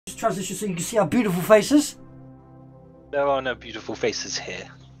transition so you can see our beautiful faces. There are no beautiful faces here.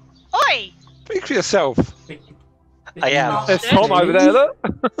 Oi! Speak for yourself. I am. There's Tom over there, look.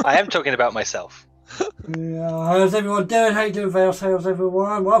 I am talking about myself. Yeah, how's everyone doing? How you doing, Vales? How's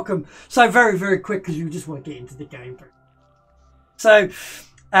everyone? Welcome. So very, very quick because you just want to get into the game. So,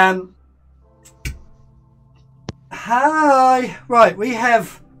 hi. Right, we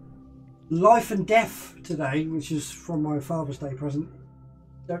have Life and Death today, which is from my Father's Day present.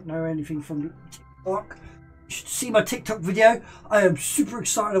 Don't know anything from TikTok. You should see my TikTok video. I am super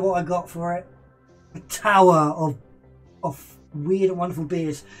excited about what I got for it. A tower of weird and wonderful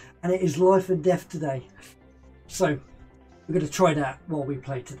beers, and it is Life and Death today. So we're going to try that while we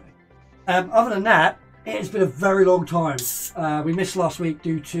play today. Other than that, it has been a very long time. We missed last week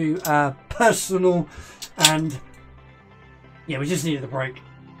due to personal, and yeah, we just needed a break.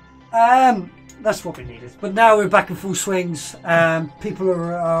 That's what we needed. But now we're back in full swings. People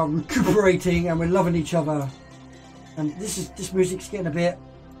are recuperating, and we're loving each other. And this music's getting a bit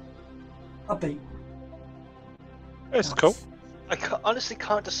upbeat. It's cool. I honestly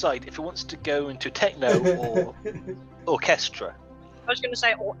can't decide if it wants to go into techno or orchestra. I was going to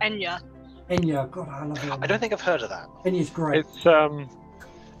say, or Enya. Enya, God, I love Enya. I don't think I've heard of that. Enya's great.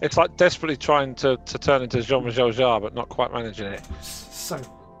 It's like desperately trying to turn into Jean-Michel Jarre, but not quite managing it. So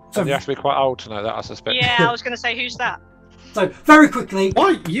And you have to be quite old to know that, I suspect. Yeah, I was going to say, who's that? So very quickly.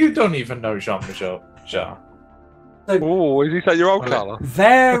 Why? You don't even know Jean-Michel Jarre. Oh, is he say your old colour?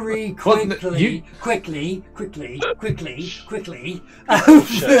 Very quickly, quickly.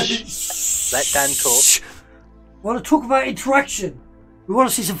 Shush. Let Dan talk. We want to talk about interaction. We want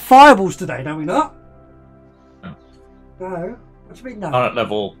to see some fireballs today, don't we not? No. No. What do you mean no? Not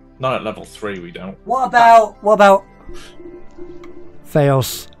at level 3. We don't. What about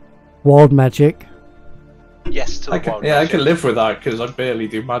Fails? Wild magic. Yes to the wild I magic. can live with that because I barely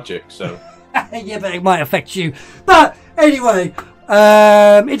do magic. So. Yeah, but it might affect you. But anyway,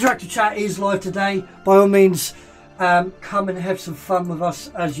 interactive chat is live today. By all means, come and have some fun with us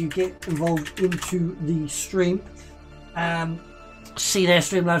as you get involved into the stream. See their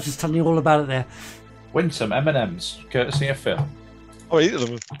Streamlabs is telling you all about it there. Win some M&Ms, courtesy of Phil. Oh, eat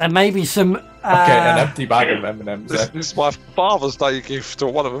them. And maybe some. Okay, an empty bag of M&Ms. This is my Father's Day gift,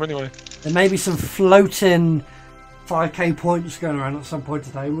 or one of them anyway. There may be some floating 5k points going around at some point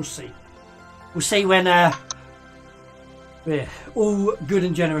today. We'll see. We'll see when we're all good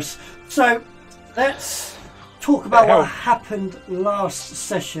and generous. So let's talk about what happened last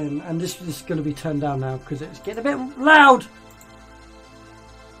session. And this is going to be turned down now because it's getting a bit loud.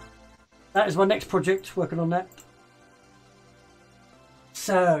 That is my next project, working on that.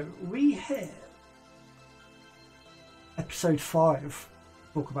 So we have episode 5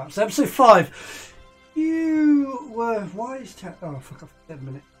 to talk about. So episode 5, you were... Why is... Oh, fuck off. Wait a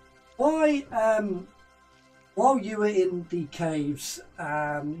minute. Why, while you were in the caves,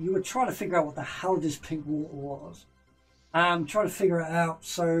 you were trying to figure out what the hell this pink water was. Trying to figure it out.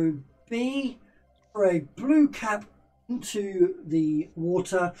 So B, for a blue cap into the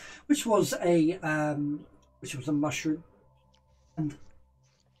water, which was a mushroom, and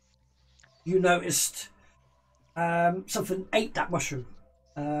you noticed something ate that mushroom.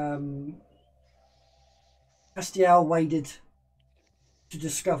 Castiel waded to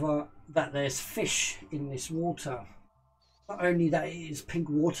discover that there's fish in this water. Not only that it is pink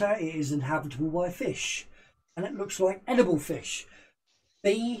water, it is inhabitable by fish, and it looks like edible fish.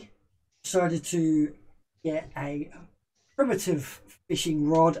 B decided to get a primitive fishing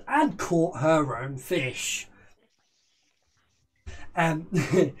rod and caught her own fish.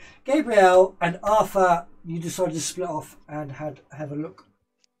 Gabriel and Arthur, you decided to split off and have a look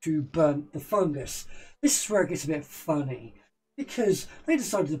to burn the fungus. This is where it gets a bit funny, because they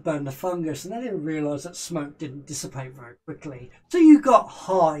decided to burn the fungus and they didn't realise that smoke didn't dissipate very quickly. So you got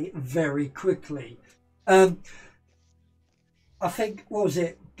high very quickly. I think, what was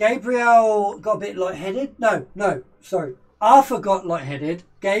it? Gabriel got a bit lightheaded? No, sorry. Arthur got lightheaded.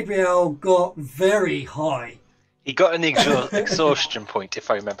 Gabriel got very high. He got an exhaustion point, if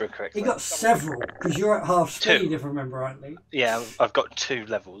I remember correctly. He got several, because you're at half speed, 2. if I remember rightly. Yeah, I've got 2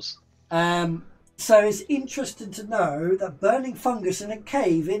 levels. So it's interesting to know that burning fungus in a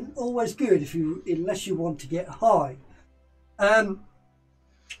cave isn't always good unless you want to get high.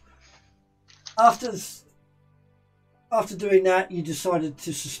 After doing that, you decided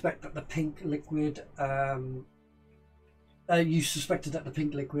to suspect that the pink liquid. You suspected that the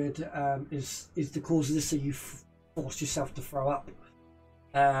pink liquid is the cause of this, so you forced yourself to throw up.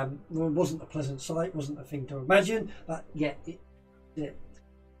 It wasn't a pleasant sight, wasn't a thing to imagine, but yeah, it did.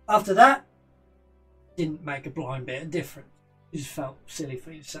 After that, didn't make a blind bit of difference. You just felt silly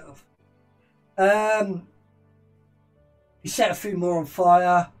for yourself. You set a few more on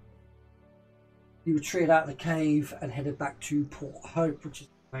fire. You retreated out of the cave and headed back to Port Hope, which is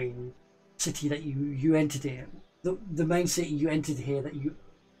the main city that you entered in. The main city you entered here that you've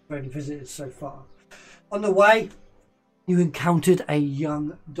only visited so far. On the way, you encountered a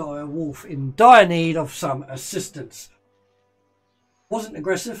young dire wolf in dire need of some assistance. Wasn't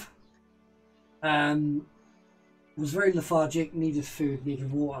aggressive. Was very lethargic, needed food,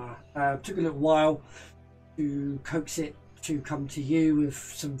 needed water. Took a little while to coax it to come to you with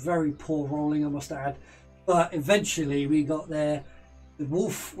some very poor rolling, I must add. But eventually we got there. The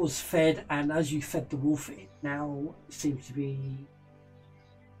wolf was fed, and as you fed the wolf, it now seems to be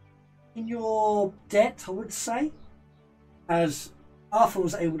in your debt, I would say. As Arthur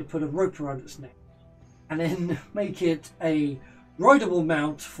was able to put a rope around its neck and then make it a rideable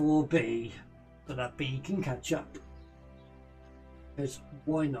mount for B, so that B can catch up. Because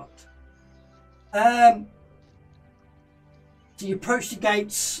why not? So you approach the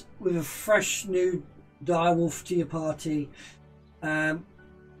gates with a fresh new direwolf to your party.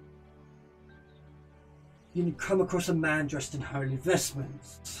 You come across a man dressed in holy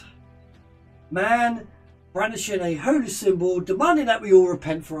vestments. Man brandishing a holy symbol, demanding that we all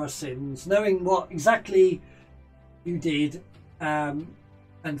repent for our sins, knowing what exactly you did, and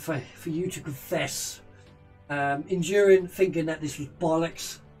for you to confess. Enduring, thinking that this was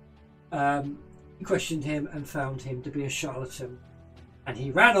bollocks. You questioned him and found him to be a charlatan, and he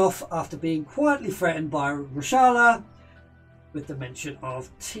ran off after being quietly threatened by Rashala with the mention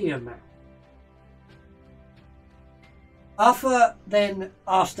of Tiamat. Arthur then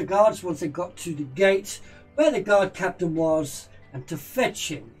asked the guards once they got to the gate where the guard captain was and to fetch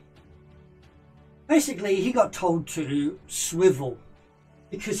him. Basically, he got told to swivel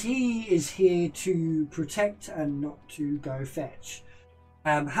because he is here to protect and not to go fetch.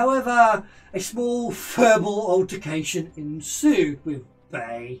 However, a small verbal altercation ensued with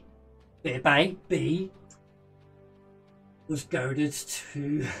B was goaded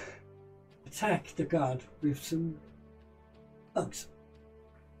to attack the guard with some bugs.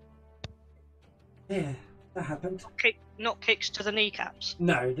 Yeah, that happened. Not kicks to the kneecaps.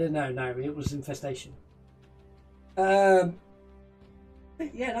 No, it was infestation. Yeah,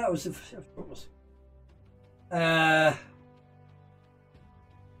 that was.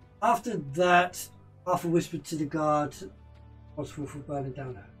 After that, Arthur whispered to the guard, responsible for burning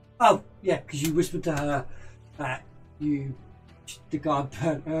down her. Oh, yeah, because you whispered to her that the guard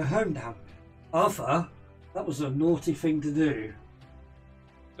burnt her home down. Arthur, that was a naughty thing to do.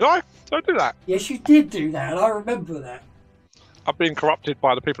 Did I? Did I do that? Yes, you did do that. I remember that. I've been corrupted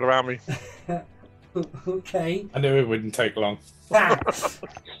by the people around me. Okay. I knew it wouldn't take long.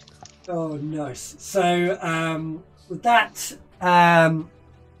 Oh, nice. So, with that,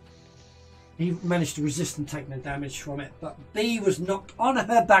 he managed to resist and take no damage from it, but B was knocked on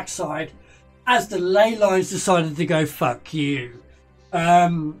her backside as the ley lines decided to go fuck you.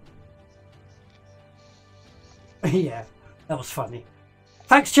 Yeah, that was funny.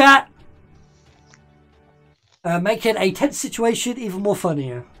 Thanks, chat. Making a tense situation even more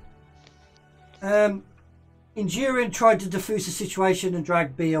funnier. Enduring tried to defuse the situation and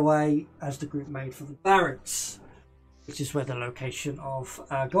drag B away as the group made for the barracks, which is where the location of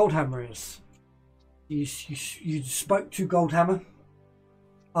Goldhammer is. You spoke to Goldhammer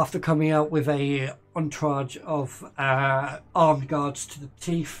after coming out with a entourage of armed guards to the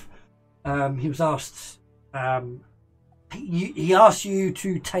teeth. He was asked. He asked you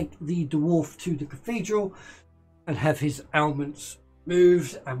to take the dwarf to the cathedral and have his ailments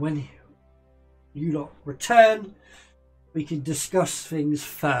moved, and when you lot return, we can discuss things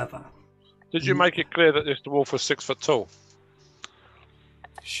further. Did you make it clear that this dwarf was 6 foot tall?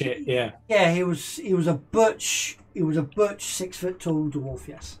 Shit, yeah. Yeah, he was a butch 6 foot tall dwarf,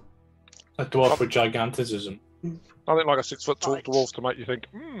 yes. A dwarf with gigantism. Nothing like a 6 foot tall Right. dwarf to make you think,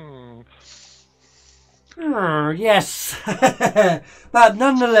 Yes. But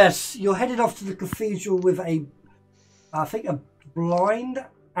nonetheless, you're headed off to the cathedral with a blind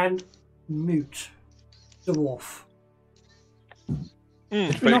and mute dwarf.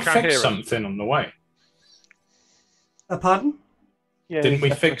 Did but we you not can't hear fix him. something on the way? Pardon? Yeah, Didn't we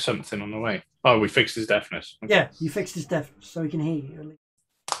fix something on the way? Oh, we fixed his deafness. Okay. Yeah, you fixed his deafness so he can hear you.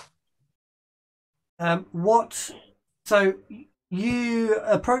 So you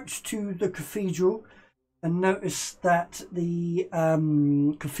approach to the cathedral and notice that the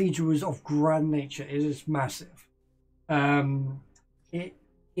cathedral is of grand nature. It is massive. It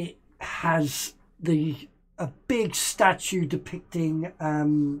has a big statue depicting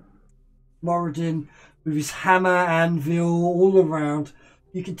Moradin with his hammer, anvil all around.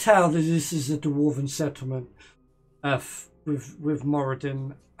 You can tell that this is a dwarven settlement with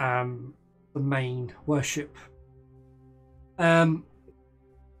Moradin, the main worship.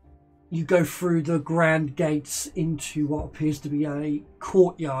 You go through the grand gates into what appears to be a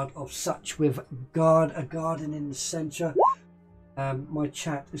courtyard of such, with a garden in the centre. My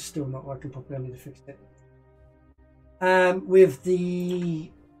chat is still not working properly. I need to fix it. With the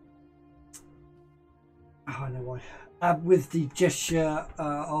I know why. With the gesture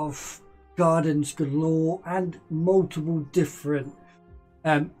of gardens galore and multiple different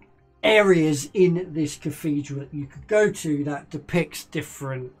areas in this cathedral that you could go to that depicts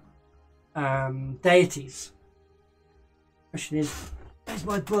different deities. Question is, where's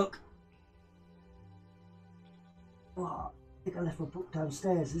my book? Oh, I think I left my book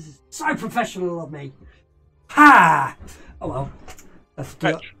downstairs. This is so professional of me. Ha! Oh well. Let's do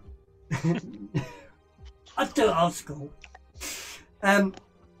it. I'll do it old school.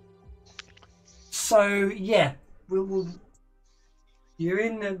 So yeah, you're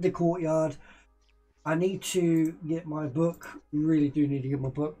in the courtyard. I need to get my book. Really do need to get my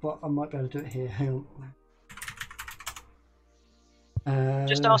book, but I might be able to do it here. Hang on.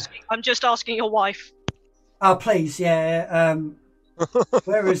 I'm just asking your wife. Oh please, yeah.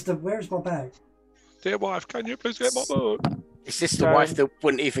 Where's my bag? Dear wife, can you please get my book? Is this the wife that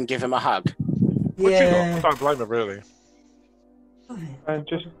wouldn't even give him a hug? Would you Yeah. not? I don't blame her, really. And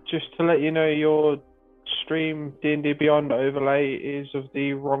just to let you know, your stream D&D Beyond overlay is of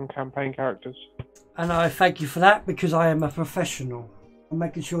the wrong campaign characters. And I thank you for that, because I am a professional. I'm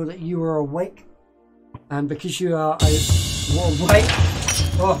making sure that you are awake, and because you are awake.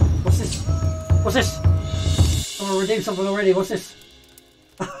 Oh, what's this? What's this? I'm gonna redeem something already. What's this?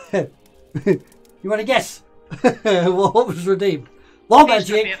 You want to guess? What was redeemed? Wild It's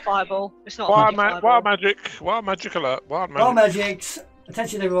gonna be magic. a fireball. It's not Wild, a fireball. wild magic alert. Wild magic. Wild magics.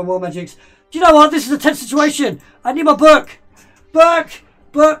 Attention, everyone. Wild magics. Do you know what? This is a tense situation. I need my book. Book.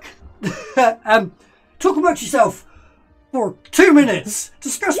 Talk amongst yourself for 2 minutes.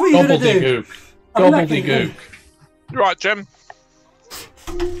 Discuss what you're going to do. Gobbledygook. Right, Jem.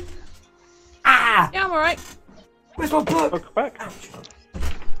 Ah! Yeah, I'm alright. Where's my book? Look back. I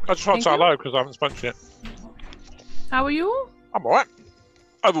just want to say hello because I haven't spoken to you. How are you? I'm alright.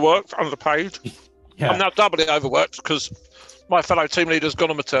 Overworked, underpaid. Yeah. I'm now doubly overworked because my fellow team leader's gone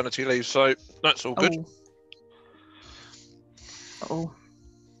on maternity leave, so that's all good. Oh.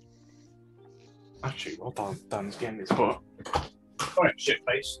 Actually, well done. Dan's getting his book. Alright, shit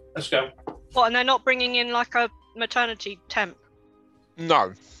face. Let's go. What? And they're not bringing in like a maternity temp?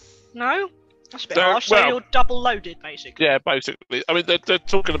 No. No. That's a bit They're- harsh. So well- you're double loaded, basically. Yeah, basically. I mean, they're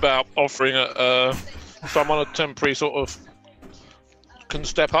talking about offering someone a temporary sort of can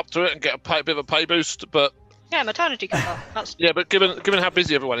step up to it and get a bit of a pay boost, but Yeah, maternity cover. That's yeah, but given how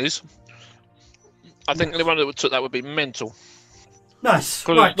busy everyone is, I think anyone that would took that would be mental. Nice.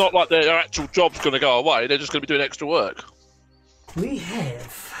 Because Right. it's not like their actual job's going to go away; they're just going to be doing extra work. We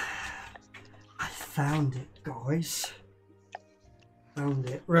have. I found it, guys. Found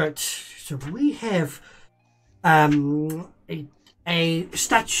it. Right. So we have a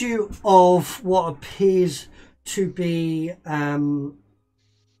statue of what appears to be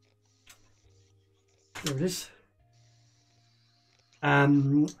there it is.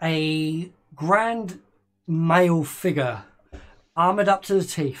 A grand male figure, armored up to the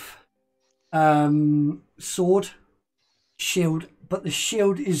teeth, sword, shield, but the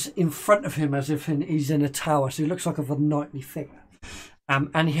shield is in front of him as if he's in a tower, so he looks like a knightly figure.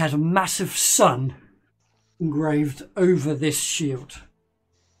 And he has a massive sun engraved over this shield.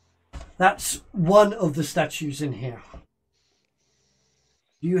 That's one of the statues in here.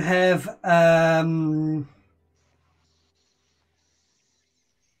 You have well,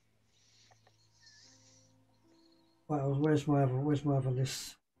 where's my other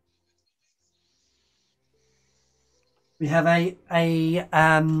list? We have a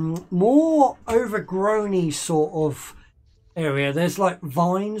more overgrown-y sort of area. There's like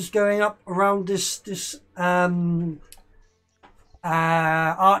vines going up around this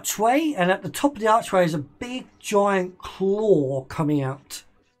archway, and at the top of the archway is a big giant claw coming out.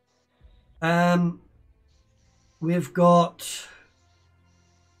 We've got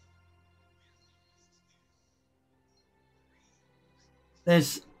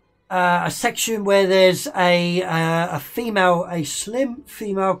there's a section where there's a slim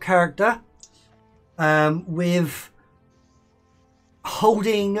female character with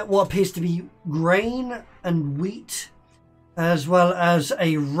holding what appears to be grain and wheat, as well as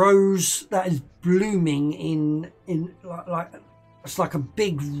a rose that is blooming in like it's like a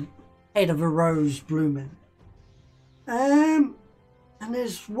big head of a rose blooming. And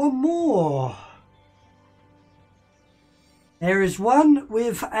there's one more. There is one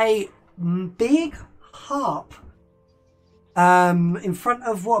with a big harp in front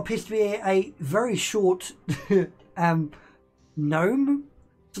of what appears to be a very short gnome.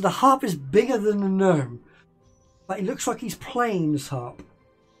 So the harp is bigger than the gnome, but it looks like he's playing this harp.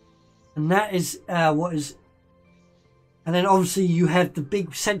 And that is what is... And then obviously you have the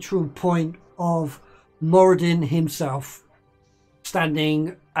big central point of Moradin himself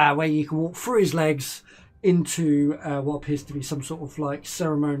standing where you can walk through his legs into what appears to be some sort of like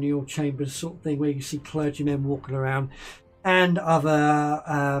ceremonial chambers sort of thing, where you see clergymen walking around and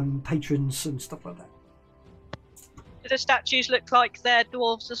other patrons and stuff like that. Do the statues look like they're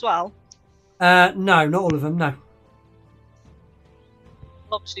dwarves as well? No, not all of them, no.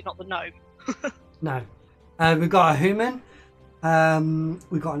 Obviously not the gnome. No. We've got a human,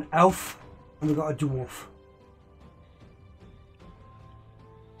 we've got an elf, and we've got a dwarf.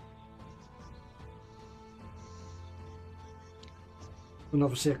 And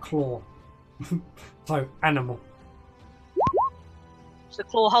obviously a claw. So, animal. Is the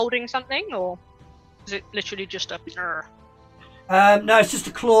claw holding something, or is it literally just a... No, it's just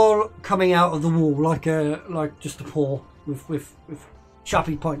a claw coming out of the wall, like just a paw with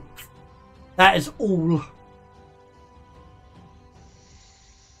sharpie point. That is all.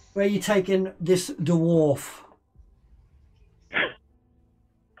 Where are you taking this dwarf?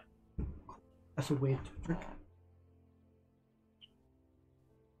 That's a weird trick.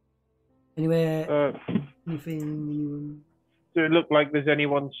 Anywhere? Anything? Anyone? Does it look like there's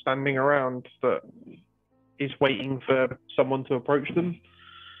anyone standing around that is waiting for someone to approach them?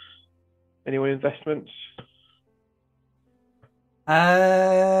 Anyone investments?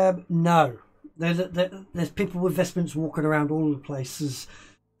 No. There's people with vestments walking around all the places.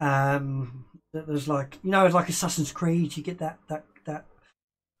 There's like, you know, it's like Assassin's Creed. You get that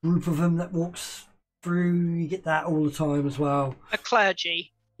group of them that walks through. You get that all the time as well. A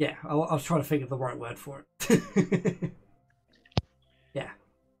clergy. Yeah, I was trying to think of the right word for it. Yeah.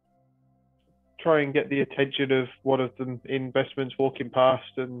 Try and get the attention of one of them investments walking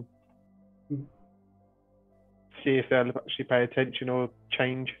past and see if they'll actually pay attention or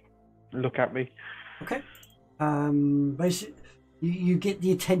change, look at me. Okay. Basically, you get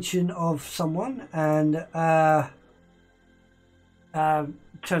the attention of someone and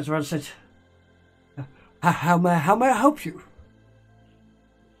turns around and says, how may I help you?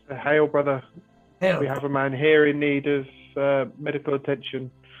 Hail, brother. Hail. We have a man here in need of medical attention.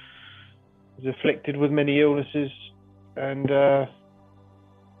 He's afflicted with many illnesses, and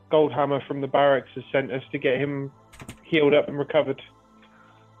Goldhammer from the barracks has sent us to get him healed up and recovered.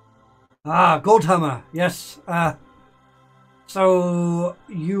 Ah, Goldhammer, yes. So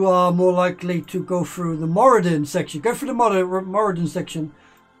you are more likely to go through the Moradin section. Go through the Moradin section.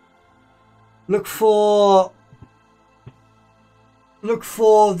 Look for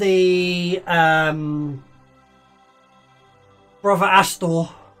the Brother Astor,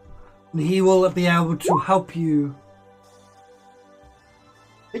 and he will be able to help you.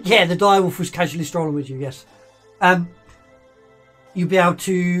 Yeah, the direwolf was casually strolling with you, yes. You'll be able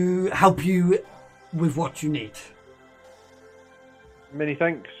to help you with what you need. Many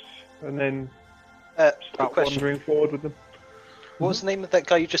thanks. And then start question. wandering forward with them. What was the name of that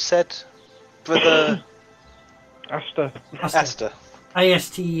guy you just said? Brother Asta. Asta.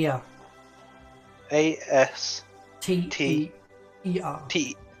 A-S-T-E-R. A-S-T-E-R.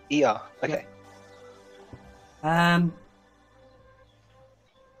 T-E-R. Okay. And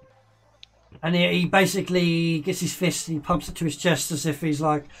he basically gets his fist and he pumps it to his chest as if he's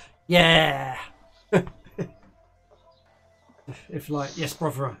like, yeah. if like, yes,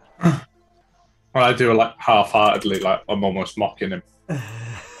 brother. Well, I do it like half-heartedly, like I'm almost mocking him.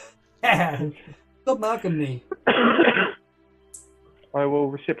 Yeah. Stop mocking me. I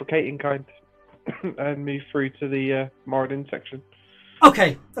will reciprocate in kind and move through to the Moradin section.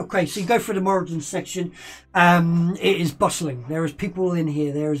 Okay, so you go through the Moradin section. It is bustling. There is people in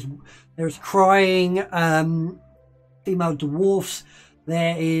here. There's crying female dwarfs.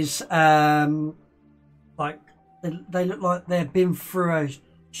 There is like they look like they've been through a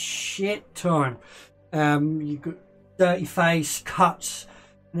shit time. You got dirty face, cuts,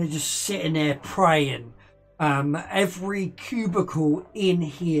 and they're just sitting there praying. Every cubicle in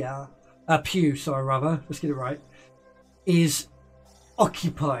here, pew, sorry, rather, let's get it right, is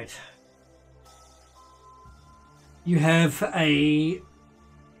occupied. You have a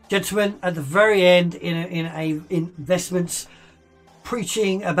gentleman at the very end in investments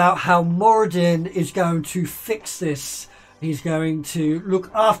preaching about how Moradin is going to fix this He's going to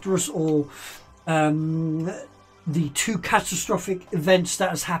look after us all. The 2 catastrophic events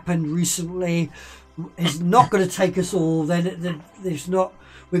that has happened recently is not going to take us all. Then there's not.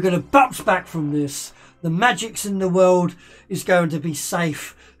 We're going to bounce back from this. The magics in the world is going to be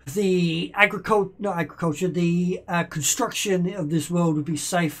safe. The construction of this world will be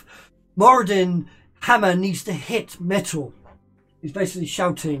safe. Moradin hammer needs to hit metal. He's basically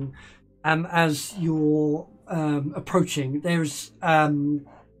shouting as you're approaching. There's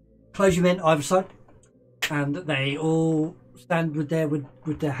clergymen either side, and they all stand with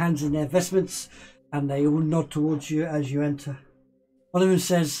their hands in their vestments, and they all nod towards you as you enter. One of them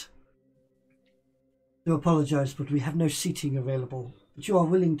says, "I do apologise, but we have no seating available. But you are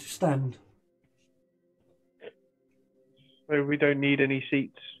willing to stand." So we don't need any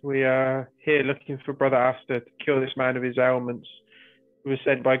seats. We are here looking for Brother Aster to cure this man of his ailments, who was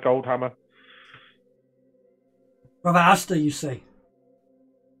sent by Goldhammer. Brother Aster, you say?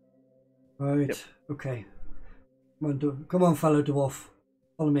 Right. Yep. Okay. Come on, fellow dwarf.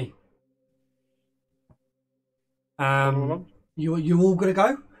 Follow me. You all gonna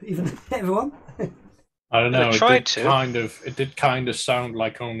go? Even everyone? I don't know. It did kind of sound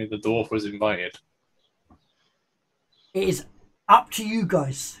like only the dwarf was invited. It is up to you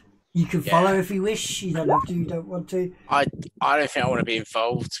guys. You can follow if you wish. You don't have to. You don't want to. I don't think I want to be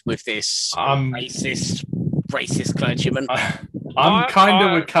involved with this racist clergyman. I'm kind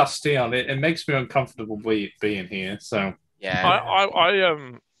of with Castile. It makes me uncomfortable being here. So yeah,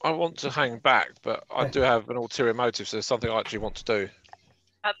 I want to hang back, but I do have an ulterior motive. So there's something I actually want to do.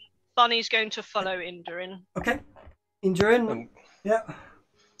 Bunny's going to follow Indurin. Okay. Indurin. Yeah.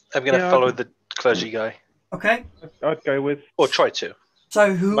 I'm going to follow the clergy guy. Okay. I'd go with. Or try to.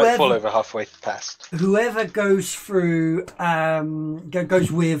 So might fall over halfway past. Whoever goes through,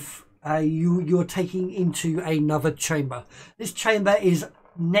 goes with, you're taking into another chamber. This chamber is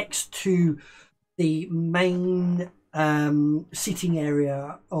next to the main seating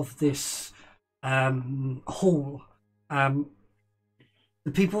area of this hall.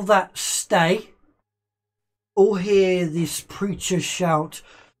 The people that stay all hear this preacher shout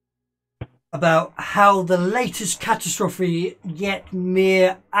about how the latest catastrophe, yet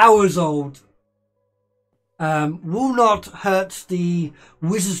mere hours old, will not hurt the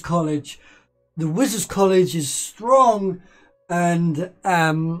Wizards College. The Wizards College is strong, and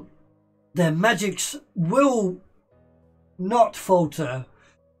their magics will not falter.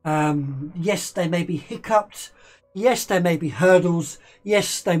 Yes, they may be hiccuped. Yes, there may be hurdles.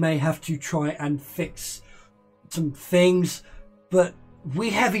 Yes, they may have to try and fix some things, but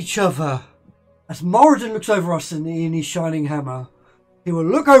we have each other. As Moradin looks over us in his shining hammer, he will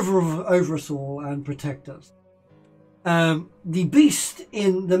look over us all and protect us. The beast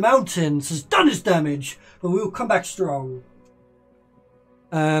in the mountains has done his damage, but we will come back strong.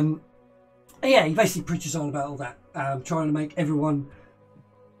 Yeah, he basically preaches on about all that, trying to make everyone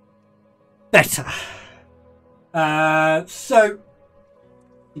better. So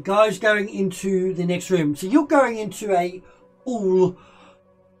the guy's going into the next room. So you're going into a hall,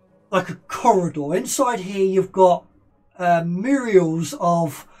 like a corridor. Inside here, you've got myriads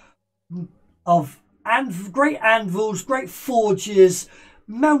of great anvils, great forges,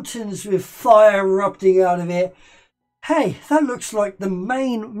 mountains with fire erupting out of it. Hey, that looks like the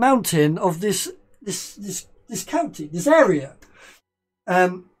main mountain of this county, this area.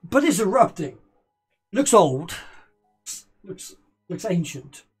 But it's erupting. Looks old. Looks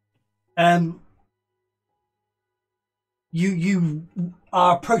ancient. You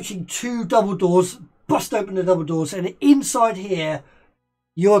are approaching 2 double doors. Bust open the double doors, and inside here,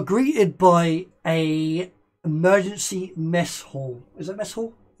 you are greeted by a emergency mess hall. Is it mess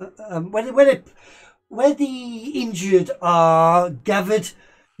hall? Where the injured are gathered,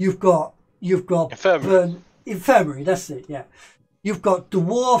 you've got infirmary. That's it. Yeah, you've got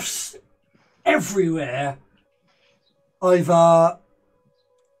dwarfs everywhere, either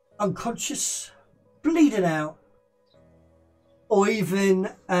unconscious, bleeding out, or even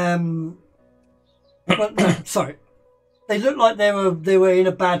well, no, sorry, they look like they were in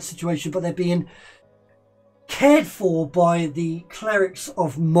a bad situation, but they're being cared for by the clerics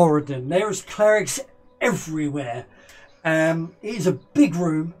of Moradin. There's clerics everywhere. It is a big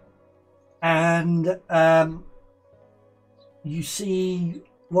room, and you see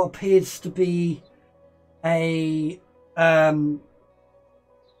what appears to be a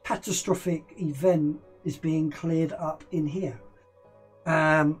catastrophic event is being cleared up in here.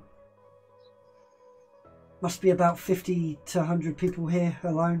 Must be about 50 to 100 people here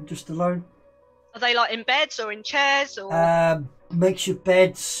alone. Are they like in beds or in chairs or? Makeshift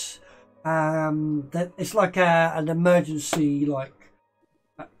beds, that it's like an emergency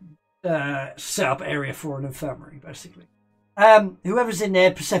set up area for an infirmary, basically. Whoever's in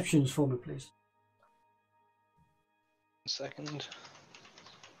there, perceptions for me, please. 1 second.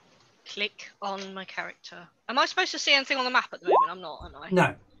 Click on my character. Am I supposed to see anything on the map at the moment? I'm not, am I?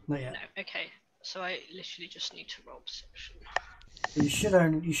 No, not yet. No. Okay. So I literally just need to roll perception. You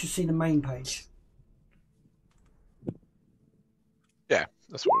should see the main page. Yeah,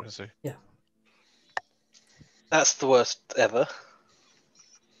 that's what we're gonna see. Yeah. That's the worst ever.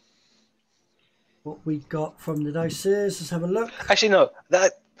 What we got from the dice is, let's have a look. Actually, no.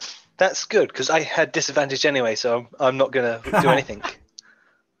 That's good because I had disadvantage anyway, so I'm not gonna do anything.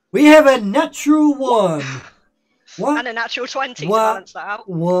 We have a natural 1. What? And a natural 20 to What? balance that out.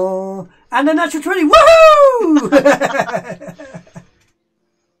 Whoa. And a natural 20. Woohoo!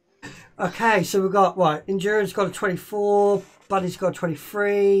 Okay, so we've got what? Endurance got a 24, Buddy's got a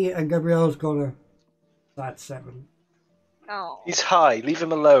 23, and Gabrielle's got a bad 7. Oh. He's high. Leave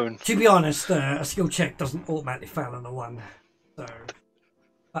him alone. To be honest, a skill check doesn't automatically fail on a 1. So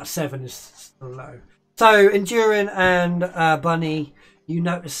that 7 is still low. So, Enduring and Bunny, you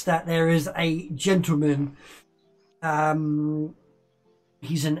notice that there is a gentleman.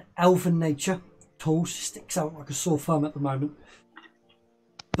 He's an elven nature, tall, sticks out like a sore thumb at the moment.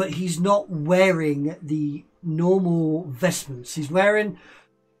 But he's not wearing the normal vestments. He's wearing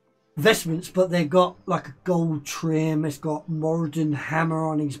vestments, but they've got like a gold trim. It's got Moradin hammer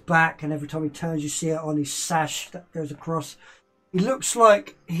on his back, and every time he turns, you see it on his sash that goes across. He looks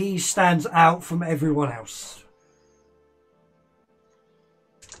like he stands out from everyone else.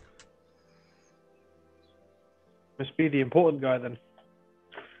 Must be the important guy then.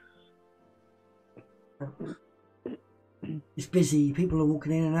 It's busy. People are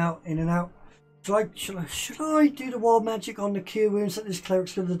walking in and out, in and out. Should I do the wild magic on the cure wounds that this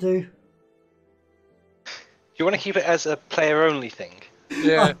cleric's going to do? You want to keep it as a player-only thing?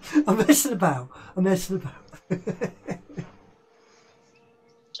 Yeah. I'm messing about.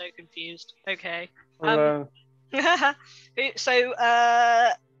 So confused. Okay. Well, So,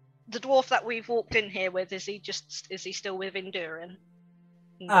 the dwarf that we've walked in here with, is he still with Enduring?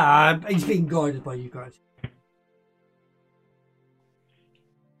 He's being guided by you guys.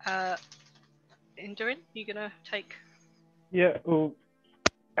 Enduring, you gonna take? yeah, we'll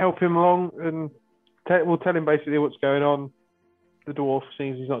help him along and we'll tell him basically what's going on. The dwarf,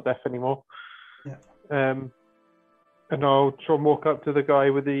 seems he's not deaf anymore. Yeah. And I'll try and walk up to the guy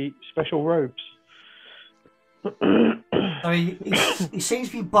with the special robes. So he seems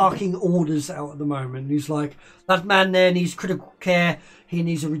to be barking orders out at the moment. He's like, that man there needs critical care. He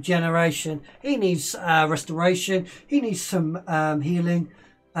needs a regeneration. He needs restoration. He needs some healing.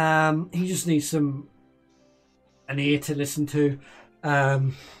 He just needs an ear to listen to.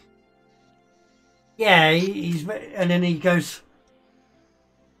 Yeah, he's, and then he goes,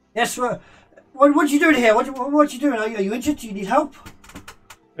 yes, what are you doing here? What are you doing? Are you injured? Do you need help?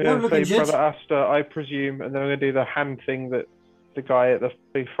 Yeah, look say injured. Brother Asta, I presume, and then I'm going to do the hand thing that the guy at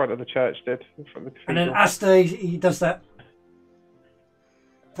the front of the church did. In front of the And then cathedral. Asta, he does that.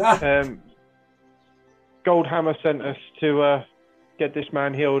 Goldhammer sent us to get this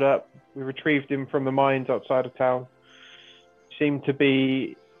man healed up. We retrieved him from the mines outside of town. Seemed to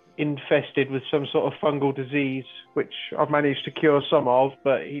be infested with some sort of fungal disease, which I've managed to cure some of,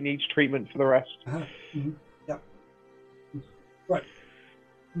 but he needs treatment for the rest. Mm-hmm. Yep. Right.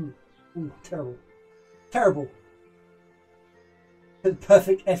 Terrible. Terrible. The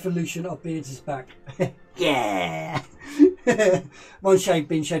perfect evolution of Beards is back. Yeah. One shade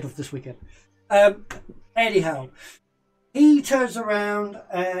being shaved off this weekend. Anyhow, he turns around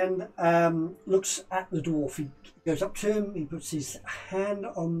and looks at the dwarf. He goes up to him. He puts his hand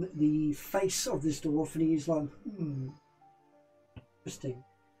on the face of this dwarf, and he's like, interesting.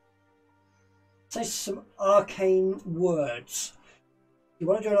 Says some arcane words. You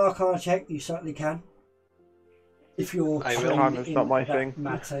want to do an arcana check? You certainly can. If you're I will. trained Arcana's in not my that thing.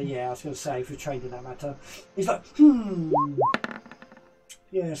 matter, yeah, I was going to say if you're trained in that matter. He's like,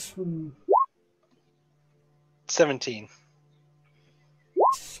 yes, 17.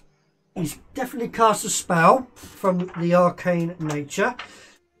 He's definitely cast a spell from the arcane nature,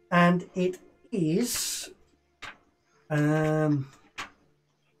 and it is from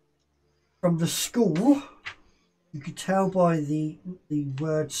the school. You can tell by the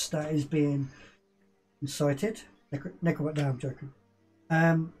words that is being incited. Necrobat, no, I'm joking.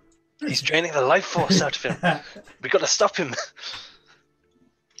 He's draining the life force out of him. We've got to stop him.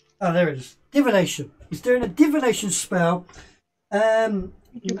 Oh, there it is. Divination. He's doing a divination spell.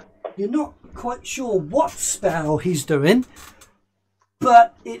 You're not quite sure what spell he's doing,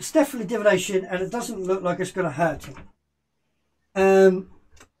 but it's definitely divination, and it doesn't look like it's going to hurt him.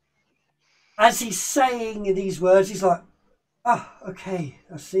 As he's saying these words, he's like, "Ah, okay,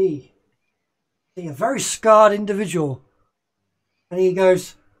 I see. A very scarred individual." And he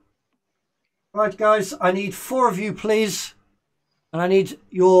goes, "Right, guys, I need 4 of you, please. And I need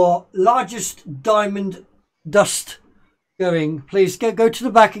your largest diamond dust going. Please go to the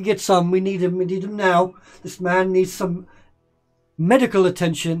back and get some. We need him. We need him now. This man needs some medical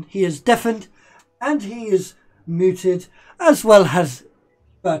attention. He is deafened and he is muted, as well as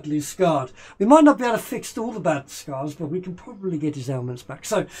badly scarred. We might not be able to fix all the bad scars, but we can probably get his ailments back.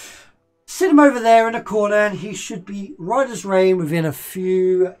 So sit him over there in a corner, and he should be right as rain within a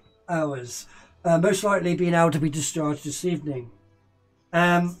few hours. Most likely being able to be discharged this evening.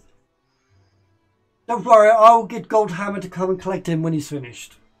 Don't worry, I'll get Goldhammer to come and collect him when he's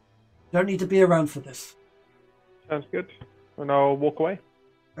finished. Don't need to be around for this." Sounds good. And I'll walk away.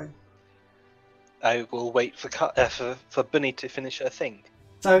 Okay. I will wait for Bunny to finish her thing.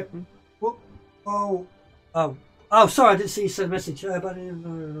 So, sorry, I didn't see you send a message. Okay.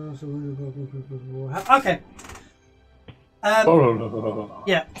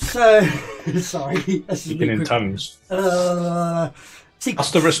 Yeah, so, sorry. Speaking in tongues. See,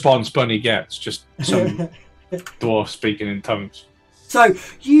 That's the response Bunny gets, just some dwarf speaking in tongues. So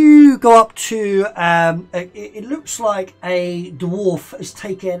you go up to, it looks like a dwarf has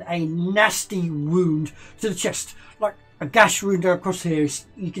taken a nasty wound to the chest, like a gash wound across here.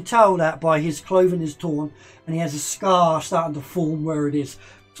 You can tell that by his clothing is torn, and he has a scar starting to form where it is.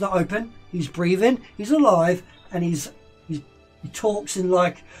 It's not open, he's breathing, he's alive, and he talks in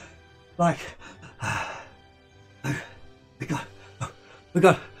like, we got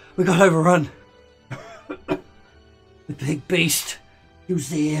overrun. The big beast. He was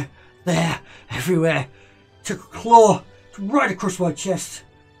there, everywhere. Took a claw right across my chest.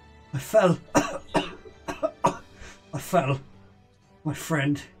 I fell. My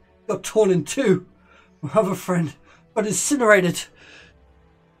friend got torn in two. My other friend got incinerated.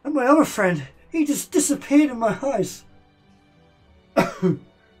 And my other friend, he just disappeared in my eyes.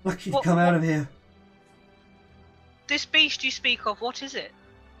 Lucky to come out of here. This beast you speak of, what is it?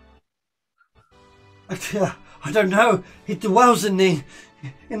 I don't know. It dwells in the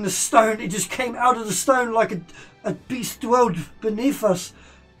stone. It just came out of the stone like a beast dwelled beneath us.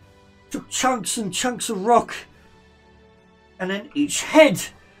 Took chunks and chunks of rock. And then each head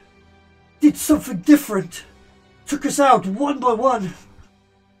did something different. Took us out one by one.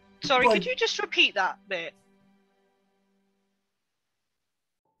 Sorry, could you just repeat that bit?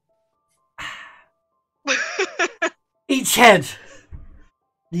 Each head.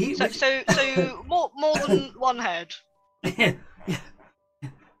 So more than one head. Yeah.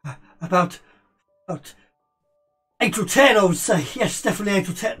 About 8 or 10, I would say. Yes, definitely 8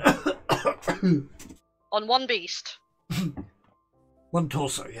 or 10. On one beast. One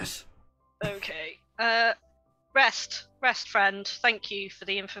torso, yes. Okay. Rest, friend. Thank you for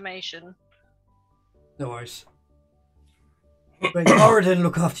the information. No worries. Moradin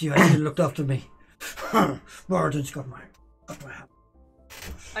look after you. He looked after me. Moradin's got my hand.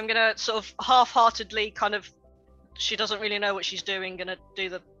 I'm gonna sort of half-heartedly she doesn't really know what she's doing, gonna do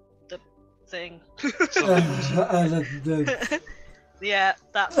the thing. Yeah,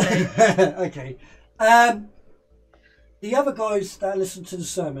 that thing. Okay. The other guys that listen to the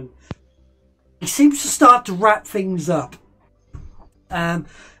sermon, he seems to start to wrap things up. And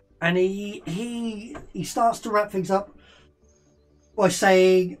he starts to wrap things up by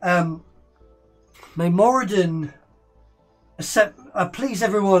saying, may Moradin please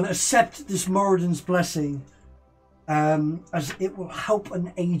everyone accept this Moradin's blessing, as it will help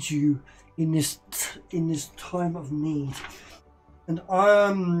and aid you in this time of need. And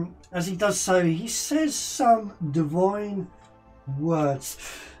as he does so, he says some divine words.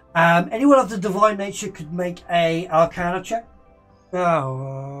 Anyone of the divine nature could make a Arcana check.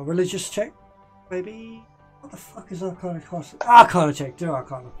 Religious check, maybe. What the fuck is Arcana cost? Arcana check. Do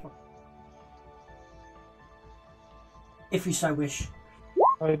Arcana. If you so wish.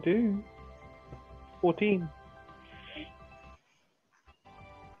 I do. 14.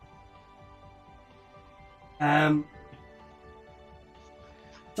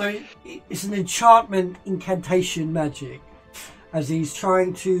 So it's an enchantment incantation magic, as he's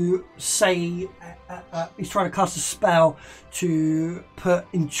trying to say, he's trying to cast a spell to put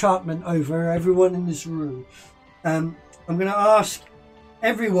enchantment over everyone in this room. I'm going to ask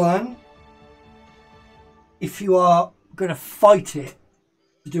everyone, if you are going to fight it,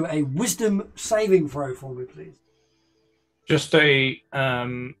 to do a wisdom saving throw for me, please. Just a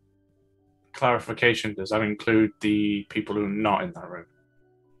clarification, does that include the people who are not in that room?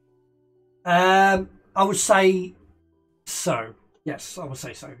 I would say so. Yes, I would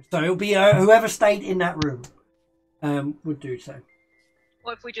say so. So it'll be whoever stayed in that room would do so.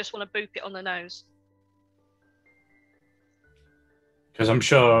 What if we just want to boop it on the nose? Because I'm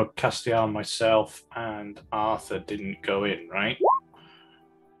sure Castiel, myself, and Arthur didn't go in, right?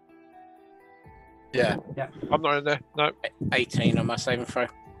 Yeah. Yeah. I'm not in there. No. 18 on my saving throw.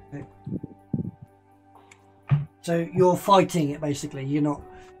 So you're fighting it basically. You're not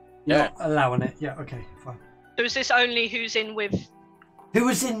allowing it. Yeah. Okay. Fine. So is this only who's in with?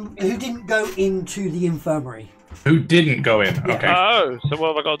 Who didn't go into the infirmary? Who didn't go in? Yeah. Okay. Oh, so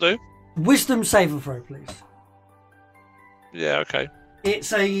what have I got to do? Wisdom saving throw, please. Yeah, okay.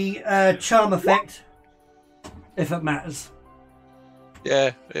 It's a charm effect, if it matters.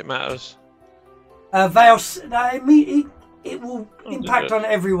 Yeah, it matters. Veil. It will impact on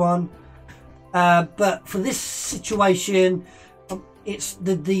everyone, but for this situation, it's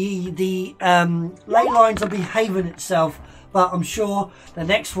the ley lines are behaving itself. But I'm sure the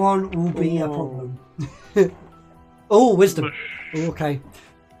next one will be a problem. Oh, wisdom. Okay.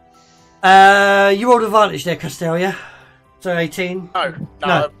 You rolled advantage there, Castelia. So 18. No,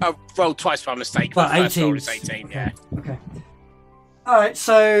 No. I rolled twice by mistake. But The first 18. roll is 18. Yeah. Okay. All right.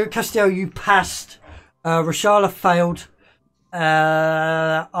 So Castiel, you passed. Rashala failed.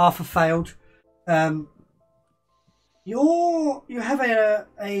 Arthur failed. You have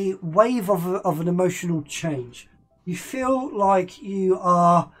a wave of an emotional change. You feel like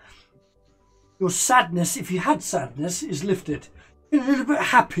your sadness, if you had sadness, is lifted. You're a little bit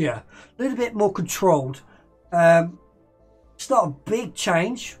happier, a little bit more controlled. It's not a big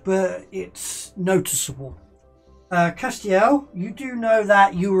change, but it's noticeable. Castiel, you do know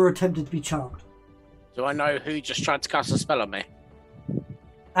that you were attempted to be charmed. Do I know who just tried to cast a spell on me?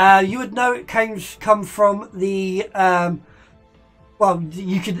 You would know it come from the. Well,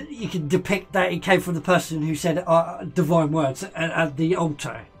 you could depict that it came from the person who said divine words at the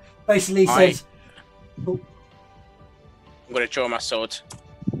altar. Basically says. Oh. I'm going to draw my sword.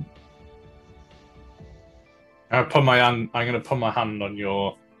 I'm going to put my hand on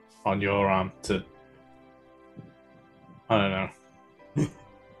your arm to. I don't know.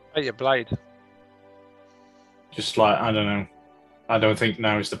 Hey, your blade. Just like, I don't know. I don't think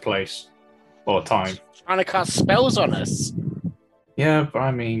now is the place or time. Trying to cast spells on us. Yeah, but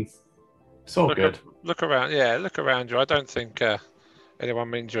I mean, it's all good. Look around. Yeah, look around you. I don't think anyone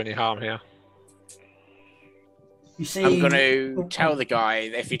means you any harm here. You see, I'm going to tell the guy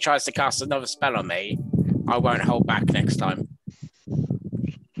if he tries to cast another spell on me, I won't hold back next time.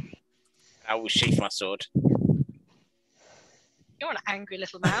 I will sheath my sword. You're an angry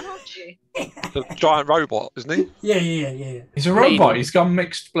little man, aren't you? The giant robot, isn't he? Yeah. He's a robot. He's got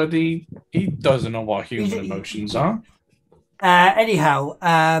mixed bloody. He doesn't know what human emotions are. Anyhow,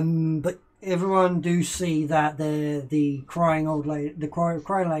 but everyone do see that the crying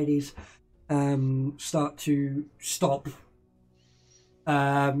ladies start to stop.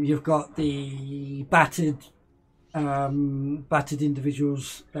 You've got the battered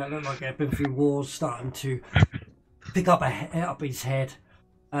individuals that look like they've been through wars starting to pick up his head.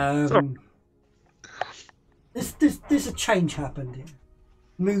 There's a change happened here.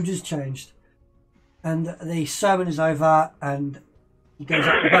 Mood has changed. And the sermon is over, and he goes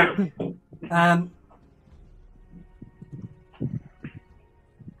up the back.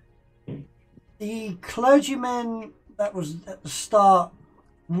 The clergyman that was at the start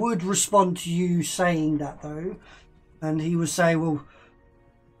would respond to you saying that, though, and he would say, "Well,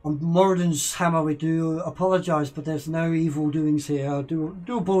 on Moradin's hammer, we do apologise, but there's no evil doings here. I do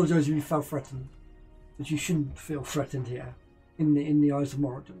apologise if you felt threatened, but you shouldn't feel threatened here, in the eyes of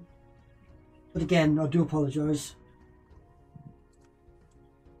Moradin. But again, I do apologise.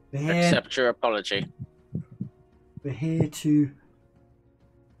 Accept your apology. We're here to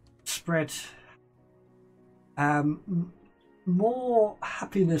spread more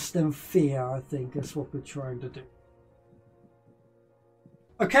happiness than fear, I think, is what we're trying to do."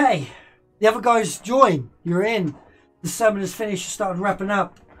 Okay, the other guys join. You're in. The sermon is finished. You started wrapping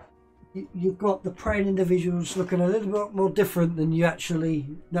up. You've got the praying individuals looking a little bit more different than you actually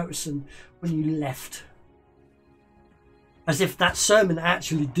noticing when you left. As if that sermon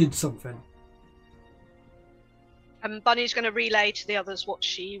actually did something. Bunny's going to relay to the others what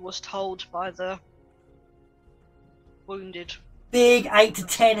she was told by the wounded. Big 8 to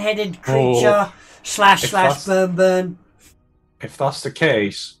 10 headed creature. Slash burn. If that's the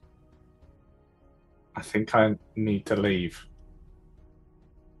case, I think I need to leave.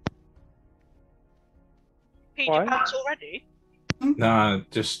 Peed your pants already? Nah,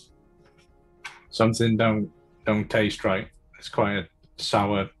 just something don't taste right. It's quite a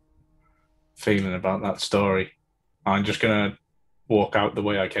sour feeling about that story. I'm just gonna walk out the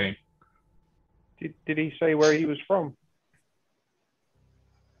way I came. Did he say where he was from?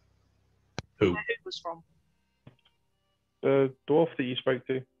 Who? Where was from? The dwarf that you spoke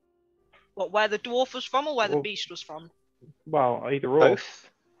to. What? Where the dwarf was from, or where the Well- beast was from? Well, either or.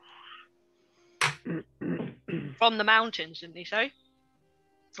 Both. From the mountains, didn't he say?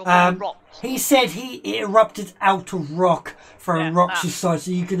 Or from the rocks? He said it erupted out of rock from Yeah, rock that. side,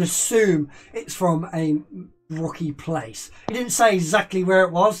 so you can assume it's from a rocky place. He didn't say exactly where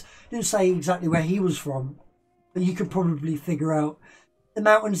it was. He didn't say exactly where he was from, but you could probably figure out the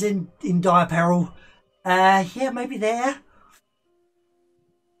mountains in dire peril. Yeah, maybe there.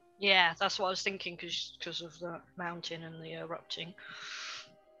 Yeah, that's what I was thinking because of the mountain and the erupting.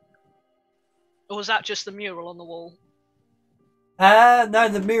 Or was that just the mural on the wall? No,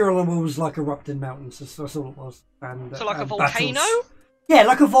 the mural on the wall was like erupting mountains. That's all it was. And, So like a and volcano? battles. Yeah,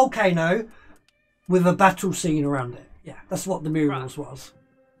 like a volcano with a battle scene around it. Yeah, that's what the murals was.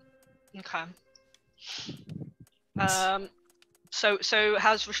 Okay. So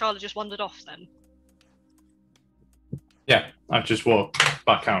has Rashala just wandered off then? Yeah, I've just walked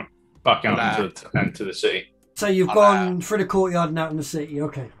back out into the city. So you've gone through the courtyard and out in the city.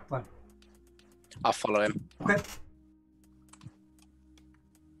 Okay, fine. I'll follow him. Okay.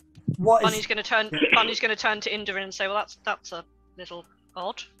 What Bunny's is? going to turn. Bunny's going to turn to Indra and say, "Well, that's a little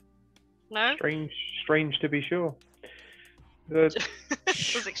odd." No. Strange to be sure. I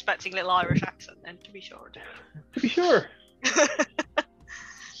was expecting a little Irish accent then, to be sure. To be sure. Can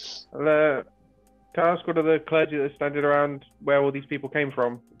I ask what are the clergy that are standing around where all these people came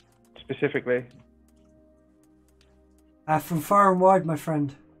from, specifically? From far and wide, my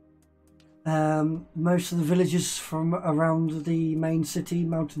friend. Most of the villagers from around the main city,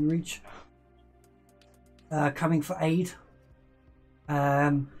 Mountain Reach, coming for aid.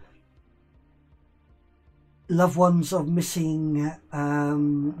 Loved ones of missing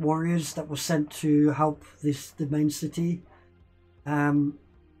warriors that were sent to help the main city. Does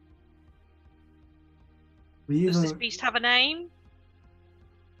this beast have a name?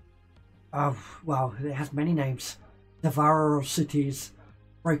 Oh, well, it has many names. Devourer of cities,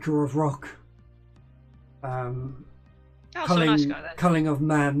 breaker of rock, Oh, so a nice guy then. culling of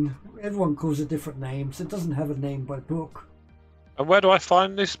man. Everyone calls it different names. It doesn't have a name by book. And where do I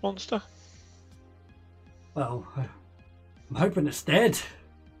find this monster? Well, I'm hoping it's dead.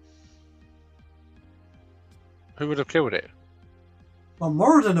 Who would have killed it? Well,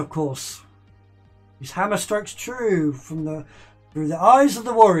 Moradin, of course. His hammer strikes true through the eyes of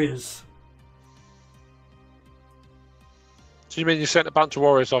the warriors. So you mean you sent a bunch of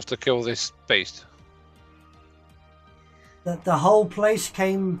warriors off to kill this beast? That the whole place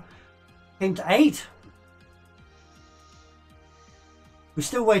came to aid. We're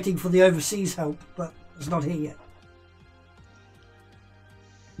still waiting for the overseas help, but it's not here yet.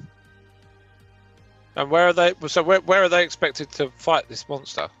 And where are they? So where are they expected to fight this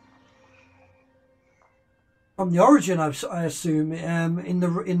monster? From the origin, I assume, in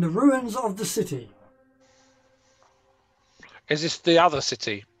the ruins of the city. Is this the other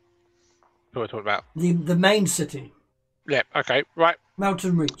city? Who we're talking about? The main city. Yeah. Okay. Right.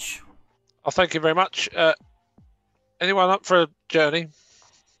 Mountain Reach. I'll thank you very much. Anyone up for a journey?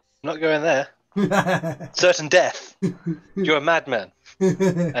 Not going there. Certain death. You're a madman.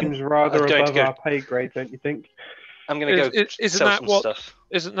 Seems rather above our pay grade, don't you think? I'm going to go sell some stuff.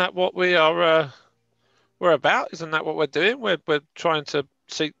 Isn't that what we are? We're about? Isn't that what we're doing? We're trying to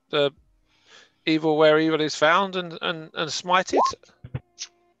seek the evil where evil is found and smite it.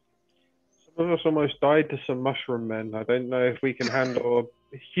 Some of us almost died to some mushroom men. I don't know if we can handle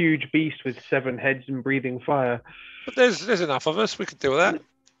a huge beast with 7 heads and breathing fire. But there's enough of us. We can deal with that.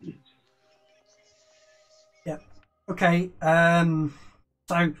 Yeah. Okay.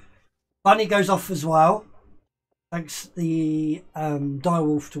 So Bunny goes off as well. Takes the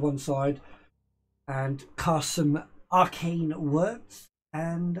direwolf to one side and casts some arcane words.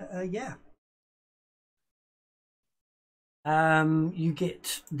 And yeah. You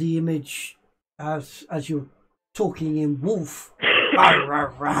get the image as you're talking in wolf.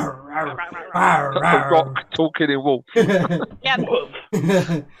 Rock talking in wolf. Yeah.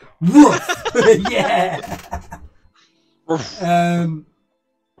 Woof. Yeah.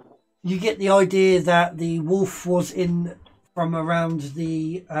 You get the idea that the wolf was in from around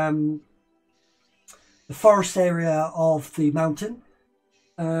the forest area of the mountain.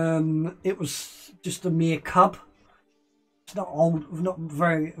 It was just a mere cub. It's not old, not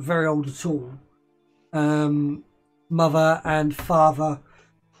very, very old at all. Mother and father,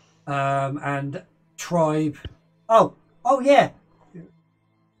 and tribe. Oh yeah. In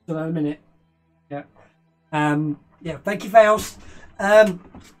a minute. Yeah. Yeah. Thank you, Vales. Get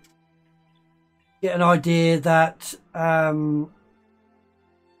an idea that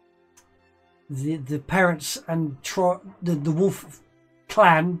the parents and the wolf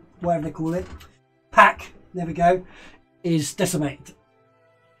clan, whatever they call it, pack. There we go. Is decimated.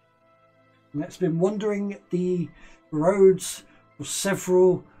 And it's been wandering the roads for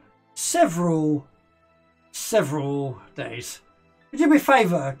several days. Could you do me a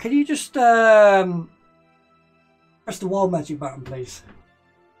favour? Can you just press the wild magic button, please?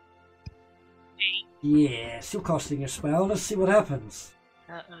 Yeah, still casting a spell. Let's see what happens.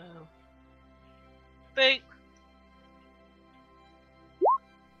 Uh-oh. Boop.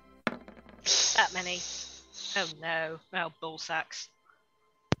 That many. Oh no. Oh, ball sacks.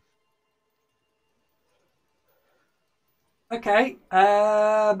 Okay.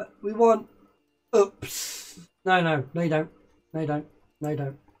 We want... Oops. No, you don't. No, you don't. No, you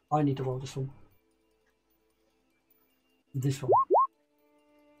don't. I need to roll this one. This one.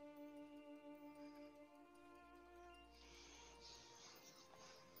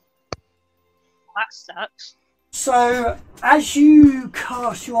 That sucks. So, as you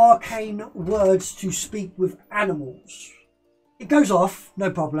cast your arcane words to speak with animals, it goes off,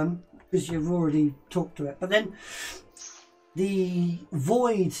 no problem, because you've already talked to it. But then the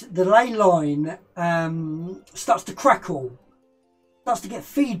void, the ley line, starts to crackle, starts to get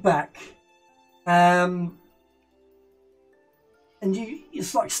feedback, and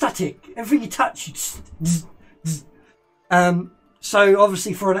it's like static. Everything you touch, it's so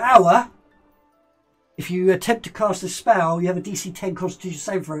obviously for an hour, if you attempt to cast a spell, you have a DC 10 Constitution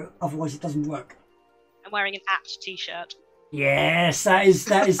save throw, otherwise it doesn't work. I'm wearing an apt t-shirt. Yes, that is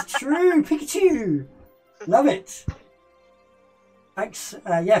true. Pikachu, love it. Thanks.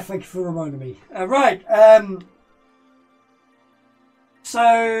 Yeah, thank you for reminding me. Right. So,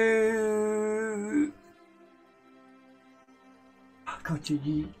 oh, God,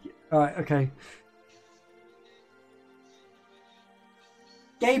 you. All right. Okay.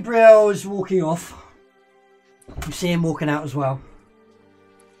 Gabriel is walking off. You see him walking out as well.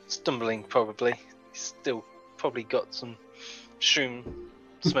 Stumbling, probably. He's still probably got some shroom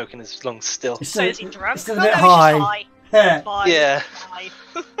smoke in his lungs still. So is he drunk? It's still a bit high. High. Yeah. Yeah. High.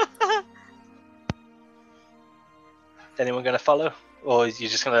 Is anyone going to follow? Or is you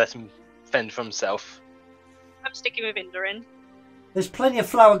just going to let him fend for himself? I'm sticking with Indarin. There's plenty of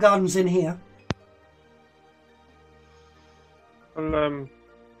flower gardens in here. I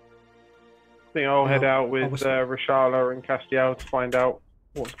think I'll head out with Rashala and Castiel to find out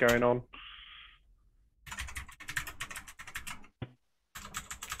what's going on.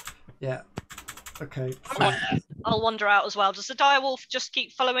 Yeah. Okay. I'll wander out as well. Does the direwolf just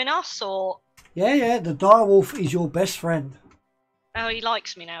keep following us, or? Yeah. The direwolf is your best friend. Oh, he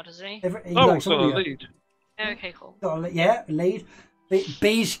likes me now, does he? He Oh, likes so all of you. lead. Okay, cool. Yeah, lead.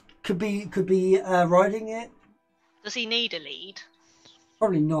 Bees could be riding it. Does he need a lead?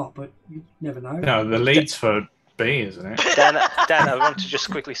 Probably not, but you never know. No, the lead's for B, isn't it? Dan, I want to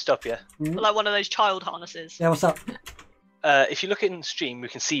just quickly stop you. Like one of those child harnesses. Yeah, what's up? If you look in stream, we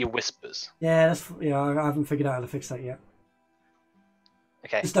can see your whispers. Yeah, I haven't figured out how to fix that yet.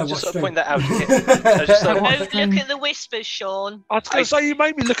 Okay, Just don't just watch sort of point stream. that out. So just Don't like, look at the whispers, Sean. I was going to say, you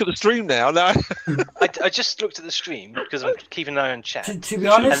made me look at the stream now. No. I just looked at the stream because I'm keeping an eye on chat. To be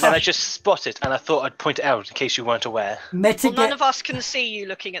honest, and then I just spotted, and I thought I'd point it out in case you weren't aware. Well, none of us can see you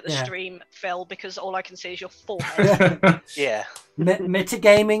looking at the stream, Phil, because all I can see is your forehead. Yeah.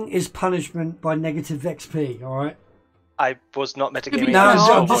 Metagaming is punishment by negative XP, alright? I was not metagaming. No,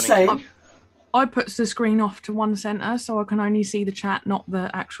 I'm just saying. I put the screen off to one centre so I can only see the chat, not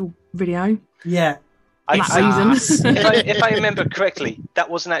the actual video. Yeah. If I remember correctly, that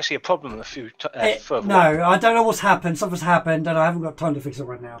wasn't actually a problem a few further No, I don't know what's happened. Something's happened, and I haven't got time to fix it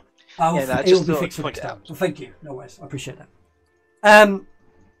right now. I It just will be thought fixed I'd next point it time. out. Well, thank you. No worries. I appreciate that.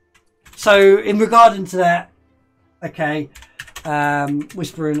 So, in regarding to that, okay,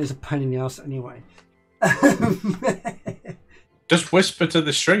 whispering is a pain in the ass anyway. Just whisper to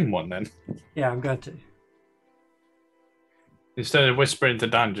the stream one then. Yeah, I'm going to. Instead of whispering to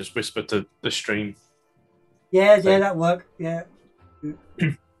Dan, just whisper to the stream. Yeah, that worked. Yeah.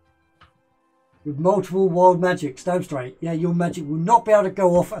 With multiple wild magics, damn straight. Yeah, your magic will not be able to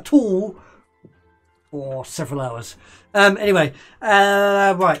go off at all for several hours. Anyway,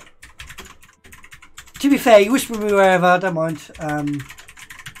 right. To be fair, you whisper me wherever, I don't mind.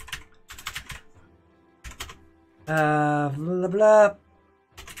 Blah, blah.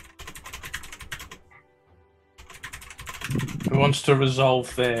 Who wants to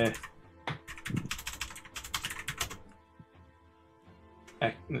resolve their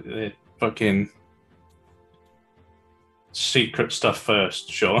fucking secret stuff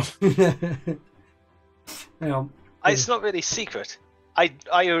first, Sean. Hang on. It's not really secret. I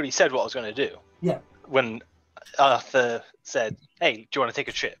already said what I was going to do. Yeah. When Arthur said, "Hey, do you want to take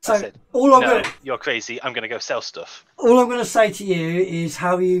a trip?" So I said, all I'm "No, gonna, you're crazy. I'm going to go sell stuff." all I'm going to say to you is,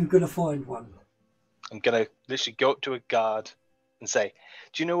 how are you going to find one? I'm going to literally go up to a guard and say,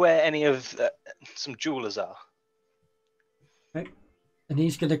 "Do you know where any of some jewelers are?" Okay. And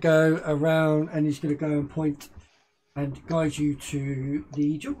he's going to go around and he's going to go and point and guide you to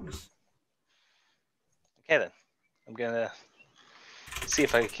the jewelers. Okay then. I'm going to see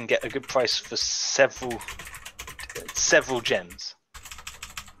if I can get a good price for several gems.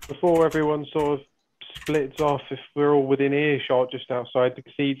 Before everyone sort of splits off, if we're all within earshot just outside the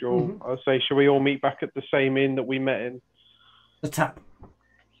cathedral, I'll say, shall we all meet back at the same inn that we met in? The tap.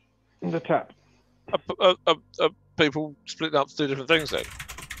 The tap. People split up to do different things then?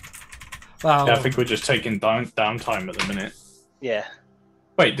 Wow. Yeah, I think we're just taking downtime at the minute. Yeah.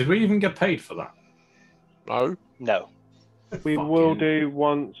 Wait, did we even get paid for that? No. No. We will do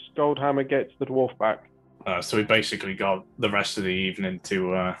once Goldhammer gets the dwarf back. So we basically got the rest of the evening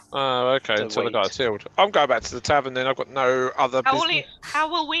to... Oh, okay, To until the wait. guy's healed. I'm going back to the tavern then. I've got no other business. How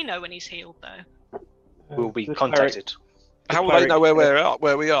will we know when he's healed, though? We'll be The contacted. How will they know where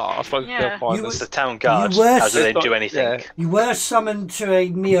we are? I suppose Yeah. they'll find You- It's us. the town guard. You were How do they not- do anything? yeah. You were summoned to a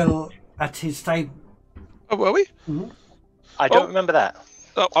meal at his table. Oh, were we? I don't Oh. remember that.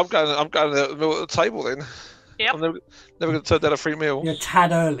 Oh, I'm going to the meal at the table then. Yep. I'm never going to turn down a free meal. You're a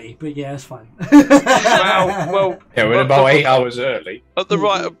tad early, but yeah, it's fine. well, Yeah, we're about 8 hours early. at the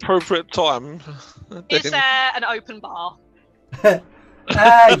right appropriate time. Is then- there an open bar? Yeah,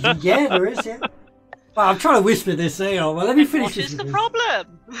 there is, yeah. Well, I'm trying to whisper this, hang on. Well, let me finish What this. is the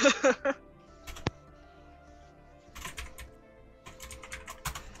problem?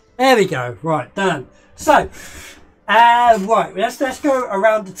 There we go. Right, done. So, right, let's go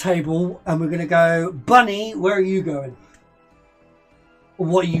around the table and we're going to go, Bunny, where are you going? Or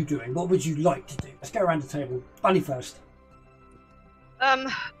what are you doing? What would you like to do? Let's go around the table. Bunny first.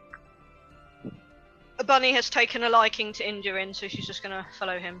 Bunny has taken a liking to Indurin, so she's just going to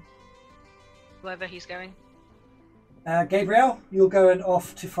follow him, wherever he's going. Gabriel, you're going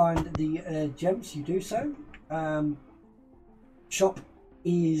off to find the gems. You do so. Shop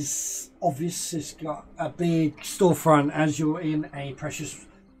is obvious. It's got a big storefront as you're in a precious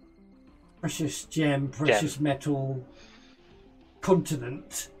metal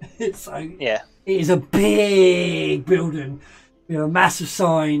continent. So Yeah. it is a big building with a massive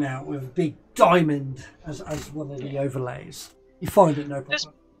sign out with a big diamond as one of the overlays. You find it, no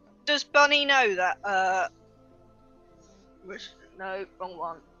problem. Does Bunny know that? No, wrong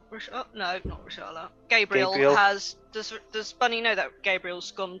one. No, not Rishala. Gabriel has. Does Bunny know that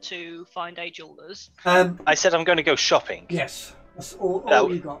Gabriel's gone to find a jeweller's? I said I'm going to go shopping. Yes, that's all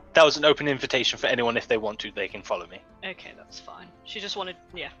you got. That was an open invitation for anyone. If they want to, they can follow me. Okay, that's fine. She just wanted.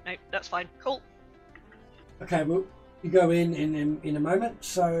 Yeah, no, that's fine. Cool. Okay, well, you go in a moment.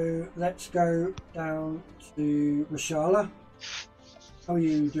 So let's go down to Rishala. How are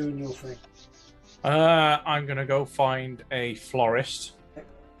you doing your thing? I'm going to go find a florist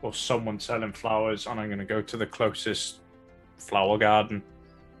or someone selling flowers, and I'm going to go to the closest flower garden.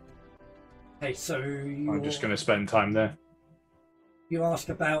 Okay, so I'm just going to spend time there. You ask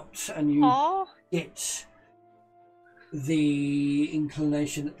about and you Aww. get the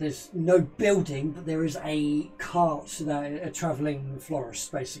inclination that there's no building, but there is a cart, a travelling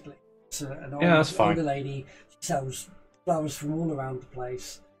florist, basically. So That's fine. older lady. She sells flowers from all around the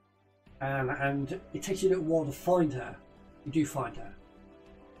place. And it takes you a little while to find her. You do find her.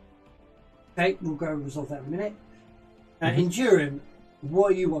 Okay, we'll go and resolve that in a minute. Enduring,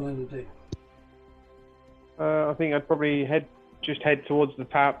 what are you wanting to do? I think I'd probably head towards the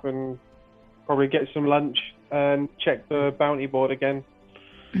tap and probably get some lunch and check the bounty board again,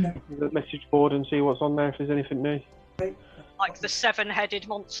 the message board, and see what's on there if there's anything new. Okay. Like the seven-headed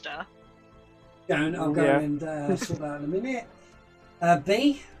monster. I'll go and sort that out in a minute.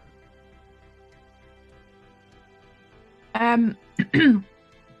 B?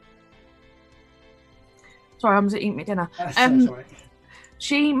 Sorry, I'm just eating my dinner. That's right.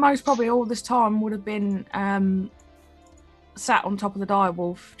 She most probably all this time would have been sat on top of the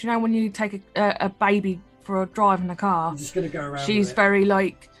direwolf. Do you know when you take a baby for a drive in a car? I'm just going to go around. She's with it.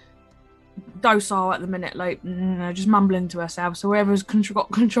 very docile at the minute, just mumbling to herself. So whoever's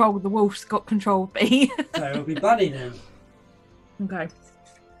got control of the wolf's got control of B. So it'll be Bunny then. Okay.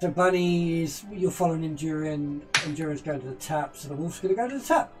 So Bunny is, you're following Enduring. Enduring's going to the tap, so the wolf's going to go to the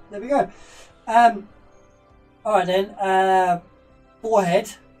tap. There we go. Alright then,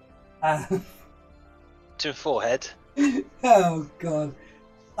 Forehead. To forehead. Oh God,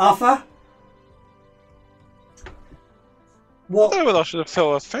 Arthur. I don't know whether I should have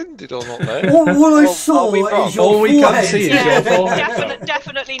felt offended or not there. All I Are saw we wrong? is your All we can forehead. see is your forehead.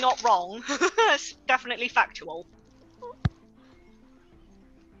 Definitely not wrong. It's definitely factual.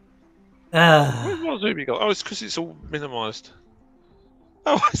 What zoom you got? Oh, it's because it's all minimised.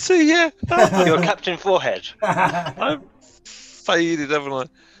 Oh, I see. Yeah, Your Captain Forehead. I'm faded, haven't I?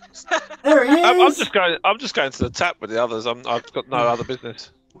 There he is. I'm just going to the tap with the others. I've got no other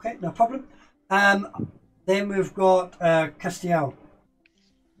business. Okay, no problem. Then we've got Castiel.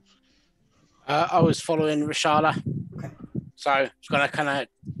 I was following Rashala. Okay. So I was going to kind of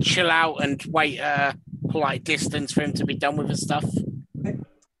chill out and wait a polite distance for him to be done with his stuff. Okay.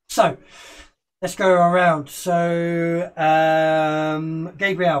 So, let's go around. So,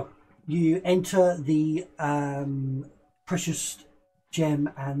 Gabriel, you enter the precious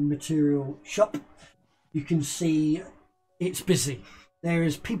gem and material shop. You can see it's busy. There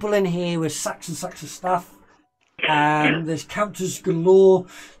is people in here with sacks and sacks of stuff. There's counters galore.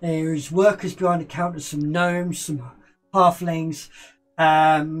 There's workers behind the counter, some gnomes, some halflings.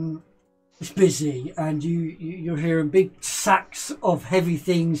 It's busy, and you're hearing big sacks of heavy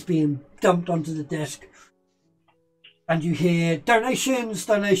things being dumped onto the desk. And you hear donations.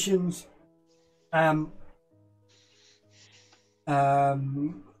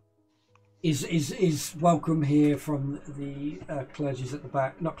 Is welcome here from the clergies at the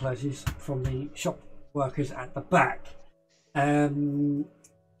back, not clergies, from the shop workers at the back. You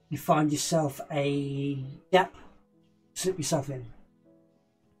find yourself a gap, slip yourself in.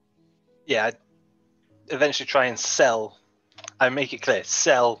 Yeah, I'd eventually try and sell. I make it clear,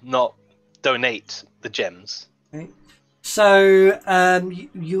 sell, not donate the gems. Okay. So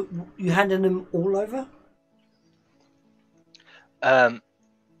you handing them all over?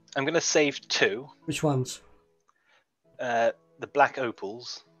 I'm going to save 2. Which ones? The black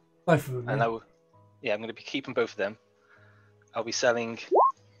opals. Both of them. And Yeah. I'm going to be keeping both of them. I'll be selling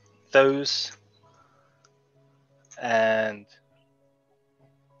those and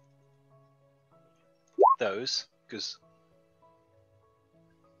those because.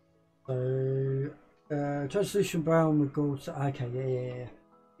 So translucent brown with gold. Okay, yeah.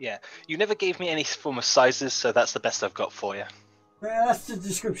 Yeah, you never gave me any form of sizes, so that's the best I've got for you. Well, that's the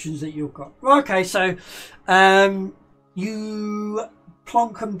descriptions that you've got. Okay, so you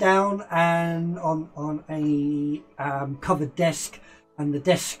plonk them down and on a covered desk, and the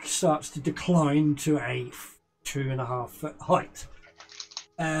desk starts to decline to a 2.5 foot height.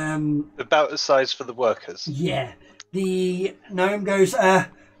 About the size for the workers. Yeah. The gnome goes,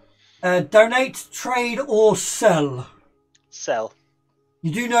 donate, trade, or sell. Sell.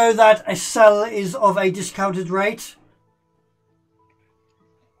 You do know that a sell is of a discounted rate?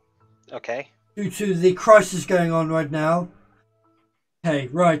 Okay. Due to the crisis going on right now. Okay,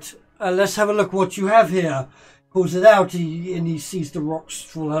 right. Let's have a look what you have here. Pulls it out, and he sees the rocks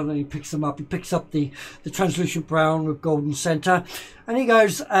fall out, and he picks them up. He picks up the translucent brown with golden centre, and he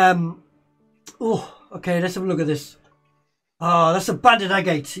goes, oh, okay, let's have a look at this. Ah, that's a banded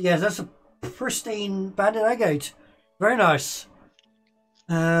agate. Yeah, that's a pristine banded agate. Very nice.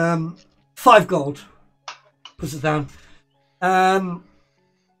 5 gold. Puts it down.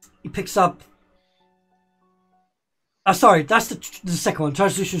 He picks up. Sorry, that's the second one.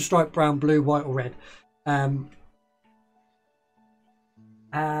 Translucent stripe, brown, blue, white, or red. The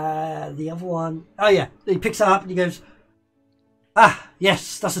other one. Oh yeah, he picks it up and he goes. Ah,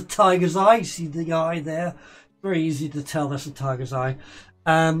 yes, that's a tiger's eye. You see the eye there? Very easy to tell that's a tiger's eye.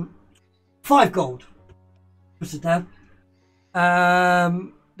 5 gold. Puts it down.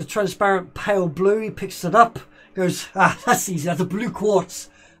 The transparent pale blue. He picks it up. Goes. Ah, that's easy. That's a blue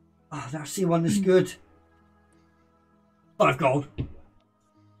quartz. Ah, I see one that's good. 5 gold.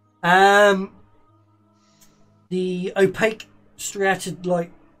 The opaque striated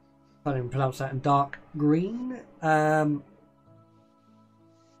light. I can't even pronounce that. In dark green. Goes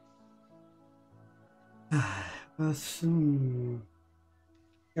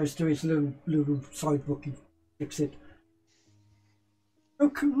to his little side book and fix it.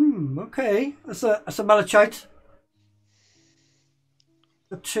 Okay. That's a malachite.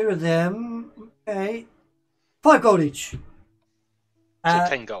 Got 2 of them. Okay. 5 gold each. So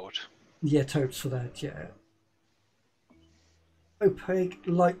 10 gold. Yeah, totes for that, yeah. Opaque,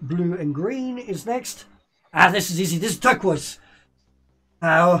 light blue and green is next. This is easy. This is turquoise.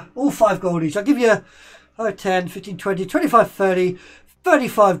 All 5 gold each. I'll give you 10, 15, 20, 25, 30,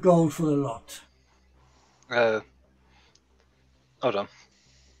 35 gold for the lot. Hold on.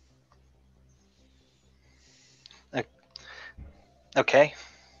 Okay.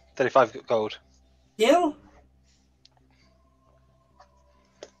 35 gold. Deal?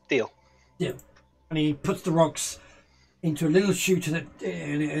 Deal. Yeah. And he puts the rocks into a little chute and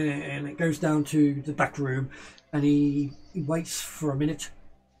it goes down to the back room, and he waits for a minute.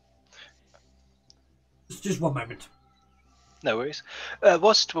 Just one moment. No worries.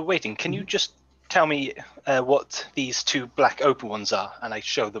 Whilst we're waiting, can you just tell me what these two black open ones are, and I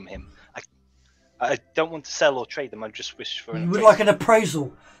show them him? I don't want to sell or trade them. I just wish for an You would appraisal. like an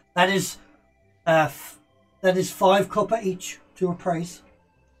appraisal. That is 5 copper each to appraise.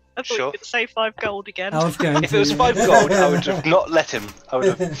 I thought you Sure. were going to say 5 gold again. I was going If to. it was 5 gold, I would have not let him. I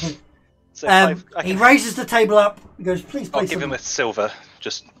would have. So 5. He raises the table up. He goes, please I'll place give him them. a silver.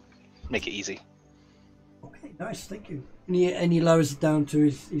 Just make it easy. Okay, nice, thank you. And he lowers it down to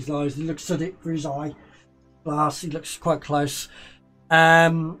his eyes. He looks at it for his eye glass. He looks quite close.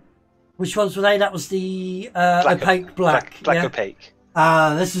 Which ones were they? That was the opaque black. Black yeah? opaque.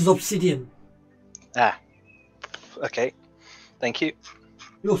 This is obsidian. Okay. Thank you.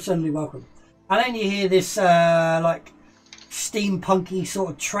 You're certainly welcome. And then you hear this like steampunky sort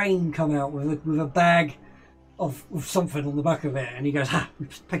of train come out with a bag of something on the back of it, and he goes, he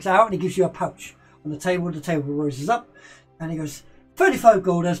picks it out and he gives you a pouch on the table. The table rises up, and he goes, 35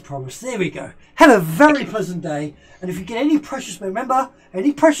 gold as promised. There we go. Have a very pleasant day. And if you get any precious, remember,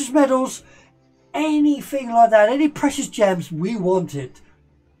 any precious metals, anything like that, any precious gems, we want it.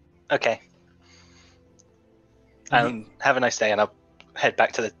 Okay. Have a nice day, and I'll head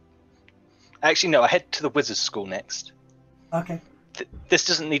back to the... Actually, no, I head to the wizard's school next. Okay. This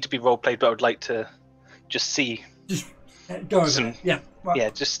doesn't need to be role-played, but I would like to just see... Just go over some... there. Yeah. Right. Yeah,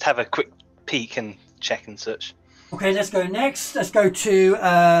 just have a quick peek and check and such. Okay, let's go next. Let's go to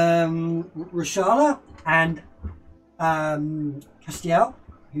Rashala and Castiel,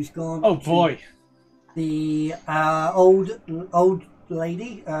 who's gone. Oh boy. The old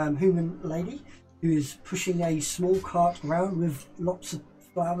lady, human lady, who is pushing a small cart around with lots of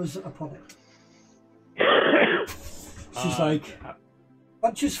flowers upon it. She's like,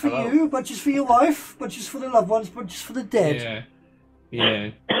 bunches for hello. you, bunches for your wife, bunches for the loved ones, bunches for the dead.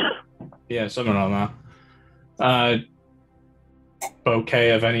 Yeah, something like that.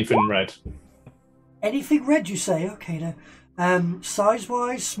 Bouquet of anything red. Anything red, you say? Okay, now.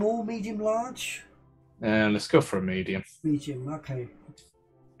 Size-wise, small, medium, large? Let's go for a medium. Medium, okay.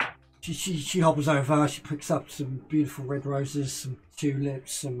 She hobbles over, she picks up some beautiful red roses, some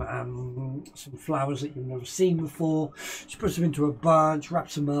tulips, some flowers that you've never seen before. She puts them into a bunch,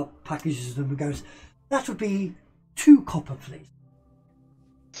 wraps them up, packages them and goes, that would be 2 copper, please.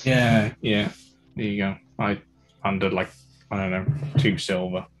 Yeah. There you go. I under like, I don't know, 2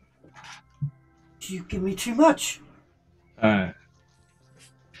 silver. You give me too much.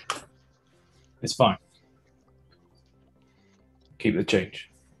 It's fine. Keep the change.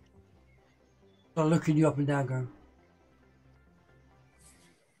 I'm looking you up and down going,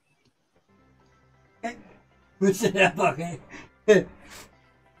 okay. What's in that bucket?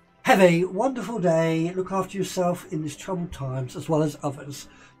 Have a wonderful day. Look after yourself in these troubled times as well as others.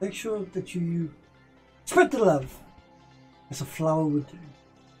 Make sure that you spread the love as a flower would do.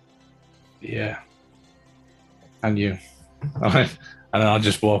 Yeah. And you. And then I'll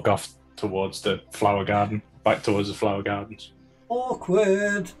just walk off towards the flower garden. Back towards the flower gardens.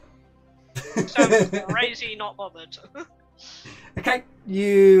 Awkward. So crazy, not bothered. Okay,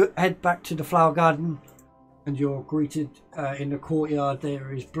 you head back to the flower garden and you're greeted in the courtyard.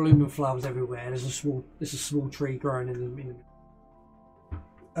 There is blooming flowers everywhere. There's a small tree growing in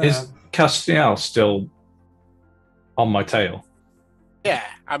the Is Castiel still on my tail? Yeah,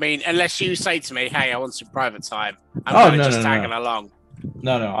 I mean, unless you say to me, "Hey, I want some private time," I'm just tagging along.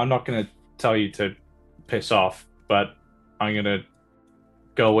 No, I'm not going to tell you to piss off, but I'm going to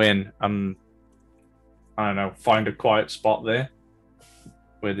go in and, I don't know, find a quiet spot there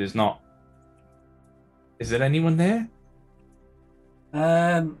where there's not... Is there anyone there?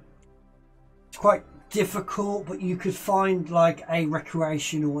 It's quite difficult, but you could find like a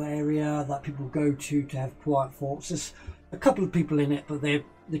recreational area that people go to have quiet thoughts. There's a couple of people in it, but they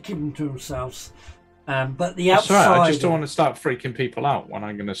keep them to themselves. But the That's outside, right. I just don't want to start freaking people out when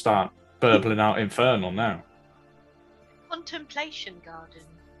I'm going to start burbling out Infernal now. Contemplation garden.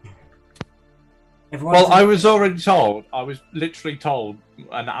 everyone's Well, I was already told. I was literally told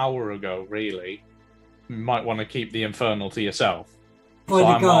an hour ago, really. You might want to keep the Infernal to yourself. by so the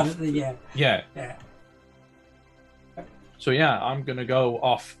I'm garden. off. Yeah. So yeah, I'm going to go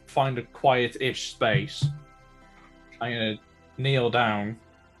off, find a quiet-ish space. I'm going to kneel down.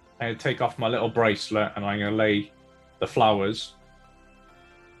 I'm going to take off my little bracelet and I'm going to lay the flowers.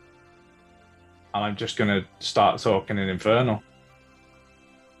 And I'm just going to start talking in Infernal.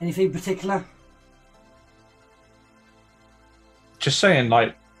 Anything particular? Just saying,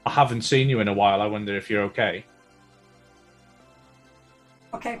 like, I haven't seen you in a while. I wonder if you're okay.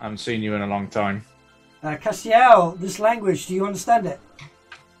 Okay. I haven't seen you in a long time. Castiel, this language, do you understand it?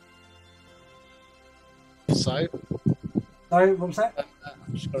 So, Sorry, what was that?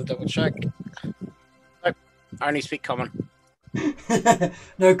 I'm just going to double check. Nope, I only speak common.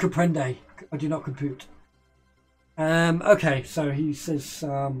 No comprende. I do not compute. Okay, so he says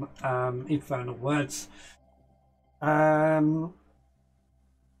some infernal words. And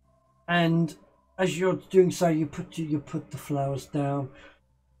as you're doing so, you put the flowers down.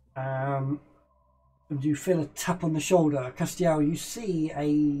 And you feel a tap on the shoulder. Castiel, you see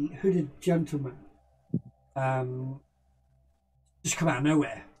a hooded gentleman just come out of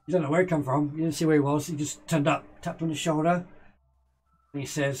nowhere. You don't know where he come from. You didn't see where he was. He just turned up, tapped on his shoulder, and he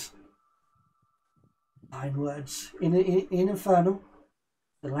says, 9 words. In Infernal,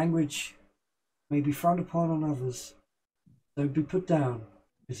 the language may be frowned upon on others. Don't be put down,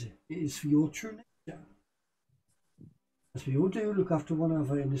 because it is for your true nature. As we all do, look after one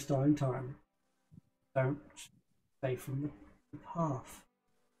another in this dying time. Don't stay from the path.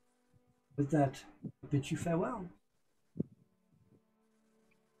 With that, I bid you farewell.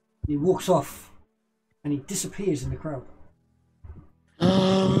 He walks off, and he disappears in the crowd.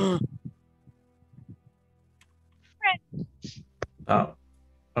 Oh,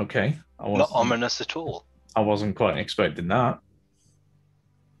 okay. Not ominous at all. I wasn't quite expecting that.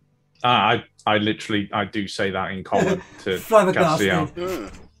 I literally do say that in common to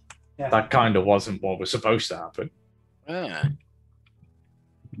Castiel. Yeah. That kind of wasn't what was supposed to happen. Yeah.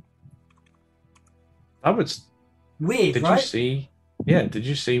 That was weird, Did right? you see? Yeah, did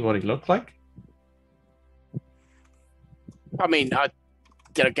you see what he looked like? I mean,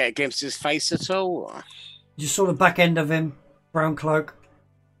 did I get a glimpse of his face at all? Or? You saw the back end of him, brown cloak.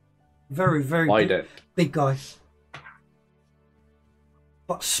 Very, very big guy.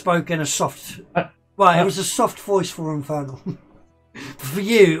 But spoke in a soft... Well, it was a soft voice for Infernal. For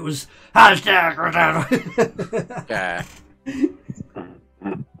you, it was... Yeah.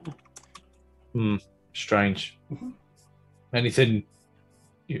 Strange. Anything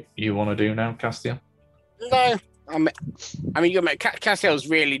you want to do now, Castiel? No. I mean, Castiel's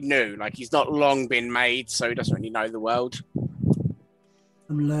really new. Like, he's not long been made, so he doesn't really know the world.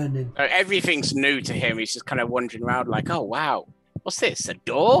 I'm learning. So everything's new to him. He's just kind of wandering around like, oh, wow. What's this? A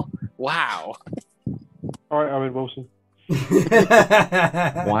door? Wow. All right, Owen Wilson.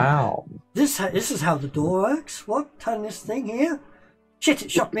 Wow. This is how the door works. What? Turn this thing here? Shit,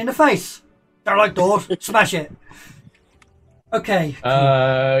 it shot me in the face. Don't like doors. Smash it. Okay.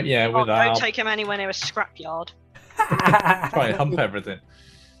 Yeah, with that. Don't take him anywhere near a scrapyard. Try and hump everything.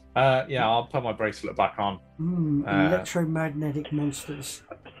 Yeah, I'll put my bracelet back on. Electromagnetic monsters.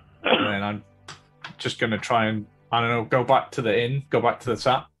 And then I'm just going to try and, I don't know, go back to the inn, go back to the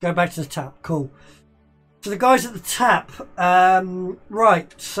tap. Go back to the tap, cool. So the guys at the tap,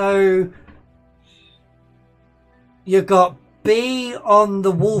 right, so you got B on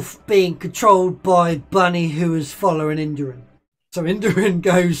the wolf being controlled by Bunny, who is following Indurin. So Indurin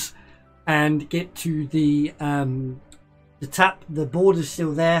goes and get to the tap. The board is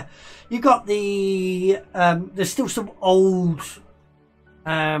still there. You got the there's still some old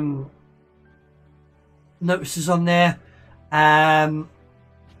notices on there.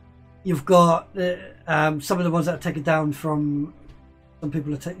 You've got some of the ones that are taken down from some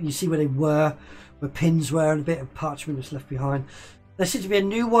people. You see where they were, where pins were, and a bit of parchment that's left behind. There seems to be a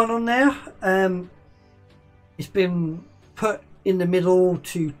new one on there. It's been put in the middle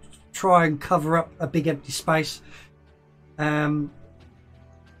to try and cover up a big empty space. You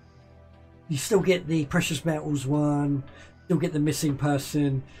still get the precious metals one, still get the missing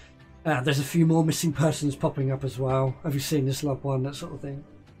person. There's a few more missing persons popping up as well. Have you seen this loved one? That sort of thing.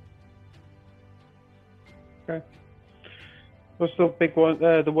 Okay. What's the big one?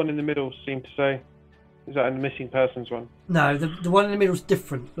 The one in the middle seemed to say. Is that a missing persons one? No, the one in the middle is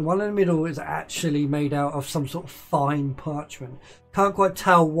different. The one in the middle is actually made out of some sort of fine parchment. Can't quite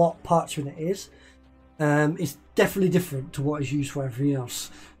tell what parchment it is. It's definitely different to what is used for everything else.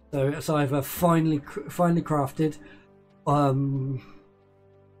 So it's either finely crafted,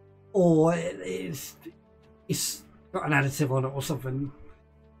 or it's got an additive on it or something.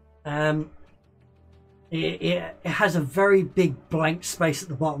 It has a very big blank space at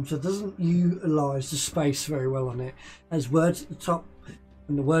the bottom, so it doesn't utilise the space very well on it. There's words at the top,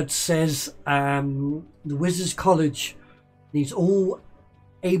 and the word says the Wizards College needs all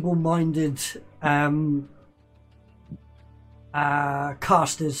able-minded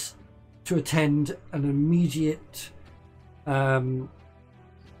casters to attend an immediate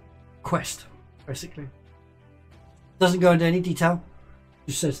quest, basically. Doesn't go into any detail.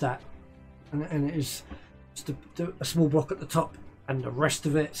 just says that, and it is just a small block at the top, and the rest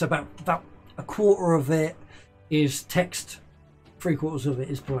of it, so about a quarter of it is text, 3/4 of it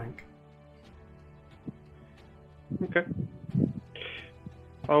is blank. Okay.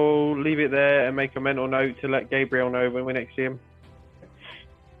 I'll leave it there and make a mental note to let Gabriel know when we next see him,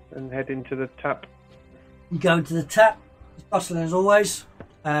 and head into the tap. You go into the tap. It's bustling as always.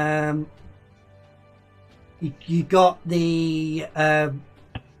 You got the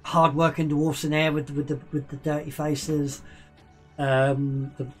hard-working dwarfs in there with the dirty faces.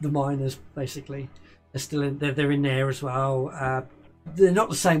 The miners basically. They're still in. They're in there as well. They're not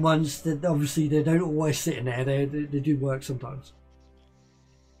the same ones. Obviously, they don't always sit in there. They do work sometimes.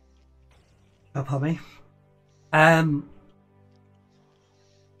 Oh, pardon me.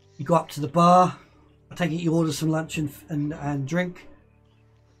 You go up to the bar. I take it you order some lunch and drink.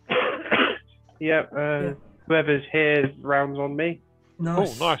 Yeah. Whoever's here rounds on me.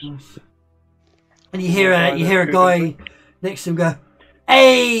 Nice. Oh, nice. And you hear a guy next to him go,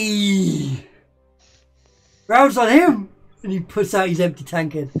 "Hey!" Rounds on him, and he puts out his empty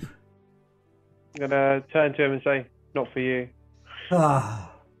tankard. I'm gonna turn to him and say, "Not for you." Ah.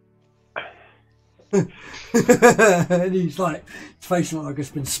 And he's like, his face looks like it's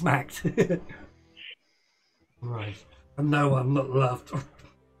been smacked. Right. And no, I'm not loved.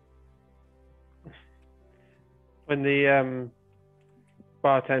 When the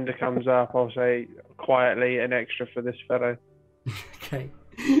bartender comes up, I'll say quietly, "An extra for this fellow." Okay.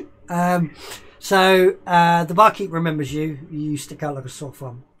 So the barkeep remembers you. You stick out like a sore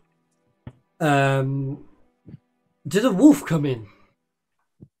thumb. Did a wolf come in?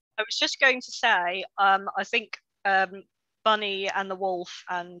 I was just going to say, I think Bunny and the wolf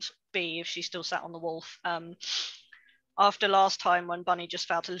and Bee, if she still sat on the wolf, after last time when Bunny just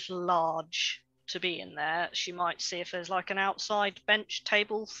felt a little large to be in there, she might see if there's like an outside bench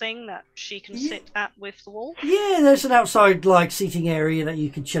table thing that she can sit at with the wolf. Yeah, there's an outside like seating area that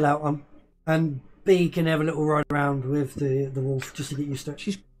you can chill out on, and Bee can have a little ride around with the wolf just to get used to it.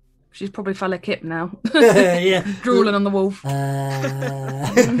 She's probably fell a kip now. Yeah. Drooling on the wolf.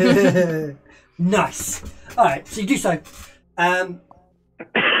 Nice. All right, so you do so.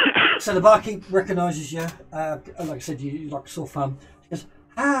 So the barkeep recognises you. Like I said, you like sore thumb. She goes,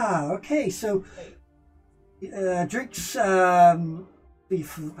 okay. So drinks.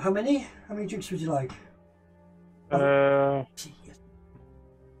 Beef. How many? How many drinks would you like? 1,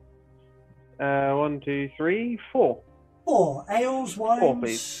 2, 3, 4. 4 ales, wines. 4,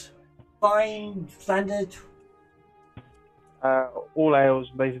 please. Fine, standard. All ales.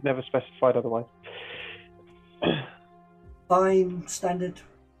 They've never specified otherwise. Fine, standard.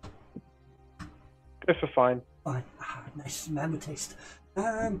 Go for fine. Fine. Nice man with taste.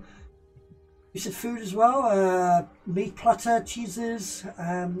 You said food as well. Meat platter, cheeses.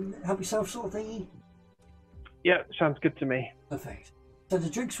 Help yourself, sort of thingy. Yeah, sounds good to me. Perfect. So the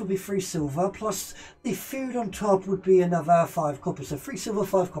drinks will be 3 silver, plus the food on top would be another 5 copper. So 3 silver,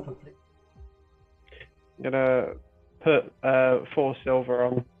 5 copper, please. I'm gonna put 4 silver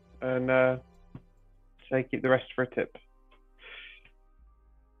on and say keep the rest for a tip.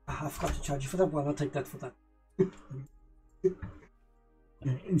 I forgot to charge you for that one. I'll take that for that.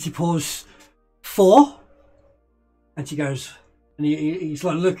 And she pours 4, and she goes, and he's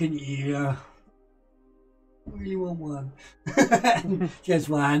like looking at you. Really want one. And she goes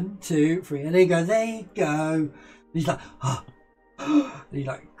 1, 2, 3, and then he goes, there you go. And he's like, oh. And he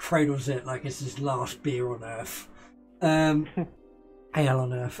like cradles it like it's his last beer on earth, ale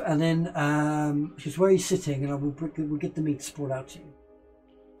on earth. And then she goes, where are you sitting? And we'll get the meat brought out to you.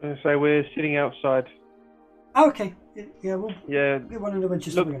 So we're sitting outside. Oh, okay. Yeah, we'll Yeah. get one of the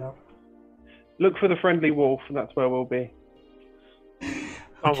benches to bring it out. Look for the friendly wolf, and that's where we'll be.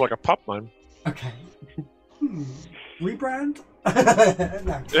 Sounds like a pub name. Okay. Rebrand?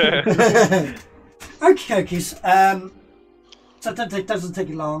 No. Yeah. Okay. So it doesn't take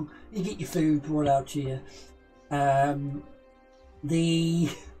you long. You get your food brought out to you. The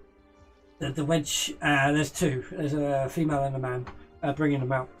wench, there's 2. There's a female and a man bringing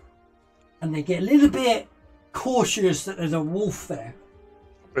them out. And they get a little bit cautious that there's a wolf there.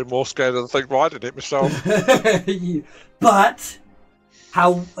 I've been more scared of the thing riding it myself. But,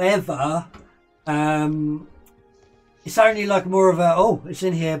 however, it's only like more of a, it's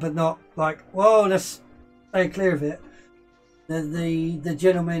in here, but not like, whoa, let's stay clear of it. The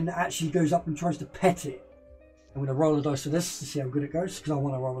gentleman actually goes up and tries to pet it. I'm going to roll the dice for this to see how good it goes, because I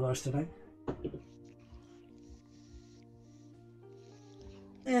want to roll the dice today.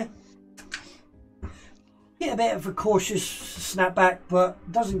 Yeah. Get a bit of a cautious snapback, but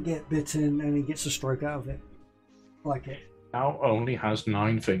doesn't get bitten, and he gets a stroke out of it. Like it. Now only has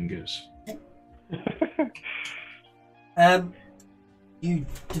 9 fingers. You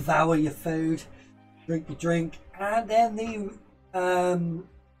devour your food, drink your drink, and then the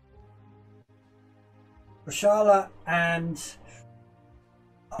Rashala and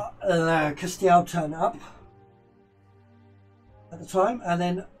Castiel turn up at the time, and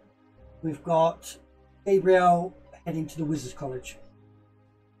then we've got Gabriel heading to the Wizards College.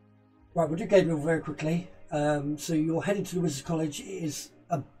 Right, we'll do Gabriel very quickly. So you're heading to the Wizards College. It is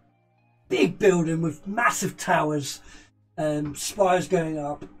a big building with massive towers, spires going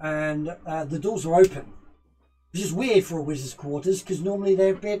up, and the doors are open. Which is weird for a wizard's quarters, because normally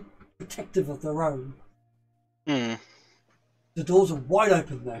they're a bit protective of their own. Hmm. The doors are wide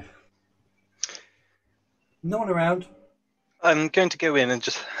open though. No one around. I'm going to go in and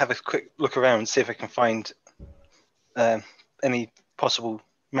just have a quick look around, see if I can find any possible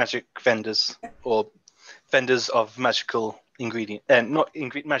magic vendors or vendors of magical ingredients,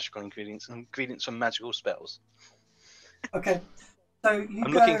 magical ingredients, ingredients from magical spells. Okay, so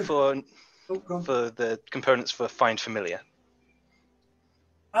I'm looking for the components for Find Familiar.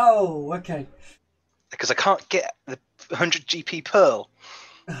 Oh, okay. Because I can't get the 100 GP pearl.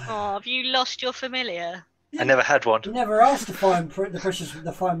 Oh, have you lost your familiar? I never had one. You never asked to find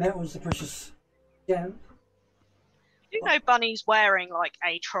the fine metals, the precious gem. You know Bunny's wearing like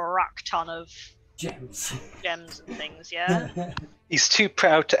a truck ton of gems and things, yeah? He's too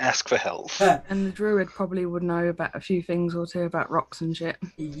proud to ask for help. And the druid probably would know about a few things or two about rocks and shit.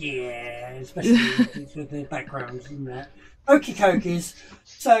 Yeah, especially with their backgrounds and that. Okie dokies.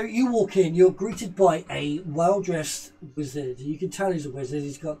 So you walk in, you're greeted by a well-dressed wizard. You can tell he's a wizard.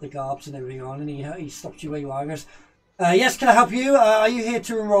 He's got the garbs and everything on, and he stops you where you are and goes, yes, can I help you? Are you here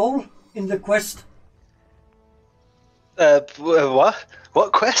to enroll in the quest? What?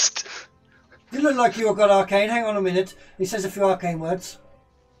 What quest? You look like you've got arcane. Hang on a minute. He says a few arcane words.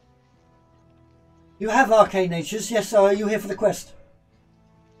 You have arcane natures. Yes, are you here for the quest?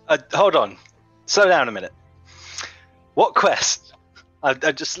 Hold on. Slow down a minute. What quest? I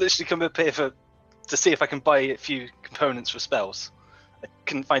just literally come up here to see if I can buy a few components for spells. I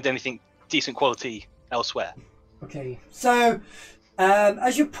couldn't find anything decent quality elsewhere. Okay, so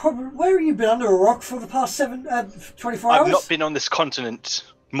as you probably, where have you been under a rock for the past 24 hours? I've not been on this continent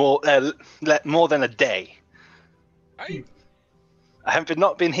more than a day. I haven't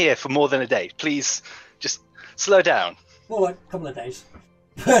not been here for more than a day. Please, just slow down. More like a couple of days.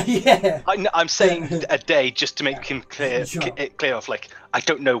 Yeah. I'm saying a day just to make him clear off. Like, I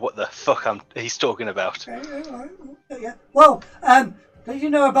don't know what the fuck he's talking about. Okay, yeah. Well, did you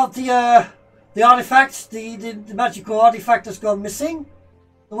know about the artifact, the magical artifact that's gone missing?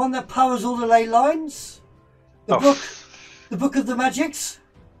 The one that powers all the ley lines? The book of the magics?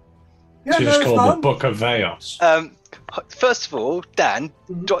 You don't know it's called the Book of Veos. First of all, Dan,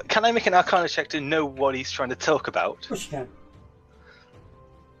 can I make an Arcana check to know what he's trying to talk about? Of course you can.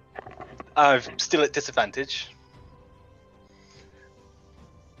 I'm still at disadvantage.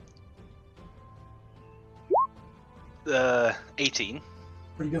 18.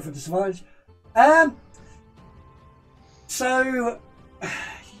 Pretty good for disadvantage. So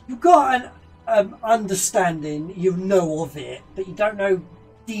you've got an understanding, you know of it, but you don't know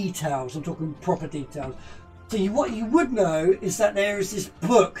details. I'm talking proper details. So what you would know is that there is this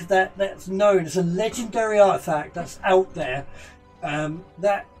book that's known as a legendary artifact that's out there,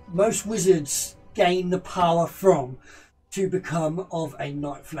 that most wizards gain the power from to become of a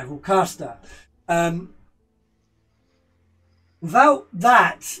 9th level caster. Without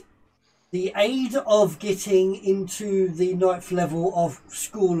that, the aid of getting into the 9th level of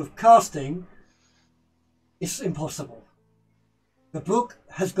School of Casting is impossible. The book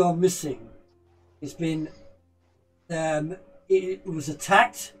has gone missing. It's been it was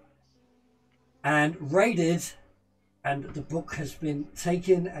attacked and raided, and the book has been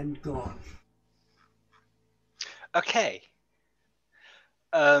taken and gone. Okay.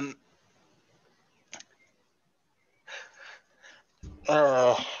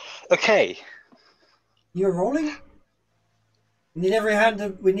 Okay. You're rolling? We need every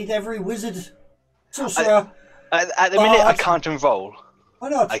hand. We need every wizard, sorcerer. At the minute, I can't enroll. Why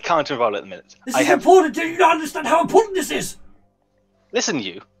not? I can't enroll at the minute. This is important. Do you not understand how important this is? Listen,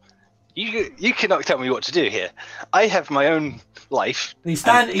 you cannot tell me what to do here. I have my own life. He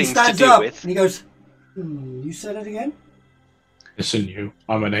stands up and he goes, you said it again? Listen, you.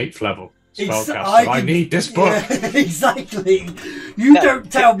 I'm an 8th level spellcaster. I need this book. Yeah, exactly. You don't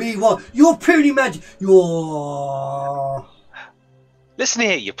tell me what. You're puny magic. You're... Listen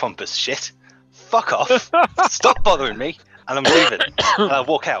here, you pompous shit. Fuck off. Stop bothering me. And I'm leaving. And I'll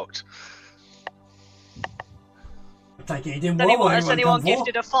walk out. Take it. He didn't Has want what anyone, he has was anyone done for.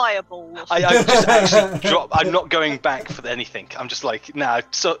 gifted a fireball? I just actually dropped. I'm not going back for anything. I'm just like, nah,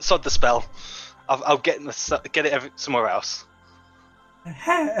 sod the spell. I'll get it somewhere else.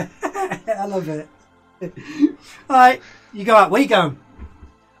 I love it. Alright, you go out. Where you going?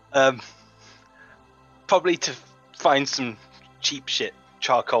 Probably to find some cheap shit,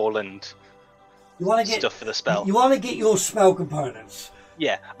 charcoal and You want to get stuff for the spell. You want to get your spell components.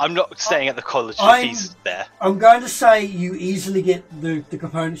 Yeah, I'm not staying at the college if he's there. I'm going to say you easily get the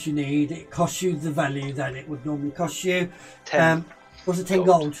components you need. It costs you the value that it would normally cost you. 10 was it 10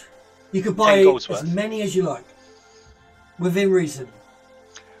 gold? You could buy 10 gold's as worth. many as you like, within reason.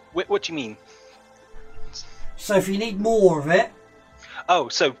 What do you mean? So if you need more of it, Oh,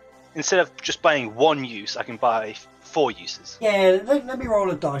 so instead of just buying one use, I can buy 4 uses. yeah, let me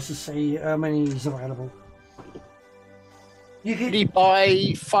roll a dice to see how many is available. You Did could. he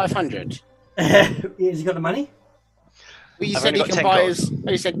buy 500? Has he got the money? Well, you I've said only he got can 10 buy gold.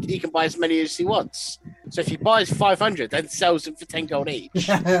 he said he can buy as many as he wants. So if he buys 500, then sells them for 10 gold each.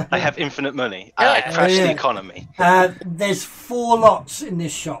 I have infinite money. Yeah. I crash Oh, yeah. the economy. There's 4 lots in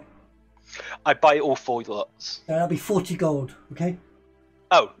this shop. I buy all 4 lots. So that'll be 40 gold. Okay.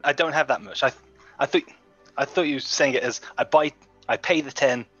 Oh, I don't have that much. I thought you were saying it as I pay the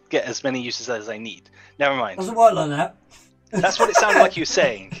 10, get as many uses as I need. Never mind. Doesn't work like that. That's what it sounded like you were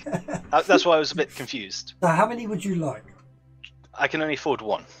saying. That's why I was a bit confused. So how many would you like? I can only afford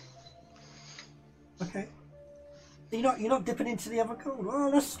 1. Okay. You're not dipping into the other gold.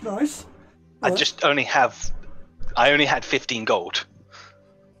 Oh, that's nice. I Alright. just only had 15 gold.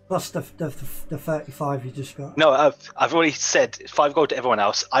 Plus the 35 you just got. No, I've already said 5 gold to everyone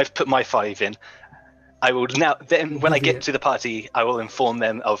else. I've put my 5 in. I will now. Then when I get to the party, I will inform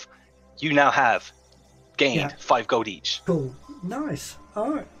them of. You now have gained 5 gold each. Cool. Nice.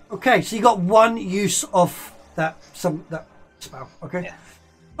 All right. Okay, so you got 1 use of that spell. Okay. Yeah.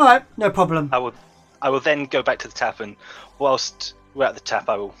 All right. No problem. I will then go back to the tap, and whilst we're at the tap,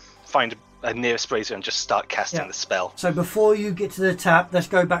 I will find a nearest brazier and just start casting the spell. So before you get to the tap, let's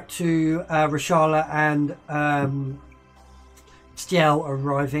go back to Rashala and Stiel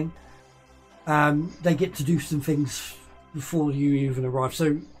arriving. They get to do some things before you even arrive. So,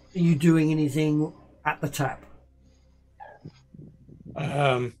 are you doing anything at the tap?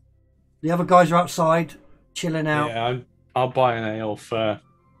 The other guys are outside, chilling out. Yeah, I'll buy an ale for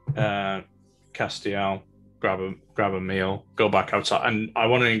Castiel, grab a meal, go back outside, and I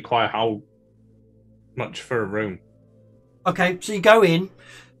want to inquire how much for a room. Okay, so you go in.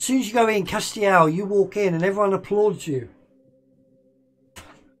 As soon as you go in, Castiel, you walk in and everyone applauds you.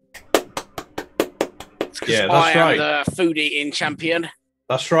 Yeah, that's I right. am the food eating champion.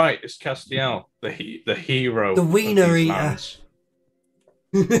 That's right. It's Castiel, the hero. The of wiener these eater. lands.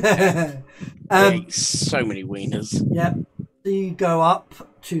 I ate so many wieners. Yep. So you go up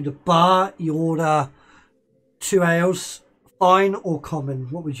to the bar, you order 2 ales, fine or common.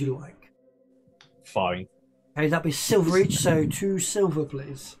 What would you like? Fine. Okay, that'd be silver each, so 2 silver,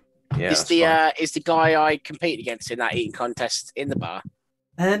 please. Yeah. Is the guy I compete against in that eating contest in the bar?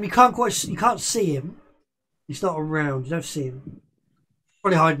 You can't see him. He's not around. You don't see him.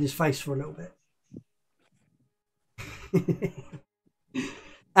 Probably hiding his face for a little bit.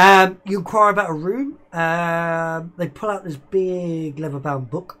 You inquire about a room. They pull out this big leather-bound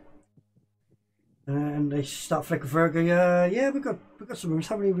book, and they start flicking through. And go, yeah, we've got some rooms.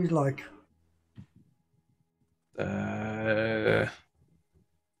 How many would you like?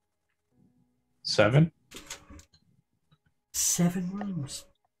 7. 7 rooms.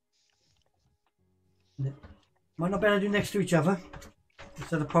 Might not be able to do next to each other. Is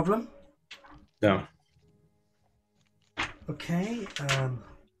that a problem? No. Okay.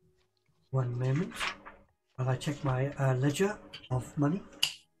 1 moment while I check my ledger of money.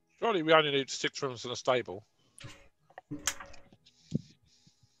 Surely we only need 6 rooms and a stable.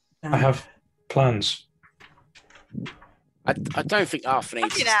 I have plans. I don't think Arthur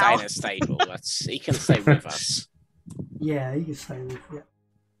needs to Fucking stay hell. in a stable. He can stay with us. Yeah, you can stay with. Yeah.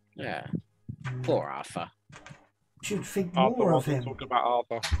 Yeah. Poor Arthur. Should think Arthur more of wasn't him. talking about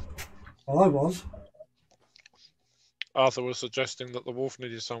Arthur. Well, I was. Arthur was suggesting that the wolf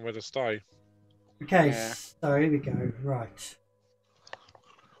needed somewhere to stay. Okay, Yeah. so here we go. Right.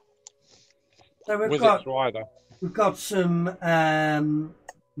 So With its rider. we've got some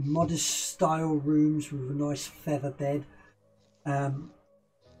modest style rooms with a nice feather bed,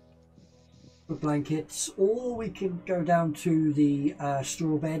 with blankets, or we can go down to the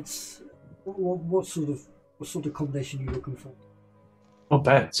straw beds. What sort of combination are you looking for? Well,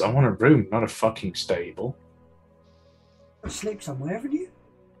 beds. I want a room, not a fucking stable. Sleep somewhere, haven't you?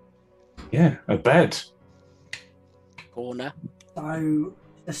 Yeah, a bed. corner. So,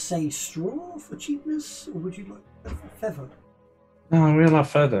 let's say straw for cheapness, or would you like a feather? No, we'll have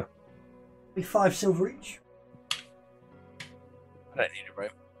feather. Be 5 silver each. I don't need a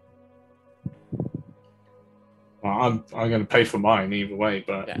room. Well, I'm going to pay for mine either way,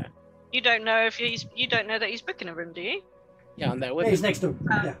 but Yeah. You don't know if you don't know that he's booking a room, do you? Yeah, I'm there Yeah, with he's him. next door.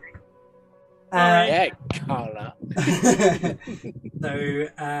 Yeah. Yeah, Carla. So,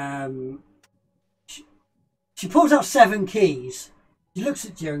 she pulls out 7 keys. She looks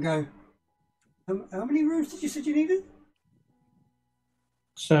at you and go, how many rooms did you say you needed?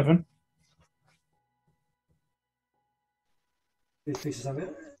 7. These pieces of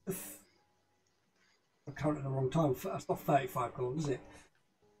it. I'm counting at the wrong time. That's not 35 gold, is it?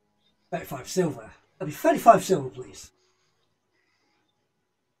 35 silver. That'd be 35 silver, please.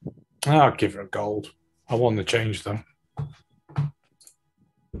 I'll give her a gold. I want the change though.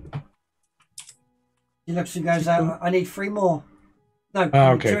 She looks and goes, I need 3 more. No,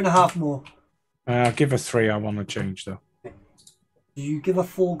 okay. 2.5 more. I'll give her 3. I want the change though. You give her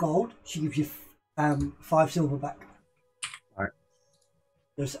 4 gold. She gives you 5 silver back. Right.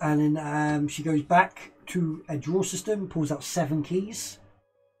 Yes, and then she goes back to a drawer system, pulls out 7 keys,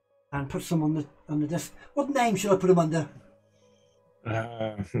 and puts them on the desk. What name should I put them under?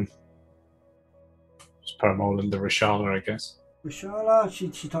 Just put them all in the Rishala, I guess. Rishala.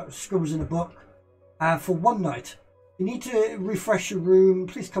 She scribbles in a book. For one night, you need to refresh your room.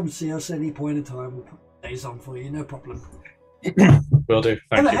 Please come see us at any point in time. We'll put days on for you, no problem. Will do.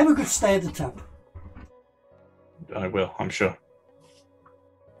 Thank you. Have a good stay at the tap. I will, I'm sure.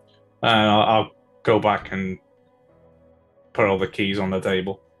 I'll go back and put all the keys on the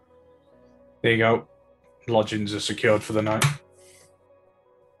table. There you go. Lodgings are secured for the night.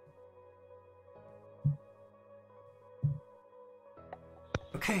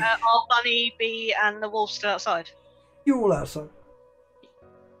 Okay. Are Bunny, Bee, and the wolf still outside? You're all outside.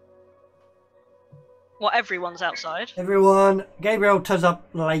 Well, everyone's outside. Everyone. Gabriel turns up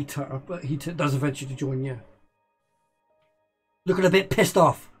later, but he does eventually join you. Looking a bit pissed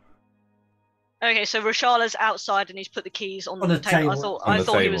off. Okay, so Rashala's outside and he's put the keys on the table. I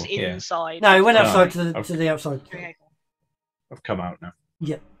thought he was inside. No, he went outside to the outside. Okay. I've come out now.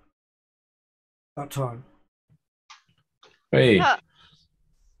 Yeah. About time. Hey.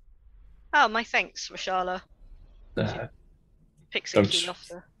 Oh, my thanks, Rashala. Picks a key off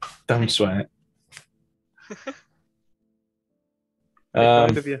the... Don't sweat.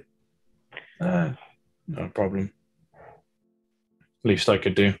 Kind of you. No problem. Least I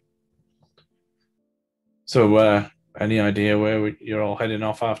could do. So, any idea where you're all heading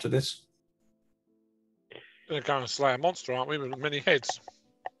off after this? We're going to slay a monster, aren't we, with many heads?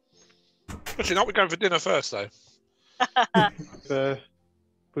 Actually, not. We're going for dinner first, though.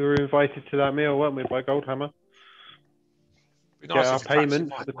 We were invited to that meal, weren't we, by Goldhammer? Nice our if perhaps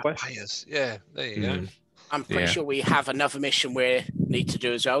payment it for the might quest. pay us. Yeah, there you go. I'm pretty sure we have another mission we need to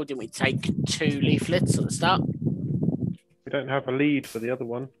do as well. Didn't we take 2 leaflets at the start? We don't have a lead for the other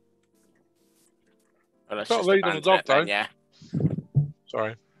one. Well, let's Got a just lead on the abandon dog, it then, though. yeah.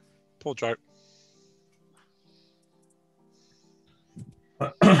 Sorry. Poor joke.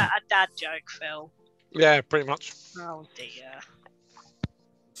 Is that a dad joke, Phil? Yeah, pretty much. Oh, dear.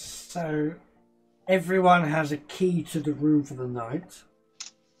 So, everyone has a key to the room for the night.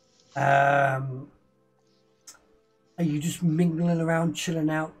 Are you just mingling around, chilling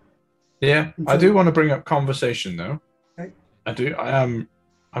out? Yeah, I do want to bring up conversation though. Okay. I do. I'm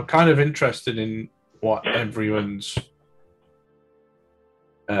kind of interested in what everyone's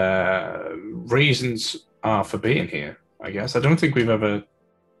reasons are for being here. I guess I don't think we've ever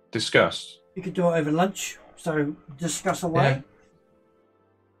discussed. You could do it over lunch. So discuss away. Yeah.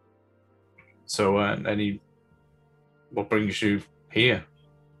 So, what brings you here?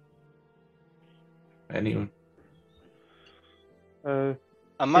 Anyone? Am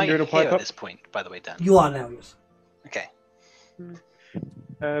I here at this point, by the way, Dan? You are now, yes. Okay.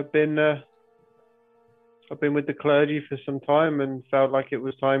 I've been with the clergy for some time and felt like it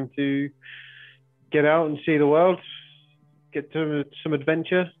was time to get out and see the world, get to some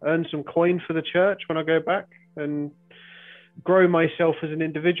adventure, earn some coin for the church when I go back, and grow myself as an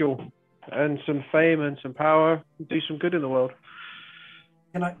individual, earn some fame and some power, and do some good in the world.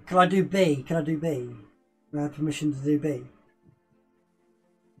 Can I do B? Can I do B? Do I have permission to do B?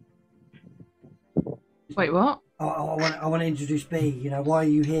 Wait, what? I want to introduce B. You know, why are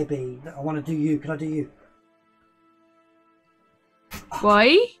you here, B? I want to do you. Can I do you?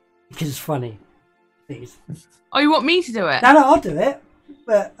 Why? Because it's funny. Please. Oh, you want me to do it? No, I'll do it.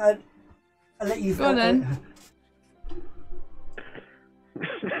 But I'll let you. Go on then.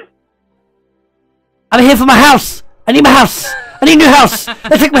 I'm here for my house. I need my house. I need a new house.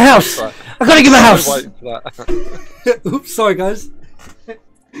 They take my house. Right. I gotta get my house. Waiting for that. Oops, sorry guys.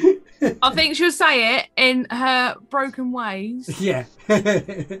 I think she'll say it in her broken ways. Yeah.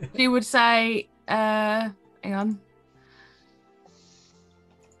 She would say, hang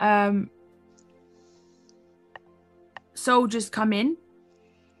on. Soldiers come in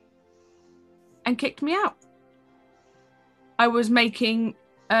and kicked me out. I was making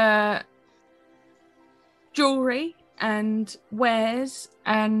jewelry and wares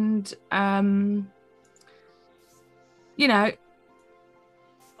and you know,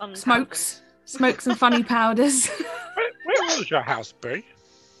 Fun smokes and funny powders. Where was your house, Bree?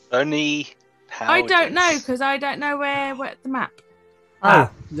 Only I don't know powders. because I don't know where the map.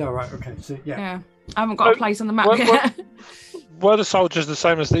 Ah, yeah, right, okay. So yeah. Yeah, I haven't got a place on the map What- yet. Were the soldiers the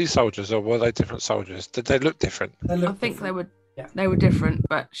same as these soldiers, or were they different soldiers? Did they look different? They I look think different. they were different,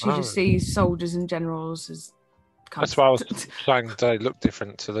 but she Oh. just sees soldiers and generals as. That's why I was saying they look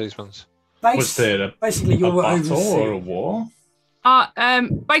different to these ones. Was there Basically, a you're battle or a overseeing. war?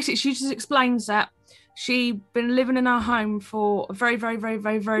 Basically, she just explains that she'd been living in her home for a very, very, very,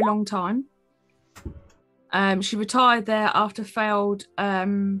 very, very long time. She retired there after failed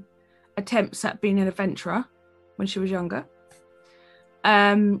attempts at being an adventurer when she was younger.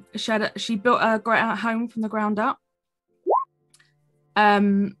 She built a great home from the ground up.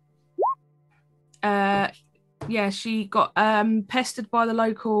 She got pestered by the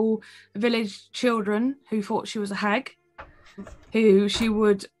local village children who thought she was a hag, who she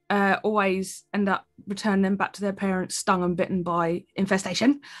would always end up returning them back to their parents, stung and bitten by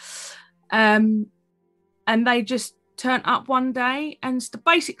infestation. And they just turned up one day and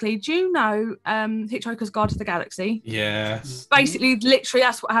basically, do you know Hitchhiker's Guide to the Galaxy? Yes. Basically, literally,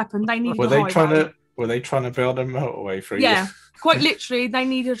 that's what happened. They needed Were a they highway. trying to build a motorway for Yeah, you? quite literally, they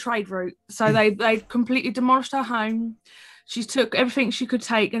needed a trade route. So they completely demolished her home. She took everything she could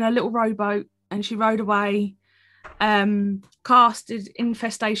take in a little rowboat and she rowed away, casted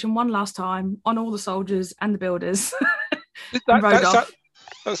infestation one last time on all the soldiers and the builders. and rowed off.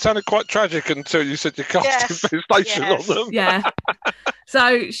 That sounded quite tragic until you said you cast Yes, infestation yes. on them. Yeah.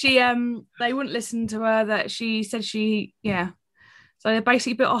 So she they wouldn't listen to her. That she said So they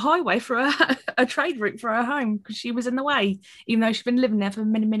basically built a highway for a trade route for her home because she was in the way, even though she'd been living there for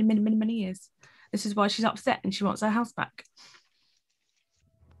many, many, many, many, many years. This is why she's upset and she wants her house back.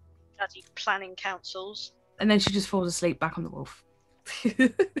 Bloody planning councils. And then she just falls asleep back on the wolf.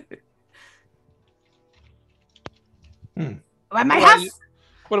 At my house.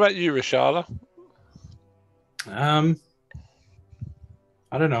 What about you, Rishala? I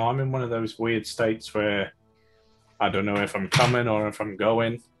don't know. I'm in one of those weird states where I don't know if I'm coming or if I'm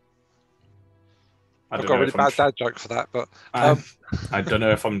going. I've got a really bad dad joke for that, but I don't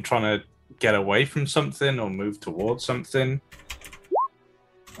know if I'm trying to get away from something or move towards something.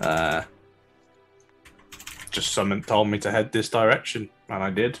 Just someone told me to head this direction, and I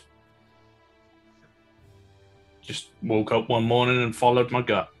did. Just woke up one morning and followed my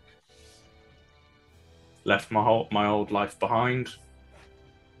gut. Left my old life behind.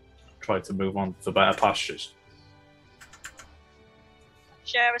 Tried to move on to better pastures.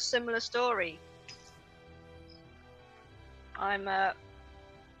 Share a similar story. I'm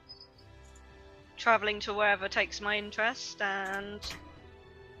traveling to wherever takes my interest and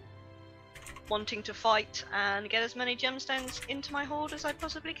wanting to fight and get as many gemstones into my hoard as I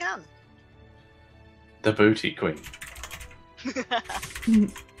possibly can. The booty queen.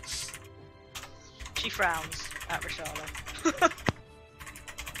 She frowns at Rishala.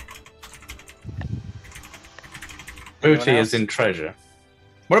 Booty is in treasure.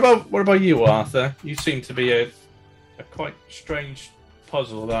 What about you, Arthur? You seem to be a quite strange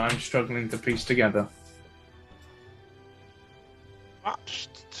puzzle that I'm struggling to piece together. much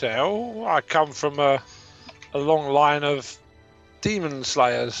to tell. I come from a long line of demon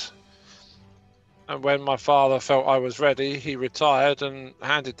slayers. And when my father felt I was ready, he retired and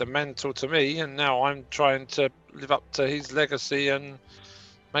handed the mantle to me, and now I'm trying to live up to his legacy and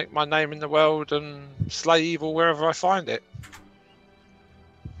make my name in the world and slay evil wherever I find it.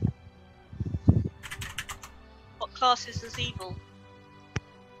 What classes as evil?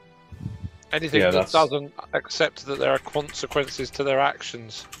 Anything that doesn't accept that there are consequences to their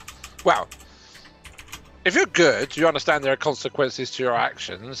actions. Well, if you're good, you understand there are consequences to your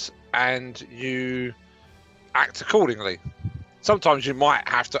actions and you act accordingly. Sometimes you might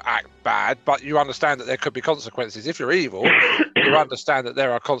have to act bad, but you understand that there could be consequences. If you're evil, you understand that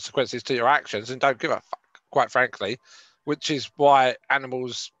there are consequences to your actions and don't give a fuck, quite frankly, which is why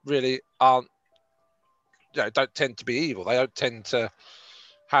animals really aren't, don't tend to be evil. They don't tend to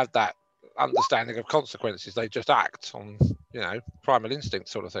have that understanding of consequences. They just act on, primal instinct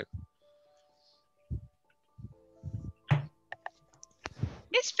sort of thing.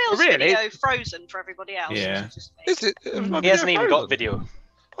 Is Phil's Really? video frozen for everybody else? Yeah. It's just me? Is it? He hasn't even got video.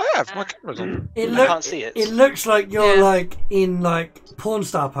 I have. My camera's on. I can't see it. It looks like you're in porn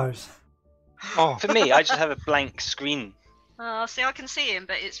star pose. Oh, For me, I just have a blank screen. See, I can see him,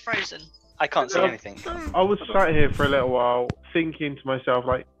 but it's frozen. I can't see anything. I was sat here for a little while thinking to myself,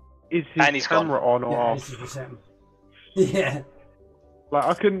 like, is And his he's camera on or Yeah, off? this is the same. Yeah. Like,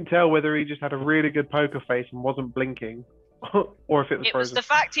 I couldn't tell whether he just had a really good poker face and wasn't blinking, or if it was It was frozen. the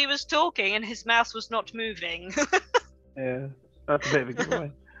fact he was talking and his mouth was not moving. Yeah, that's a bit of a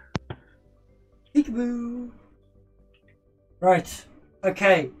giveaway. Peekaboo. Right.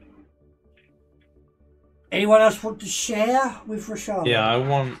 Okay. Anyone else want to share with Rashad? Yeah, I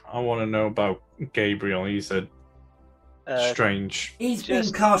want to know about Gabriel. He's a strange. He's been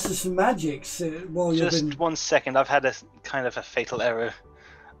Just- casting some magics while you've Just been. 1 second. I've had a kind of a fatal error.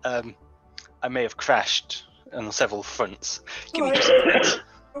 I may have crashed on several fronts. Give me just a minute.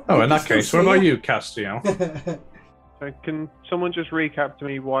 Oh, in that case, what about you, Castiel? So can someone just recap to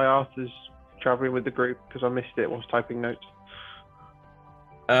me why Arthur's travelling with the group? Because I missed it whilst typing notes.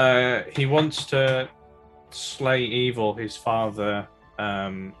 He wants to slay evil. His father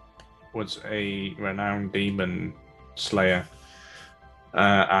was a renowned demon slayer,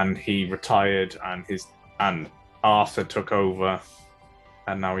 and he retired, and Arthur took over,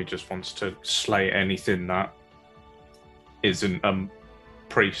 and now he just wants to slay anything that isn't a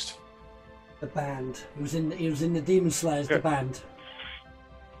priest. The band. He was in the Demon Slayers. The band.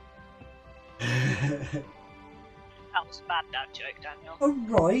 That was a bad dad joke, Daniel. Oh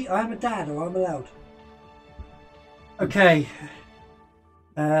right, I am a dad, or I'm allowed. Okay.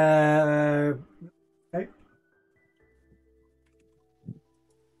 Okay.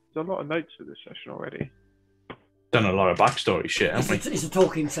 There's a lot of notes for this session already. Done a lot of backstory shit, haven't we? It's a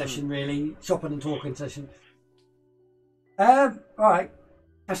talking session, really. Shopping and talking session. All right.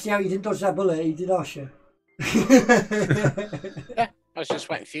 Castiel, you didn't dodge that bullet. He did ask you. Yeah, I was just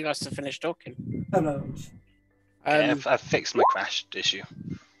waiting for you guys to finish talking. Oh, no. Yeah, I've fixed my crashed issue.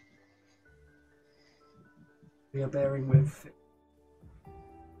 We are bearing with.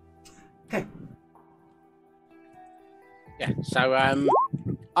 Okay. Yeah, so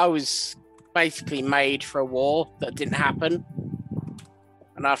I was basically made for a war that didn't happen.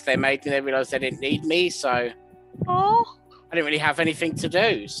 And after they made me, they realised they didn't need me, so Oh, I didn't really have anything to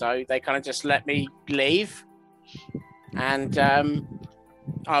do. So they kind of just let me leave. And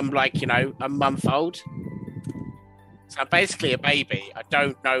I'm like, a month old. So I'm basically a baby. I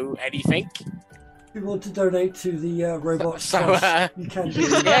don't know anything. If you want to donate to the robot So, trust, you can do.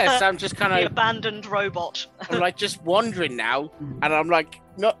 Yeah, so I'm just kind the of, abandoned robot. I'm like just wandering now. And I'm like,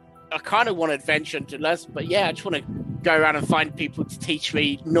 I kind of want adventure and less, but yeah, I just want to go around and find people to teach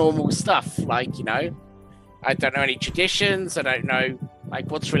me normal stuff. Like, I don't know any traditions. I don't know, like,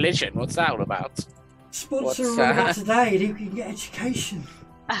 what's religion? What's that all about? Sponsor a What's, robot today, and you can get education.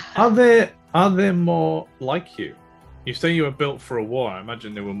 Are there more like you? You say you were built for a war. I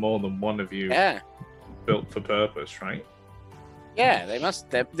imagine there were more than one of you Yeah. built for purpose, right? Yeah,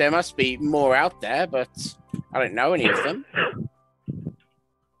 there must be more out there, but I don't know any of them.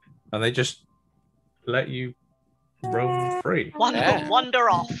 And they just let you roam free. Wander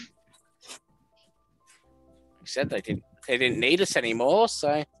off. Like I said, they didn't need us anymore,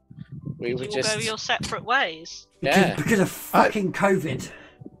 so we were You will just go your separate ways. yeah. Because of fucking COVID.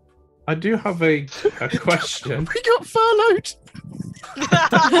 I do have a question. We got furloughed.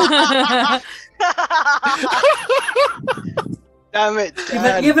 Damn it,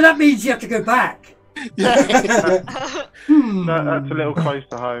 Dad. Yeah, but that means you have to go back. That's a little close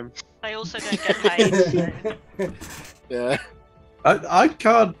to home. They also don't get paid. So. Yeah. I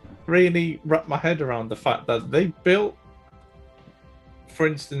can't really wrap my head around the fact that they built, for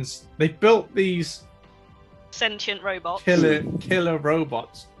instance, they built these Sentient robots. killer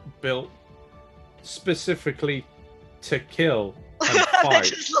robots built specifically to kill and They fight,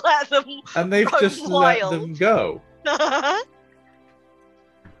 just let them and they've roam just let wild. them go.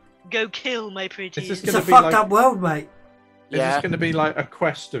 Go kill my pretty. Is this It's a going to be fucked like? up world, mate. Is Yeah. this going to be like a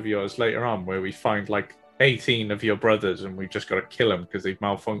quest of yours later on, where we find like 18 of your brothers and we've just got to kill them because they've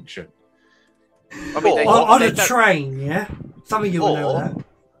malfunctioned? I mean, they- On they a don't- train, yeah? Some of you will know Or- that.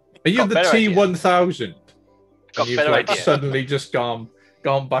 Are you Got the better idea. T1000? Got And you've better like idea. suddenly just gone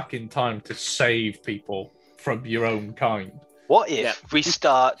back in time to save people from your own kind. What if Yeah. we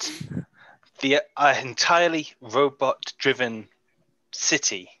start the entirely robot-driven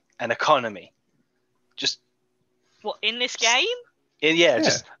city and economy? Just What, in this game? yeah,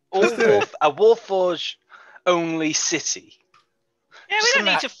 just A Warforge only city. Yeah, we Just don't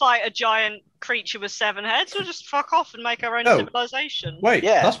need to fight a giant creature with 7 heads. We'll just fuck off and make our own No. civilization. Wait,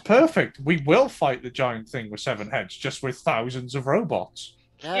 Yeah. that's perfect. We will fight the giant thing with 7 heads, just with thousands of robots.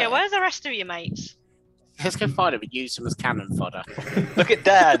 Yeah, where's the rest of your mates? Let's go find him and use him as cannon fodder. Look at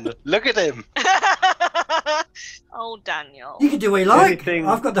Dan. Look at him. Oh, Daniel. You can do what you like. Anything-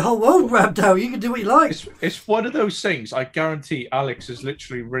 I've got the whole world grabbed out. You can do what you like. It's one of those things. I guarantee Alex has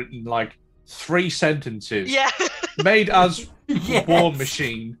literally written like 3 sentences. Yeah. Made as Yes. War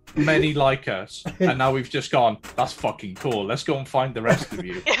Machine, many like us, and now we've just gone. That's fucking cool. Let's go and find the rest of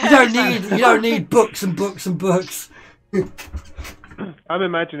you. You don't need books and books and books. I'm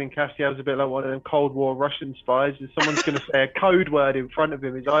imagining Castiel's a bit like one of them Cold War Russian spies, and someone's going to say a code word in front of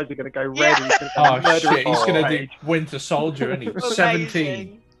him. His eyes are going to go red. Yeah. And he's gonna Oh murder shit! He's us gonna all. do Winter Soldier, and he's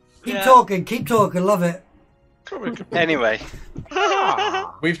 17. Keep talking. Love it. Anyway,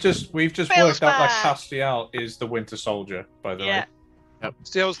 We've just Feels worked out that bad. Castiel is the Winter Soldier, by the Yeah. way.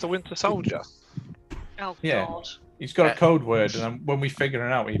 Steel's the Winter Soldier. Oh, Yeah. God. He's got Yeah. a code word, and then when we figure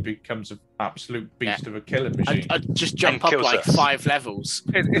it out, he becomes an absolute beast of a killing machine. I'd just jump And up kills like us. 5 levels.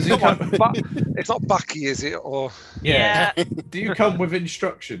 It's not like it's not Bucky, is it? Or Yeah. Do you come with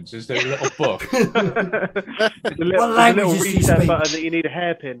instructions? Is there a little book? There's a What little languages do you reset speak? button that you need a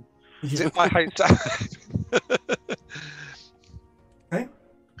hairpin. is it I hate that?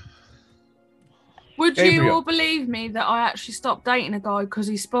 Would you Gabriel. all believe me that I actually stopped dating a guy because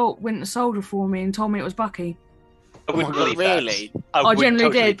he spoilt Winter Soldier for me and told me it was Bucky? I wouldn't Oh, believe really? that. I would generally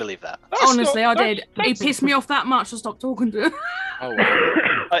totally did. believe that. Honestly, I did. He pissed me off that much I stopped talking to him. Oh,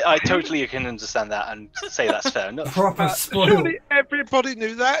 wow. I totally can understand that and say that's fair enough. Proper spoiled. Surely everybody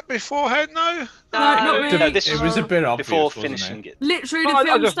knew that beforehand, no? No, not really. No, this It was a bit obvious, before wasn't finishing it? it. Literally, Oh, I the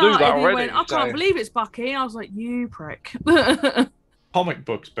film just knew that started. He already, went, "I can't so- believe it's Bucky." I was like, "You prick." Comic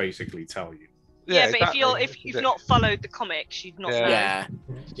books basically tell you. Yeah, but exactly. if you've not followed the comics, you've not. Yeah.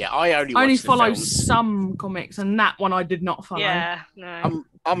 known. Yeah, I only I only watch the follow films. some comics, and that one I did not follow. Yeah, no.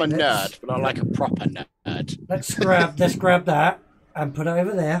 I'm a nerd, but I'm like a proper nerd. Let's grab that and put it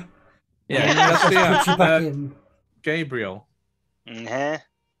over there. Yeah, Let's that's put you back in. Gabriel, Yeah,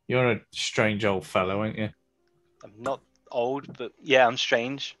 you're a strange old fellow, ain't you? I'm not old, but yeah, I'm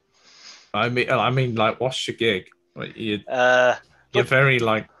strange. I mean, like, what's your gig? Like, you're Look- very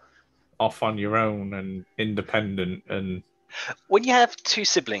like off on your own and independent, and When you have 2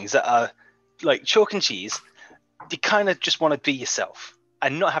 siblings that are like chalk and cheese, you kind of just want to be yourself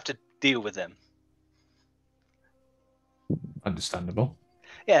and not have to deal with them. understandable.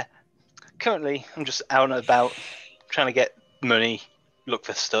 Currently, I'm just out and about, trying to get money, look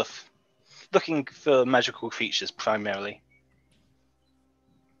for stuff, looking for magical creatures primarily.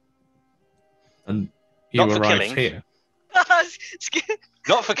 And you Not for arrived killing. here.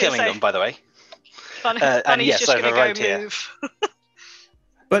 Not for killing say- them, by the way. Bunny's and yes, just I've going to arrived go here. move.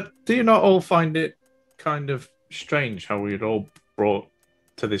 But do you not all find it kind of strange how we had all brought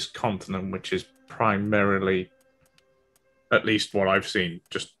to this continent, which is primarily, at least what I've seen,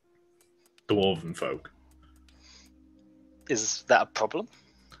 just dwarven folk? Is that a problem?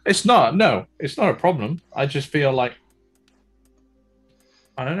 It's not. No, it's not a problem. I just feel like,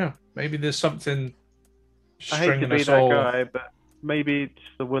 I don't know. Maybe there's something I hate to stringing be us that all. guy, but maybe it's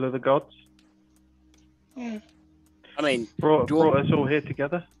the will of the gods. I mean, Brought us all here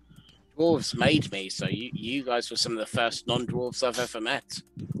together. dwarves made me, so you guys were some of the first non-dwarves I've ever met.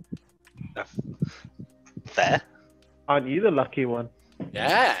 Fair. Aren't you the lucky one?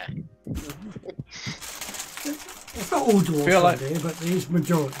 Yeah. It's not all dwarves Feel like- here, but there's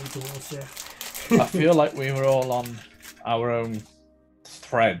majority dwarves, yeah. I feel like we were all on our own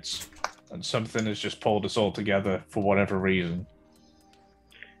threads, and something has just pulled us all together for whatever reason.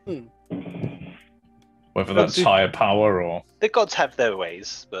 Whether that's Well, higher power or The gods have their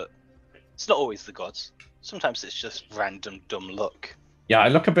ways, but it's not always the gods. Sometimes it's just random dumb luck. yeah, I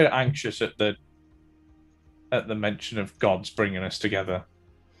look a bit anxious at the mention of gods bringing us together.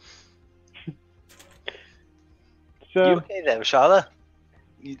 You So okay there, Shala?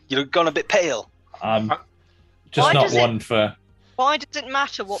 You've gone a bit pale. I'm just Why not does it- one for. Why does it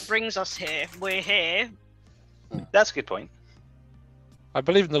matter what brings us here? We're here. That's a good point. I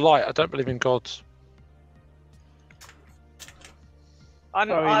believe in the light. I don't believe in gods.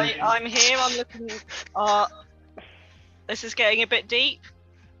 I'm here. I'm looking. This is getting a bit deep.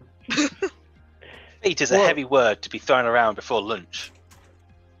 Fate is a Well- heavy word to be thrown around before lunch.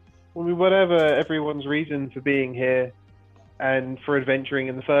 I mean, whatever everyone's reason for being here and for adventuring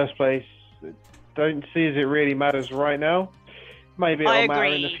in the first place, don't see as it really matters right now. Maybe I it'll matter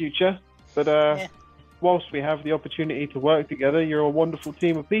in the agree. future, but Yeah. whilst we have the opportunity to work together, you're a wonderful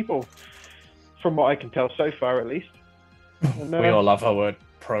team of people, from what I can tell so far, at least. And, We all have our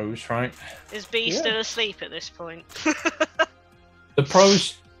pros, right? Is B Yeah. still asleep at this point?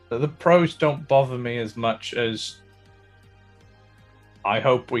 The pros don't bother me as much as I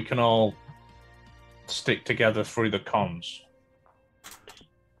hope we can all stick together through the cons.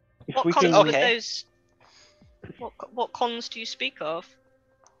 if What we cons can, would Okay. those? What cons do you speak of?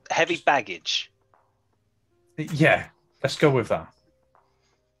 Heavy baggage. Yeah, let's go with that.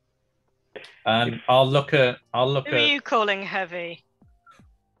 And I'll look at Who are you calling heavy?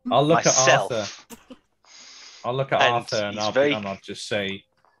 Myself. Arthur. I'll look at And Arthur and he's I'll very- just say,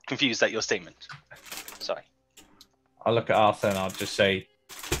 Confused at your statement. Sorry. I'll look at Arthur and I'll just say,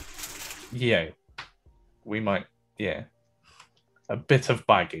 yeah, we might, yeah, a bit of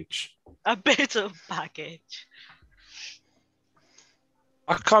baggage. A bit of baggage.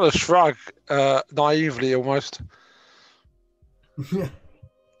 I kind of shrug naively almost.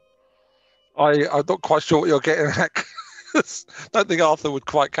 I'm not quite sure what you're getting at. Don't think Arthur would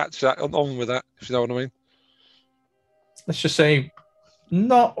quite catch that on with that, if you know what I mean. Let's just say,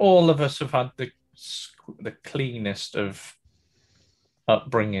 not all of us have had the cleanest of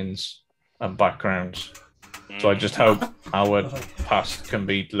upbringings and backgrounds. So I just hope our past can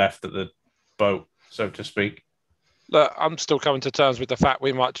be left at the boat, so to speak. Look, I'm still coming to terms with the fact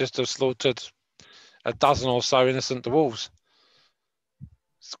we might just have slaughtered a dozen or so innocent wolves.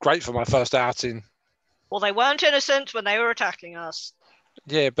 It's great for my first outing. Well, they weren't innocent when they were attacking us.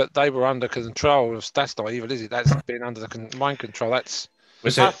 Yeah, but they were under control. That's not evil, is it? That's being under mind control. That's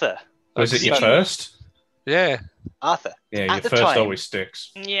Was it Arthur. your first? yeah. Arthur. Yeah, At your the first time- always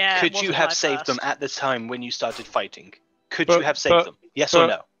sticks. Yeah. it Could you wasn't have my saved them first. at the time when you started fighting? Could But- you have saved but- them? Yes or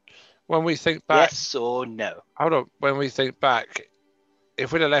but- no? When we think back, Yes or no? hold on. When we think back,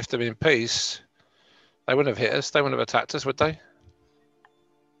 if we'd have left them in peace, they wouldn't have hit us. They wouldn't have attacked us, would they?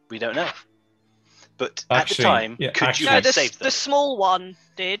 We don't know. But Actually, at the time, yeah, could actually- you No, have the, saved them? the small one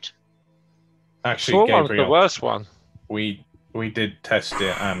did. Actually, Small one's the Gabriel, worst one. we did test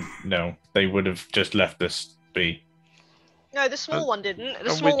it, and no, they would have just left us be. No, the small one didn't. The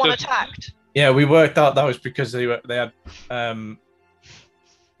and small we one just- attacked. Yeah, we worked out that was because they had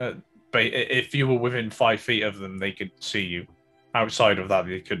but if you were within 5 feet of them, they could see you. Outside of that,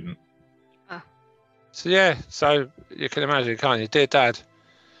 they couldn't. So yeah, so you can imagine, can't you? Dear Dad,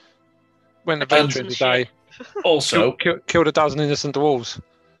 went killed adventuring some today, Also, killed a dozen innocent wolves.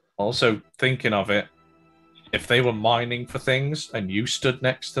 also thinking of it, if they were mining for things and you stood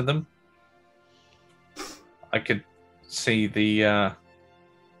next to them, I could see the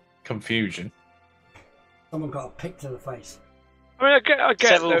confusion. Someone got a pick to the face. I mean, I get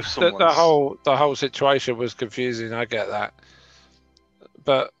Several that the someones. whole situation was confusing. I get that,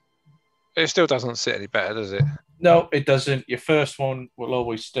 but it still doesn't sit any better, does it? No, it doesn't. Your first one will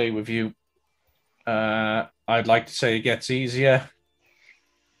always stay with you. I'd like to say it gets easier.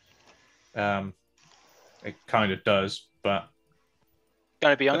 It kind of does, but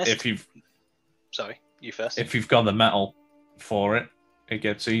Gonna be honest. if you first. you've got the metal for it, it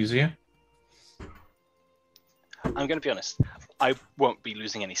gets easier. I'm going to be honest. I won't be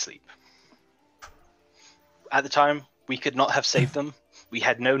losing any sleep. At the time, we could not have saved them. We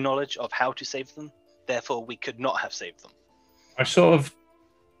had no knowledge of how to save them. Therefore, we could not have saved them. I've sort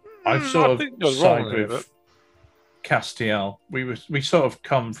of think you're wrong side there, with Castiel. We sort of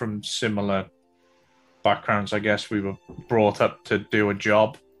come from similar backgrounds, I guess. We were brought up to do a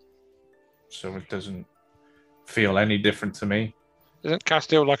job, so it doesn't feel any different to me. Isn't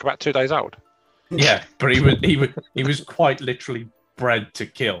Castile like about 2 days old? Yeah, but he was quite literally bred to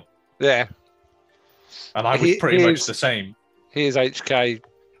kill, Yeah, and I was He pretty much is- the same. he is HK,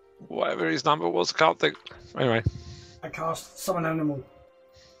 whatever his number was. I can't think. Anyway, I cast summon animal.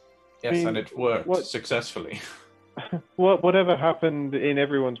 Yes, mean, and it worked what- successfully. Whatever happened in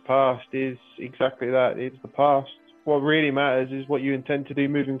everyone's past is exactly that. It's the past. What really matters is what you intend to do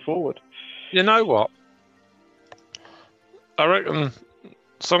moving forward. you know what? I reckon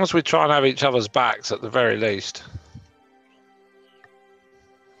as long as we try and have each other's backs at the very least,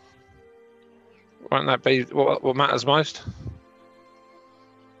 won't that be what matters most?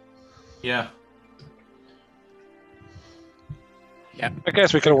 Yeah. I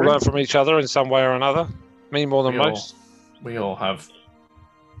guess we can all learn from each other in some way or another. Me more than most. We all have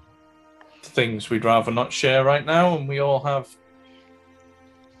things we'd rather not share right now, and we all have.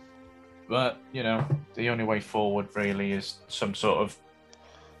 But, you know, the only way forward really is some sort of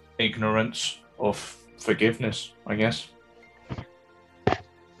ignorance or forgiveness, I guess.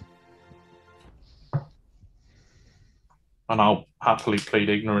 And I'll happily plead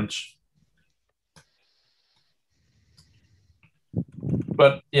ignorance.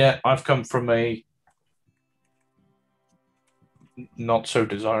 But yeah, I've come from a not so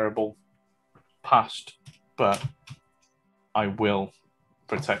desirable past, but I will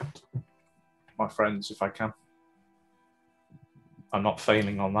protect my friends if I can. I'm not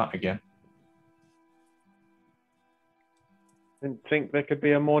failing on that again. Didn't think there could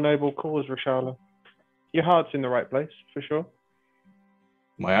be a more noble cause, Rashala. Your heart's in the right place, for sure.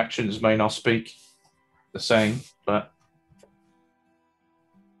 My actions may not speak the same, but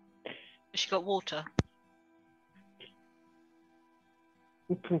She got water.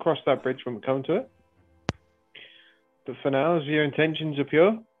 We can cross that bridge when we come to it. But for now, as your intentions are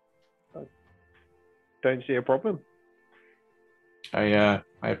pure, I don't see a problem. I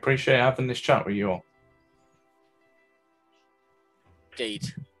appreciate having this chat with you all. Indeed.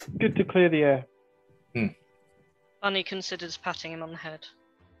 Good to clear the air. Bunny considers patting him on the head.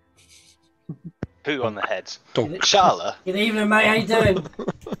 Poo on the head. Dog. Charla. Good evening, mate. How you doing?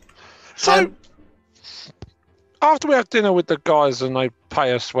 So, after we have dinner with the guys and they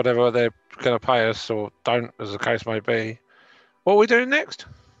pay us whatever they're going to pay us, or don't, as the case may be, what are we doing next?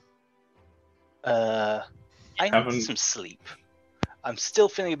 I Haven't- need some sleep. I'm still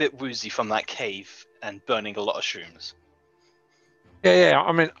feeling a bit woozy from that cave and burning a lot of shrooms. Yeah,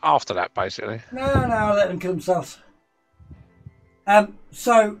 I mean, after that, basically. No, I'll let them kill themselves.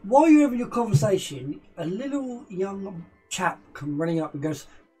 So, while you're having your conversation, a little young chap comes running up and goes,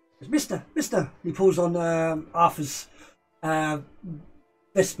 Mister. He pulls on Arthur's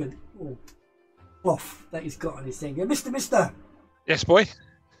vestment or cloth that he's got on his thing. Mister, Yes, boy.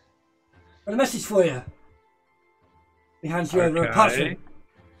 got a message for you. He hands you over a Okay. parchment.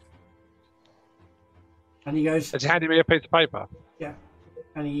 And he goes, Has he handed me a piece of paper? yeah.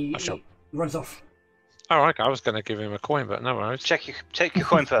 And he runs off. Oh, okay. I was going to give him a coin, but no worries. Check your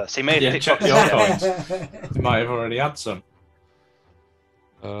coin first. He may have Yeah, picked check up your coins. You might have already had some.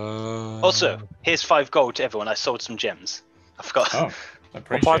 Also, here's 5 gold to everyone. I sold some gems. I forgot. Oh, I Well,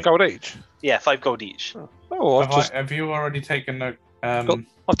 appreciate 5 gold each. Yeah, 5 gold each. Oh, Have you already taken a?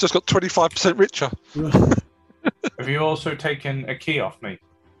 I've just got 25% richer. Have you also taken a key off me?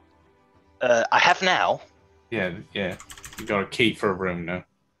 I have now. Yeah. You got a key for a room now.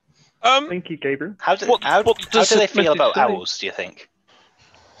 Thank you, Gabriel. How do What does they the feel about message say? owls? Do you think?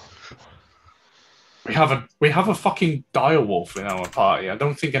 We have a fucking direwolf in our party. I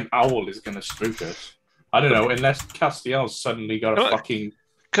don't think an owl is gonna spook us. I don't know, unless Castiel's suddenly got a fucking.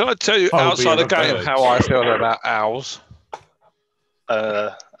 Can I tell you Phobia outside the of game birds. how I feel about owls?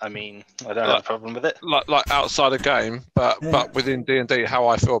 I mean, I don't have a problem with it. Like outside the game, but within D&D, how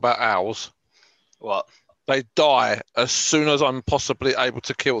I feel about owls. What? They die as soon as I'm possibly able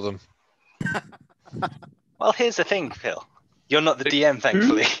to kill them. Well, here's the thing, Phil. You're not the DM,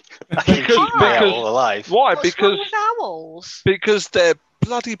 thankfully. I can keep my Because- owl alive. Why? What's wrong with owls? Because they're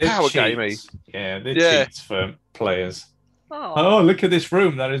bloody They're power cheats. gamey. Yeah, they're Yeah. cheats for players. Oh. Oh, look at this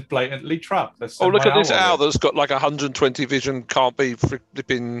room that is blatantly trapped. Let's Oh, send look my at this in. owl that's got like 120 vision, can't be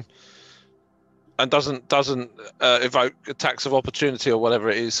flipping, and doesn't evoke attacks of opportunity or whatever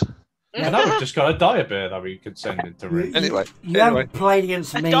it is. And now we've just got a dire bear that we could send into room. Anyway, You haven't played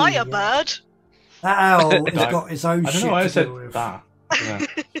against A me. dire yet. bird? That owl has got its own I shit don't know why I to said deal with. that. Yeah.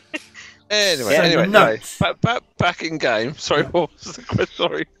 Anyway, Send anyway, a note. back in game. Sorry, what was the question?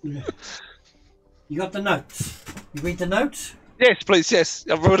 Sorry. You got the notes. You read the note? Yes, please. Yes,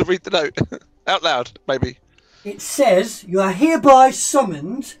 I'm going to read the note out loud, maybe. It says, you are hereby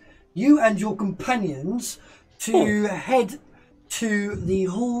summoned, you and your companions, to head to the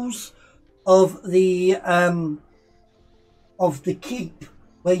halls of the keep,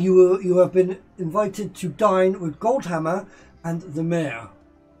 where you have been invited to dine with Goldhammer and the mayor.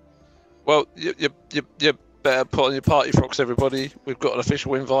 Well, you better put on your party frocks, everybody. We've got an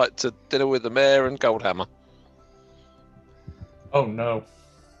official invite to dinner with the mayor and Goldhammer. Oh no.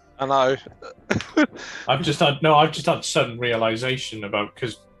 I know. I've just had sudden realization about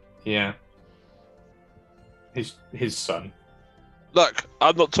his son. Look,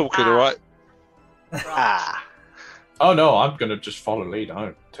 I'm not talking, all right? Ah. Oh no, I'm gonna just follow lead.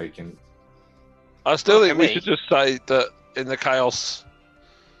 I'm taking. I still Look think at we me. should just say that in the chaos,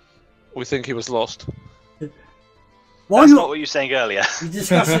 we think he was lost. While That's you're not what you were saying earlier.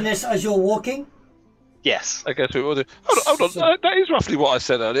 discussing this as you're walking, Yes. I guess we will do. Hold on. So- That is roughly what I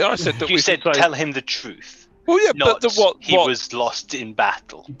said earlier. I said that You we said should say. tell him the truth. Well, yeah, Not but what? he was lost in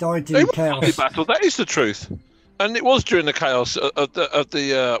battle. you died He in was chaos. in battle. That is the truth, and it was during the chaos of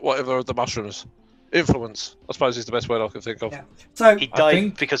the mushrooms. Influence, I suppose, is the best word I can think of. Yeah. So He died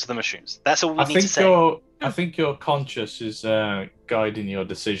think- because of the mushrooms. That's all we I need to think say. I think your conscience is guiding your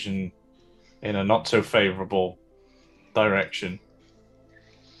decision in a not so favourable direction.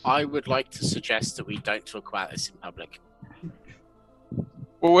 I would like to suggest that we don't talk about this in public.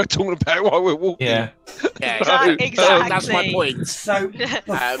 Well, we're talking about while we're walking. Yeah. Yeah, Exactly. That's my point. So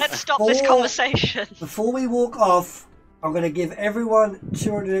Let's stop this conversation. before we walk off, I'm going to give everyone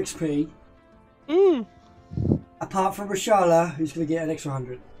 200 XP. Apart from Rashala, who's going to get an extra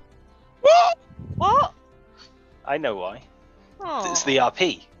 100. What? I know why. Oh. It's the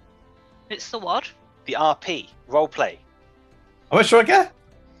RP. It's the what? The RP. Roleplay. How much do I get?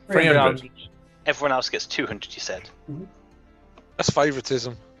 300. Everyone else gets 200, you said. That's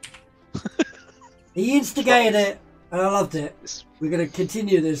favouritism. He instigated it, and I loved it. We're going to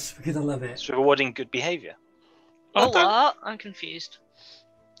continue this because I love it. It's rewarding good behaviour. I Oh, don't- what? I'm confused.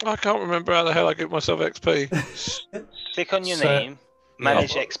 I can't remember how the hell I give myself XP. Click on your So- name,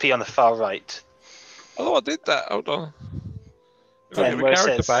 manage XP on the far right. Oh, I did that. Hold on. I've got to And get where my it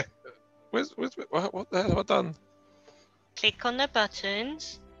character says- back. What the hell have I done? Click on the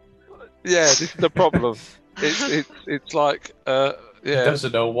buttons. Yeah, this is the problem. It's like He yeah.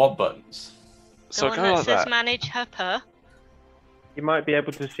 doesn't know what buttons. So the go one that like says that. manage her. You might be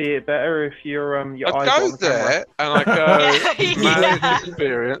able to see it better if your I eyes go on the camera. there and I go Yeah. manage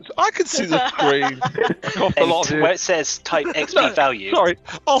experience. I can see the screen. I coughed a And lot where it says type XP value, Sorry,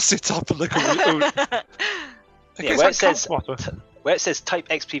 I'll sit up and look at Yeah, where it says type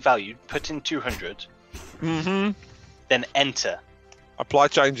XP value, put in 200, Mm-hmm. then enter. Apply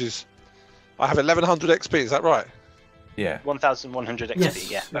changes. I have 1100 XP. Is that right? Yeah. 1100 XP,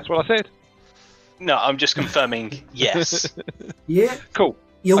 Yes. yeah. That's what I said. No, I'm just confirming yes. Yeah. Cool.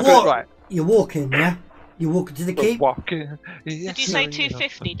 You're, I got it right. you're walking, yeah? You're walking to the keep? Walking. Did you say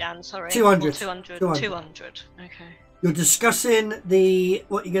 250, Dan? Sorry. 200. Or 200. 200. 200. Okay. You're discussing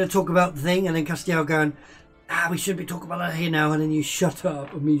what you're going to talk about the thing, and then Castiel going, we shouldn't be talking about that here now, and then you shut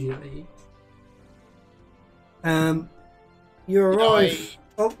up immediately. You arrive.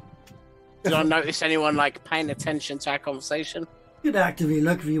 Did I notice anyone like paying attention to our conversation? You can actively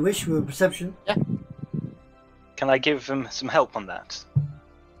look if you wish with perception. Can I give them some help on that?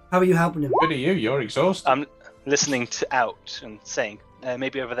 How are you helping him? Good at you. You're exhausted. I'm listening out and saying,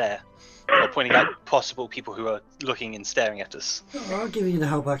 maybe over there. Or pointing out possible people who are looking and staring at us. I'll give you the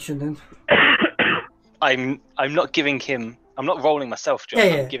help action then. I'm not giving him... I'm not rolling myself, John.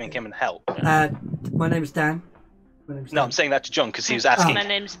 Yeah. I'm giving him a help. My name's Dan. No, I'm saying that to John because he was asking, My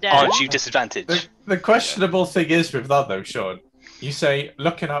name's Dan. aren't you disadvantaged? The questionable thing is with that though, Sean. You say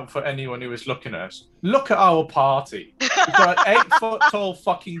looking out for anyone who is looking at us. Look at our party. We've got an 8-foot tall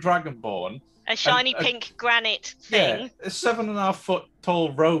fucking dragonborn. A shiny pink granite thing. Yeah, a 7.5-foot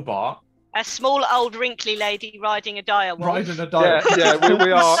tall robot A small old wrinkly lady riding a dire wolf. riding a dog. Yeah,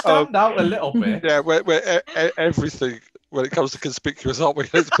 we are. Stand out a little bit. Yeah, we're everything when it comes to conspicuous, aren't we?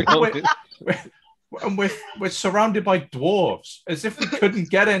 Let's be honest. And we're surrounded by dwarves, as if we couldn't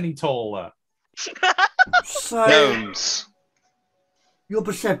get any taller. So, Gnomes. your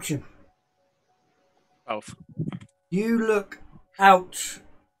perception. Both. You look out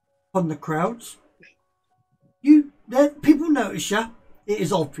on the crowds. People notice you. It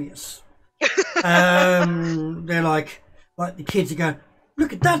is obvious. They're like the kids are going,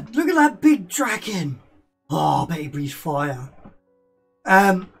 look at that big dragon. Oh, I bet he breathes fire.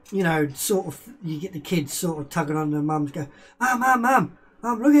 Sort of, you get the kids sort of tugging on their mums, go, Mum,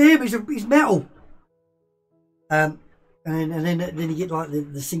 look at him, he's metal. And then you get like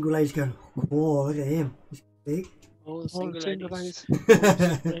the single ladies going, oh, look at him, he's big. All the single ladies.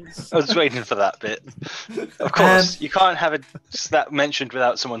 I was waiting for that bit. Of course, you can't have that mentioned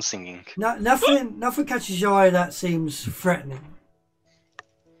without someone singing. Nothing catches your eye that seems threatening.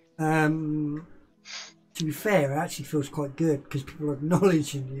 To be fair, it actually feels quite good because people are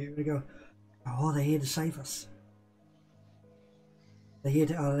acknowledging you. They go, "Oh, they're here to save us. They're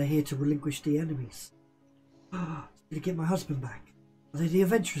here to relinquish the enemies. To get my husband back. Are they the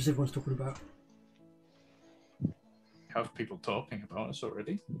adventurers everyone's talking about?" Have people talking about us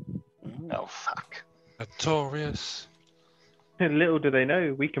already? Oh, fuck. Notorious. Little do they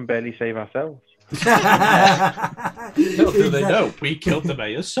know, we can barely save ourselves. Little do they know, we killed the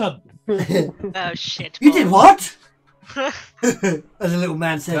mayor's son. Oh shit. You did what? As a little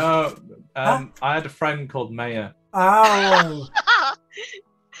man says. No, I had a friend called Mayor. Oh.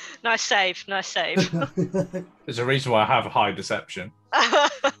 Nice save. There's a reason why I have a high deception.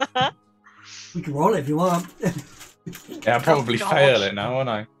 You can roll it if you want. Yeah, I'll probably God. fail it now, won't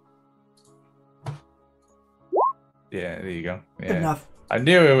I? Yeah, there you go. Yeah. Good enough. I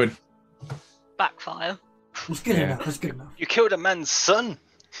knew it would. Backfire. It's good Yeah. enough. That's good enough. You killed a man's son.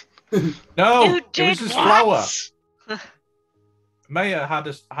 No, You it did was his what? flower. Mayor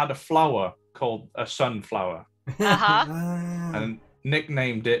had a flower called a sunflower, Uh-huh. Ah. and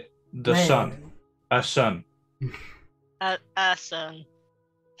nicknamed it the Yeah. Sun. A sun. Son.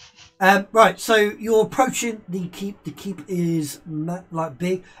 Right, so you're approaching the keep. The keep is like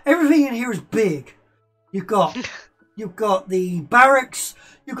big. Everything in here is big. You've got the barracks.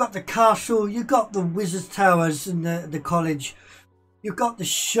 You've got the castle. You've got the wizard's towers and the college. You've got the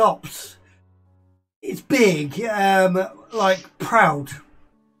shops. It's big, like proud.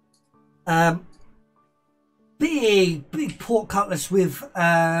 Big portcullis with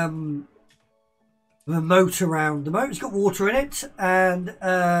the moat around. The moat's got water in it, and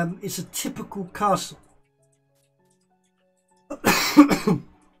it's a typical castle.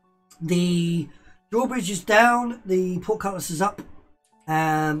 The drawbridge is down. The portcullis is up.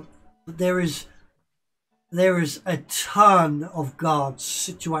 But there is a ton of guards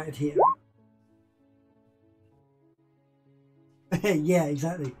situated here. Yeah,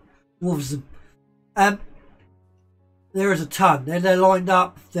 exactly. Wolves. There is a ton. They're lined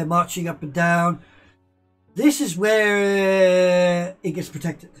up. They're marching up and down. This is where it gets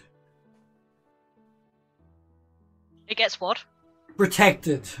protected. It gets what?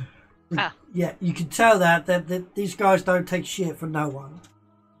 Protected. Ah. Yeah, you can tell that these guys don't take shit from no one.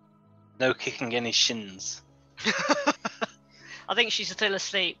 No kicking any shins. I think she's still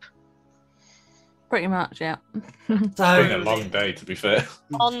asleep. Pretty much, yeah. It's been a long day, to be fair.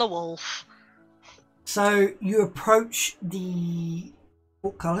 On the wolf. So you approach the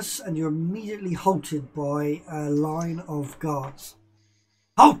portcullis and you're immediately halted by a line of guards.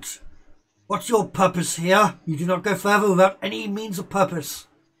 Halt! What's your purpose here? You do not go further without any means of purpose.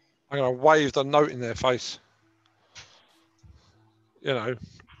 I'm going to wave the note in their face. You know.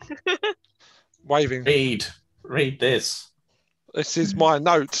 Waving. Read this. This is my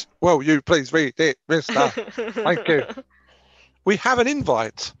note. Will you please read it, mister? Thank you. We have an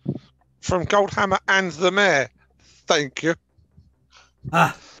invite from Goldhammer and the mayor. Thank you.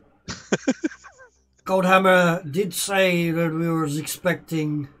 Goldhammer did say that we were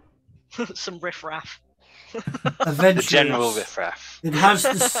expecting Some riffraff. adventures. The general riffraff. It has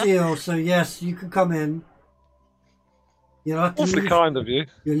the seal, so yes, you can come in. You have to Awfully kind of you.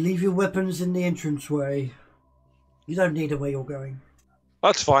 You leave your weapons in the entranceway. You don't need it where you're going.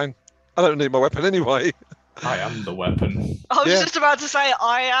 That's fine. I don't need my weapon anyway. I am the weapon. I was Yeah. just about to say,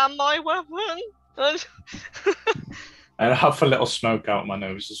 I am my weapon. And I have a little smoke out my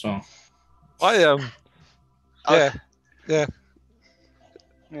nose as well. Yeah.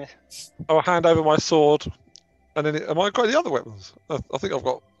 I'll hand over my sword, and then am I got any other weapons? I think I've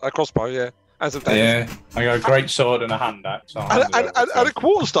got a crossbow. Yeah, as of Yeah, I got a great sword and a hand axe. and a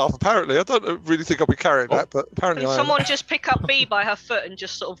quarterstaff. Apparently, I don't really think I'll be carrying that, but apparently Can I am. someone just pick up B by her foot and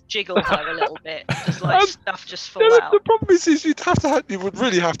just sort of jiggle her a little bit? Just like stuff just fall The out. problem is you would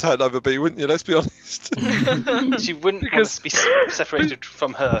really have to hand over B, wouldn't you? Let's be honest. She wouldn't want Because- to be separated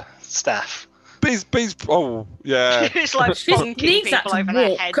from her staff. B's. Oh yeah. It's like She bonking needs that people to over their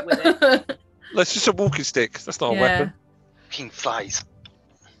walk. head with it. That's just a walking stick. That's not a weapon. King flies.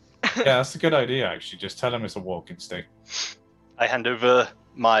 Yeah, that's a good idea, actually. Just tell him it's a walking stick. I hand over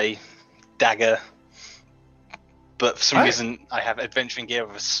my dagger, but for some reason I have adventuring gear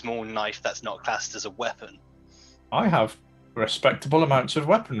with a small knife that's not classed as a weapon. I have respectable amounts of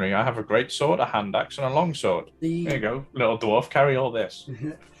weaponry. I have a great sword, a hand axe, and a long sword. There you go, little dwarf. Carry all this.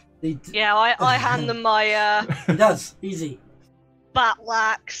 Yeah, I hand them my He does. Easy. battle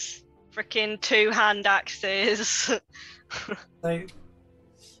axe, freaking 2 hand axes. So,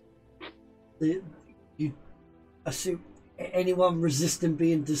 you assume anyone resisting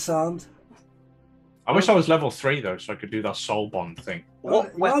being disarmed? I wish I was level 3 though, so I could do that soul bond thing. What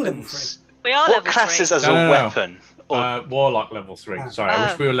you are level weapons? We are What level classes 3. as No, a no, no. weapon? Or Warlock level 3. Sorry, I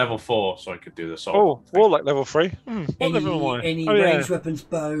wish we were level 4 so I could do the soul. Oh, bond thing. Warlock level 3. What level am I? Any Oh, yeah. ranged weapons,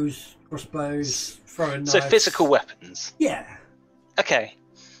 bows, crossbows, throwing knives. so physical weapons. Yeah. Okay.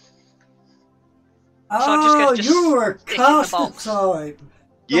 I'm just gonna just you were a stick in the caster box. type.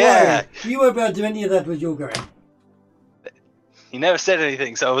 Yeah. You won't be able to do any of that with your going. You never said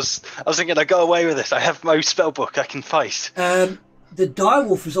anything, so I was thinking I got away with it. I have my spell book. I can fight. The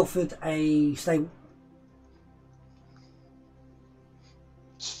direwolf has offered a stable.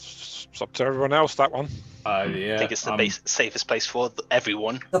 It's up to everyone else, that one. Yeah. I think it's the safest place for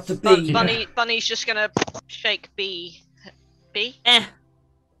everyone. Up to B. Bunny's just gonna shake B. B? Eh.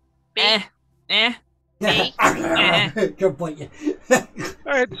 B? Eh. Go bite you.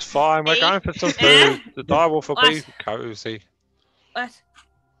 It's fine. We're Me? going for some food. The direwolf will be What? cozy. What?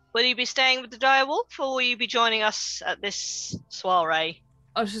 Will you be staying with the direwolf, or will you be joining us at this soiree?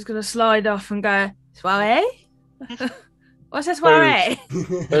 I was just gonna slide off and go, soiree? What's this where I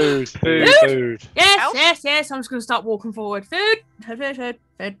Food, food, food. Yes, House? yes. I'm just going to start walking forward. Food.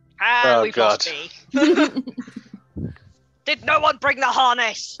 And Oh, we've God. lost B. Did no one bring the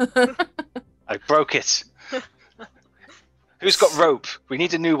harness? I broke it. Who's got rope? We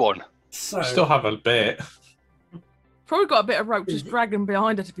need a new one. So, Still have a bit. Probably got a bit of rope just dragging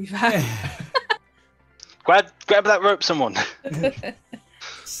behind her, to be fair. Grab that rope, someone.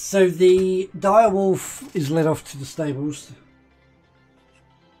 so the direwolf is led off to the stables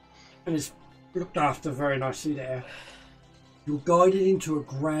and is looked after very nicely there. You're guided into a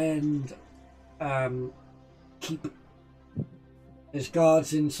grand keep. There's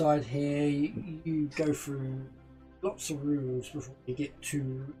guards inside here. You go through lots of rooms before you get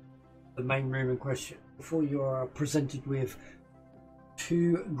to the main room in question. Before you are presented with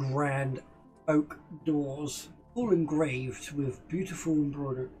 2 grand oak doors, all engraved with beautiful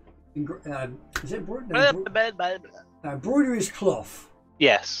embroidery. Is it embroidery? Embroidery is cloth.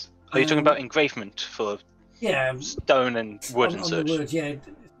 Yes. Are you talking about engravement for Yeah, stone and wood and on such? the wood, yeah. It's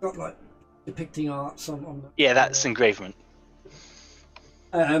got like depicting arts on the. Yeah, that's engravement.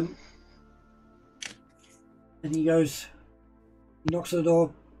 And he goes, he knocks on the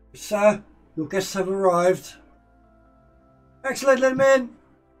door. Sir, your guests have arrived. Excellent, let them in.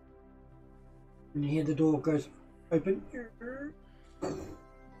 And you hear the door goes open. As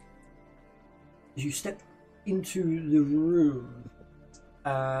you step into the room,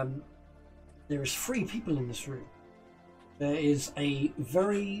 there is 3 people in this room. There is a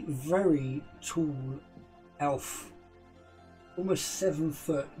very, very tall elf, almost 7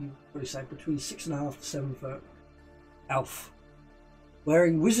 foot, you would probably say, between 6.5 to 7 foot elf,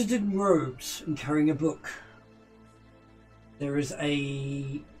 wearing wizarded robes and carrying a book. There is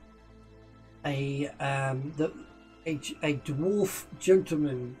a dwarf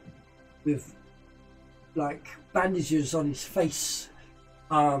gentleman with like bandages on his face,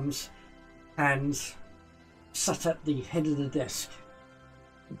 arms, hands, sat at the head of the desk.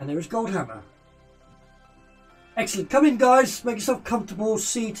 And there is Goldhammer. Excellent. Come in, guys. Make yourself comfortable.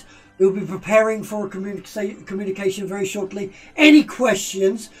 Seat. We'll be preparing for a communication very shortly. Any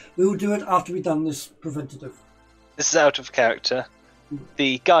questions? We will do it after we've done this preventative. This is out of character.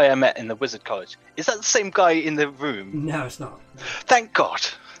 The guy I met in the Wizard College, is that the same guy in the room? No, it's not. Thank God.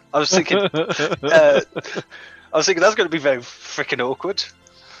 I was thinking that's going to be very freaking awkward.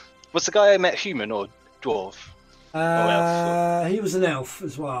 Was the guy I met human or dwarf? Or elf? He was an elf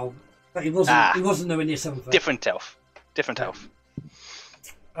as well. But he wasn't nowhere near 7 foot. Different elf.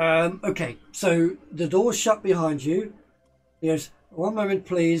 Okay, so the door's shut behind you. He goes, 1 moment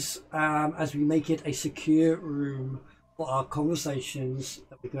please, as we make it a secure room for our conversations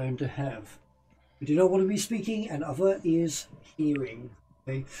that we're going to have. We do not want to be speaking and other ears hearing.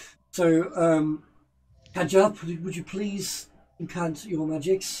 Okay, so Kajab, would you please incant your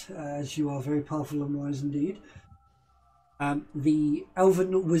magics, as you are very powerful and wise indeed. The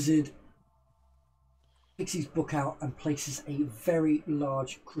elven wizard takes his book out and places a very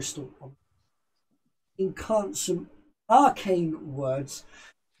large crystal on. Incant some arcane words,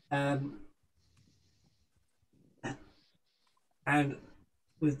 and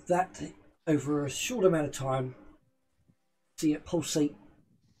with that, over a short amount of time, see it pulsate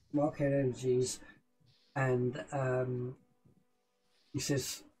arcane energies, and he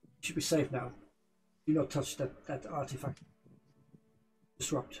says, "You should be safe now. Do not touch that artifact.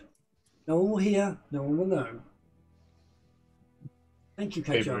 Disrupt. No one will hear. No one will know." Thank you,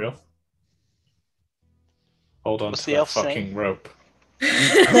 Coach. Gabriel. Hold on What's to the that elf fucking saying? rope.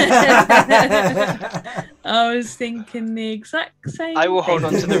 I was thinking the exact same. I will hold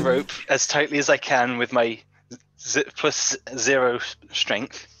on thing. to the rope as tightly as I can with my +0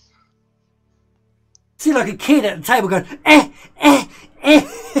 strength. See, like a kid at the table going, eh, eh, eh.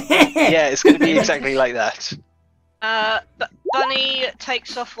 Yeah, it's going to be exactly like that. But Bunny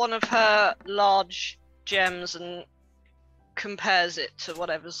takes off one of her large gems and compares it to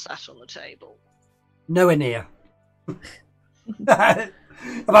whatever's sat on the table. Nowhere near.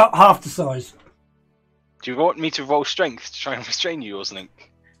 About half the size. Do you want me to roll strength to try and restrain you or something?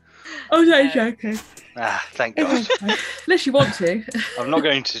 Oh, no, joking. Ah, thank God. Unless you want to. I'm not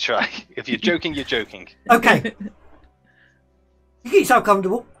going to try. If you're joking, you're joking. Okay. You get yourself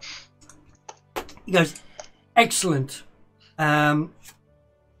comfortable. He goes, excellent. There's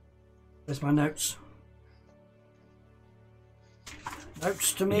my notes.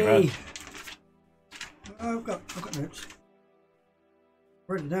 Notes to me. Right. Oh, I've got notes.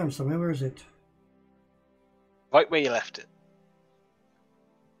 Wrote it down somewhere. Where is it? Right where you left it.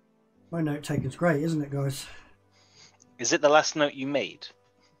 My note taking's great, isn't it, guys? Is it the last note you made?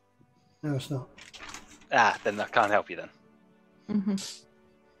 No, it's not. Ah, then I can't help you then. Mm-hmm.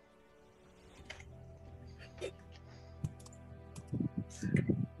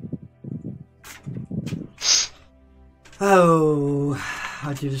 Oh,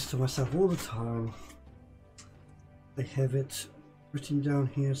 I do this to myself all the time. I have it written down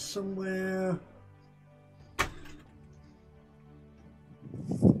here somewhere.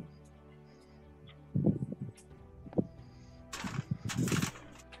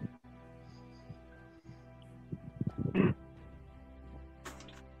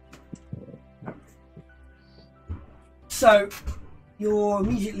 So, you're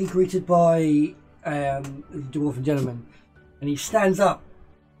immediately greeted by the dwarven gentleman, and he stands up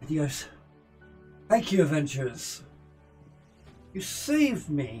and he goes, "Thank you, adventurers. You saved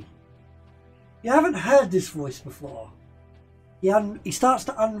me." You haven't heard this voice before. He starts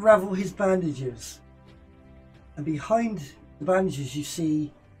to unravel his bandages, and behind the bandages you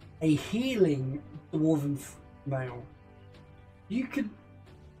see a healing dwarven male. He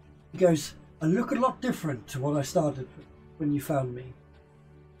goes, "I look a lot different to what I started when you found me,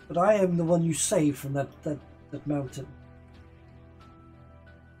 but I am the one you saved from that mountain."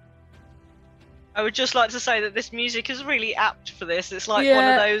 I would just like to say that this music is really apt for this. It's like one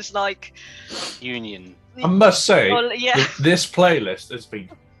of those like Union. I must say, well, yeah. this playlist has been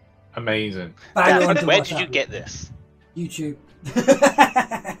amazing. Where did you get this? YouTube.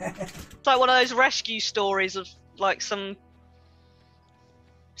 It's like one of those rescue stories of like some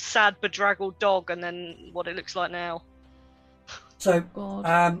sad bedraggled dog and then what it looks like now. So,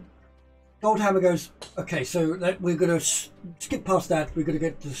 God. Goldhammer goes, "Okay, so we're going to skip past that. We're going to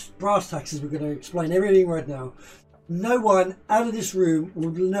get to brass taxes. We're going to explain everything right now. No one out of this room will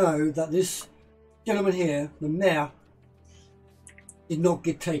know that this gentleman here, the mayor, did not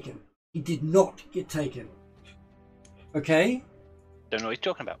get taken. He did not get taken. Okay?" Don't know what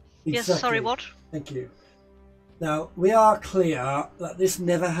you're talking about. Yes, sorry, what? Thank you. Now, we are clear that this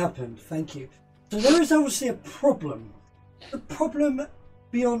never happened. Thank you. So there is obviously a problem. A problem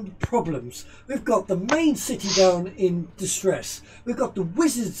beyond problems. We've got the main city down in distress. We've got the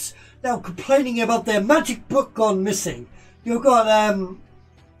wizards now complaining about their magic book gone missing. You've got,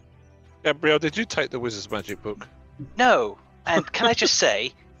 Gabrielle, did you take the wizard's magic book? No, and can I just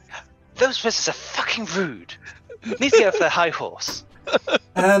say, those wizards are fucking rude. Need to get off their high horse.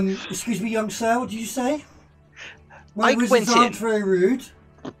 Excuse me, young sir, what did you say? I Wizards went aren't in. very rude.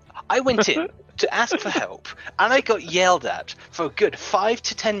 I went in to ask for help, and I got yelled at for a good 5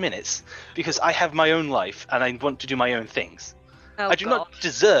 to 10 minutes because I have my own life and I want to do my own things. Oh, I do God. not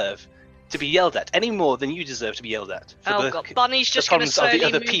deserve to be yelled at any more than you deserve to be yelled at. For Oh the, God, Bunny's just the going to problems of the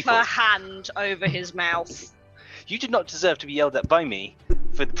slowly other move people. her hand over his mouth. You did not deserve to be yelled at by me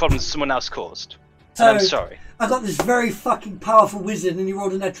for the problems someone else caused. So, And I'm sorry. I got this very fucking powerful wizard and he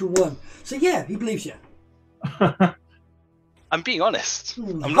rolled a natural 1. So yeah, he believes you. I'm being honest.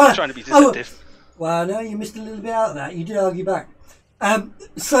 I'm not trying to be deceptive. Well, no, you missed a little bit out of that. You did argue back. I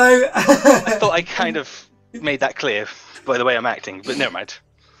thought I kind of made that clear by the way I'm acting, but never mind.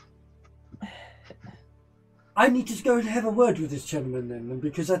 I need to go and have a word with this gentleman then,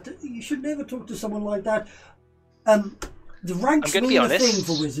 because you should never talk to someone like that. The ranks I'm gonna mean be a thing honest.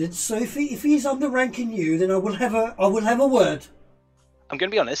 for wizards, so if he's underranking you, then I will have a word. I'm going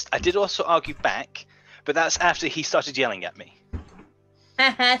to be honest, I did also argue back, but that's after he started yelling at me.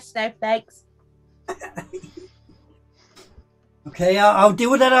 Snowflakes. Okay, I'll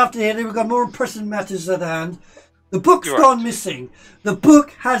deal with that after here. We've got more pressing matters at hand. The book's You're gone right. missing. The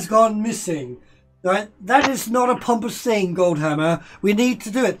book has gone missing. Right? That is not a pompous thing, Goldhammer. We need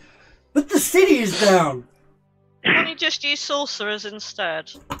to do it. But the city is down. Why don't you just use sorcerers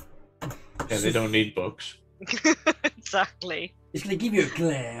instead? Yeah, they don't need books. Exactly. It's going to give you a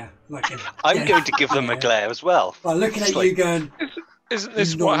glare. I'm going to give them a glare as well. By looking It's at like- you going, Isn't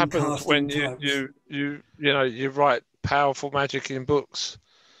this what happens Non-casting when types. you write powerful magic in books?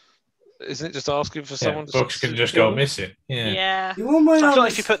 Isn't it just asking for Yeah, someone to books can just go missing. Yeah. Yeah. you want my It's not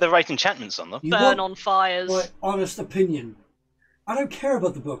honest, if you put the right enchantments on them. you Burn want on fires. my honest opinion. I don't care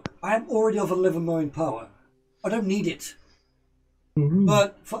about the book. I am already of a level 9 power. I don't need it.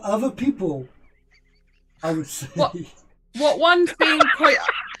 But for other people, I would say... What one's being quite...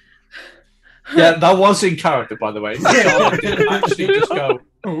 Yeah, that was in character, by the way. I didn't actually just go,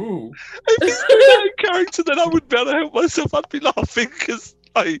 ooh. If it's not out of character, then I wouldn't be able to help myself. I'd be laughing because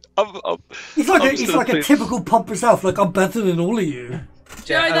I'm He's like, I'm he's still like a pleased. typical pompous elf, like I'm better than all of you.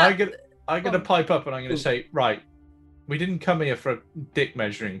 Yeah, and that- I'm gonna pipe up and I'm gonna say, right, we didn't come here for a dick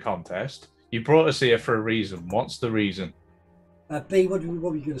measuring contest. You brought us here for a reason. What's the reason? B, what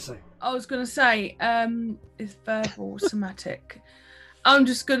were you going to say? I was going to say, it's verbal, somatic. I'm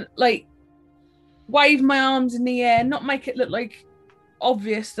just going to, wave my arms in the air, not make it look like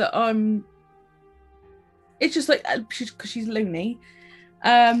obvious that I'm. It's just like because she's loony.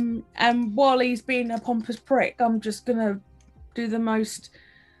 And while he's being a pompous prick, I'm just gonna do the most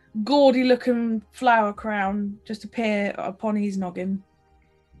gaudy looking flower crown just appear upon his noggin.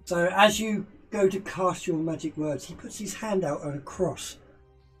 So as you go to cast your magic words, he puts his hand out on a cross.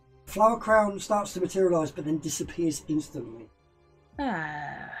 Flower crown starts to materialise but then disappears instantly.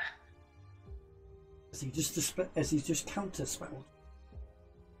 Ah. As he just counter spelled.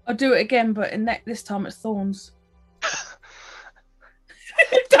 I'll do it again, but this time it's thorns.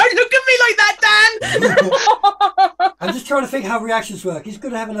 Don't look at me like that, Dan! I'm just trying to think how reactions work. He's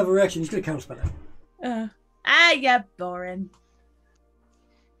going to have another reaction. He's going to counterspell it. You're boring.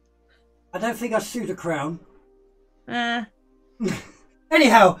 I don't think I suit a crown.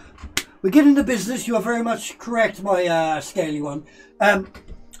 Anyhow, we're getting to business. You are very much correct, my scaly one.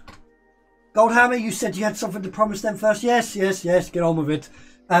 Goldhammer, you said you had something to promise them first. Yes. Get on with it.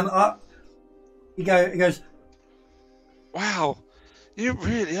 He goes. Wow, you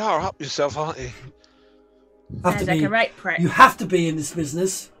really are up yourself, aren't you? Sounds like a right prick. You have to be in this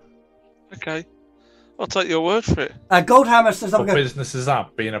business. Okay, I'll take your word for it. Goldhammer says, What business is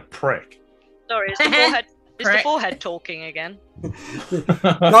that? Being a prick. Sorry, is the forehead talking again?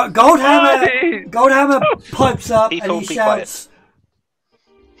 Goldhammer pipes up and he shouts,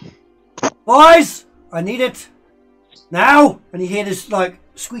 "Boys, I need it now!" And you hear this like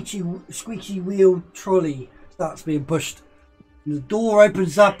squeaky wheel trolley starts being pushed. And the door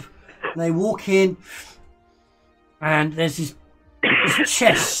opens up and they walk in, and there's this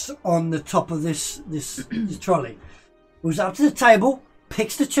chest on the top of this trolley. Moves up to the table,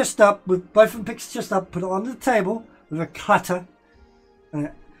 picks the chest up, with both of them picks the chest up, put it on the table with a clatter,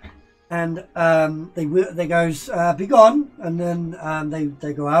 and they goes be gone, and then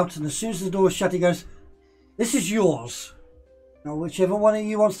they go out, and as soon as the door is shut, he goes, "This is yours. Now, whichever one of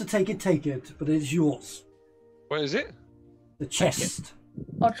you wants to take it, but it is yours." What is it? The chest.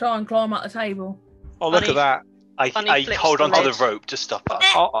 I'll try and climb up the table. Oh, look at that. I hold onto the rope to stop us.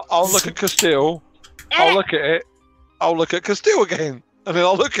 I'll look at Castile. I'll look at it. I'll look at Castile again. And then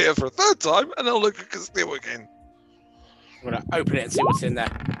I'll look at it for a third time, and I'll look at Castile again. I'm going to open it and see what's in there.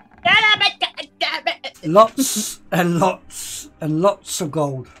 Lots and lots and lots of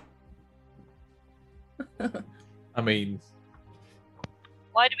gold. I mean...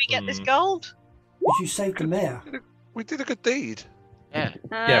 Why do we get this gold? Because you saved the mayor. We did a good deed. Yeah.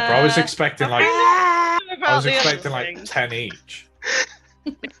 Yeah, but I was expecting like... I was expecting like 10 each.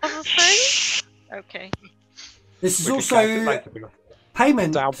 Other things? Okay. This is also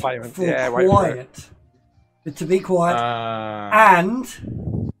payment Down payment. for Yeah, wait for it. quiet. To be quiet. And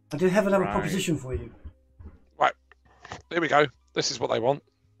I do have another proposition for you. Right. Here we go. This is what they want.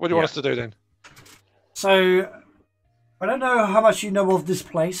 What do you want us to do then? So, I don't know how much you know of this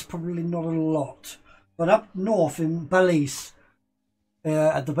place. Probably not a lot. But up north in Belize,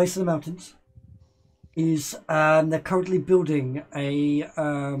 at the base of the mountains, is they're currently building a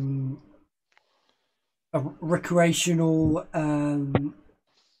recreational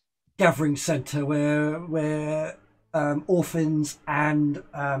gathering centre where orphans and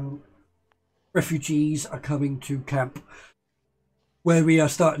refugees are coming to camp, where we are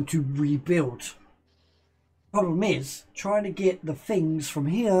starting to rebuild. Problem is, trying to get the things from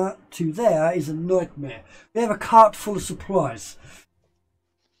here to there is a nightmare. We have a cart full of supplies.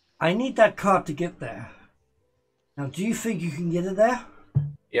 I need that cart to get there. Now, do you think you can get it there?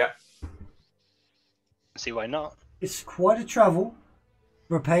 Yeah. See why not? It's quite a travel.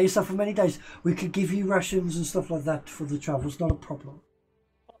 Repair yourself for many days. We could give you rations and stuff like that for the travel. It's not a problem.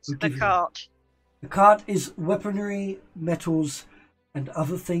 What's the cart? The cart is weaponry, metals, and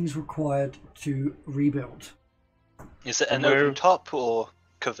other things required to rebuild. Is it an open top or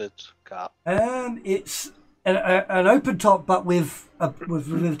covered cart? It's an open top, but with a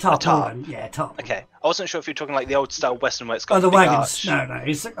tarp. Yeah, tarp. Okay, I wasn't sure if you're talking like the old style Western where it's got the big wagons. arch. No,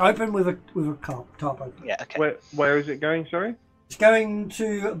 it's open with a tarp open. Yeah, okay. Where is it going? Sorry. It's going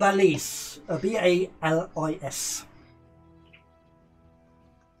to Balice. Balis.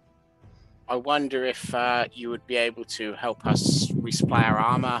 I wonder if you would be able to help us resupply our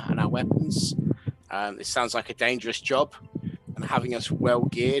armor and our weapons. It sounds like a dangerous job, and having us well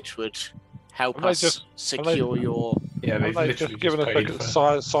geared would help us secure your. Yeah, they've just given us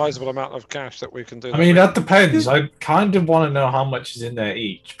a sizable amount of cash that we can do. I mean, that depends. I kind of want to know how much is in there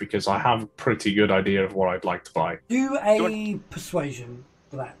each, because I have a pretty good idea of what I'd like to buy. Do a persuasion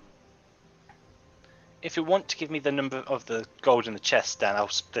for that. If you want to give me the number of the gold in the chest, Dan, I'll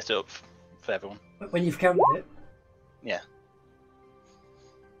split it up for everyone. When you've counted it. Yeah.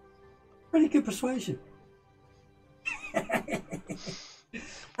 Pretty good persuasion.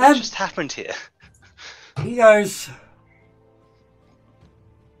 What just happened here? He goes,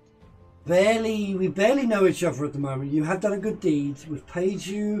 we barely know each other at the moment. You have done a good deed. We've paid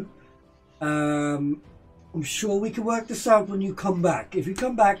you. I'm sure we can work this out when you come back. If you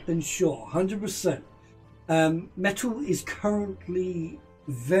come back, then sure, 100%. Metal is currently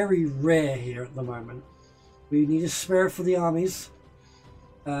very rare here at the moment. We need a spare for the armies.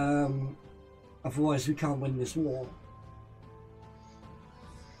 Otherwise, we can't win this war.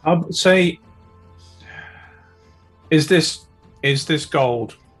 I would say, is this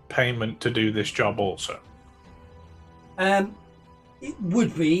gold payment to do this job also? It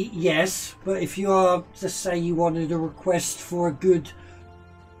would be, yes, but if you are to say you wanted a request for a good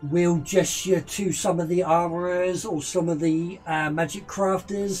will gesture to some of the armorers or some of the magic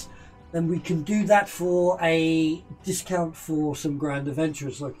crafters, then we can do that for a discount for some grand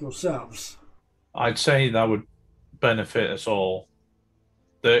adventurers like yourselves. I'd say that would benefit us all.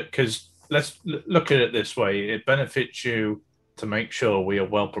 Because let's look at it this way. It benefits you to make sure we are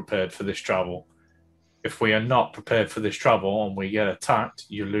well prepared for this travel. If we are not prepared for this travel and we get attacked,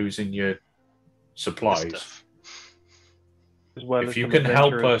 you're losing your supplies. As well If you can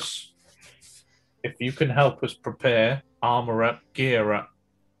help us prepare, armor up, gear up,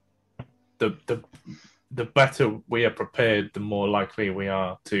 the better we are prepared, the more likely we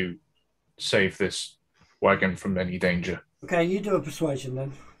are to save this wagon from any danger. Okay, you do a persuasion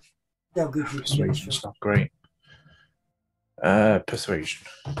then. How good you Persuasion's not great. Persuasion.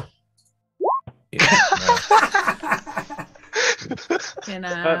 Yeah,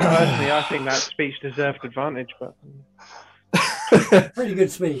 no. Personally, I think that speech deserved advantage, but Pretty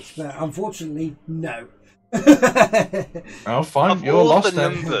good speech, but unfortunately, no. Oh, fine. Of You're all lost the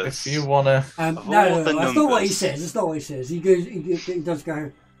then. numbers. If you wanna, No, that's not what he says. That's not what he says. He does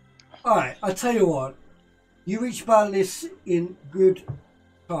go, all right, I tell you what. You reach Ballis in good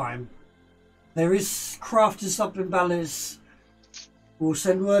time. There is crafters up in Ballis. We'll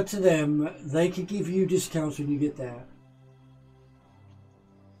send word to them. They can give you discounts when you get there.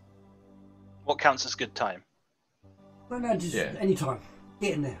 What counts as good time? No, just any time.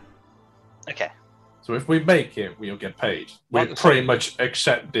 Get in there. Okay. so if we make it, we'll get paid. We're pretty much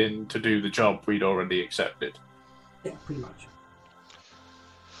accepting to do the job we'd already accepted. Yeah, pretty much.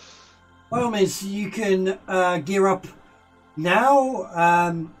 By all means, you can gear up now.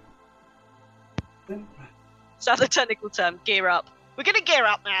 Is that the technical term? Gear up. We're gonna gear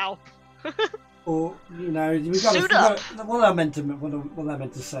up now. Or we've got Suit up. What I meant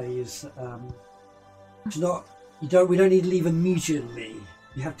to say is, it's not. We don't need to leave immediately.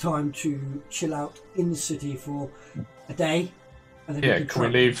 You have time to chill out in the city for a day, and then you can Can we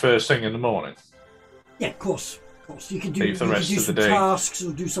travel. leave first thing in the morning? Yeah, of course. You can do, Leave the rest of the some day. tasks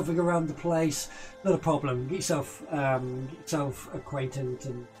or do something around the place. Not a problem. Get yourself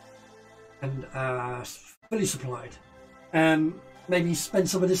acquainted and fully supplied. Maybe spend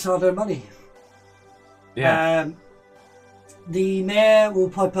some of this hard-earned money. Yeah. The mayor will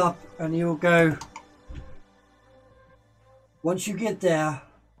pipe up and he'll go, once you get there,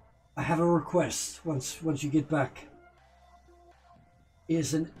 I have a request. Once you get back,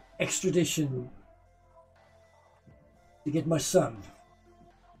 is an extradition to get my son.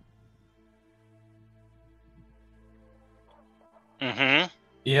 Mm-hmm.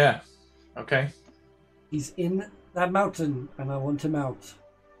 Yeah. Okay. He's in that mountain, and I want him out.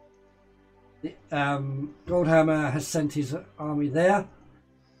 Goldhammer has sent his army there,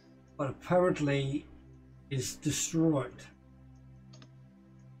 but apparently is destroyed.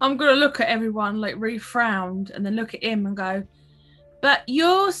 I'm gonna look at everyone like really frowned, and then look at him and go, "But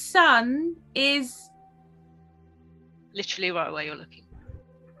your son is." Literally right where you're looking.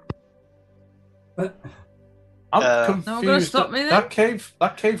 But I'm No one confused. gonna stop me then?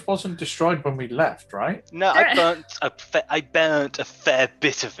 That cave wasn't destroyed when we left, right? No, I burnt a fair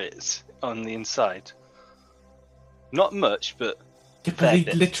bit of it on the inside. Not much, but Yeah, fair but he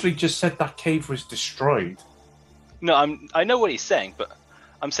bit. literally just said that cave was destroyed. No, I know what he's saying, but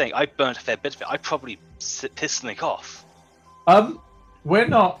I'm saying I burnt a fair bit of it. I probably pissed something off. We're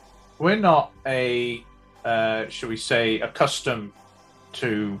not a shall we say accustomed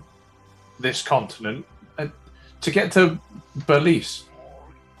to this continent. To get to Belize,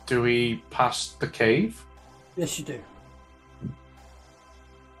 do we pass the cave? yes, you do.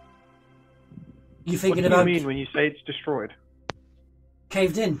 You what thinking do you about mean when you say it's destroyed?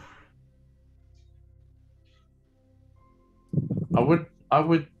 caved in? I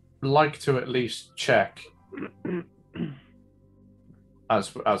would like to at least check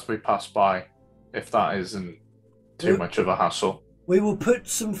as we pass by, if that isn't too much of a hassle. We will put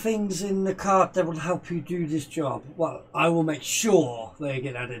some things in the cart that will help you do this job. Well, I will make sure they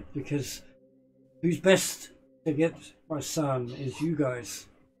get added, because who's best to get my son is you guys.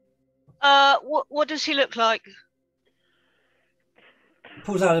 What does he look like?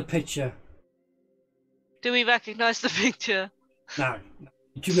 Pulls out a picture. Do we recognise the picture? No.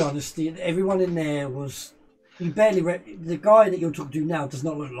 To be honest, everyone in there was... You barely... The guy that you're talking to now does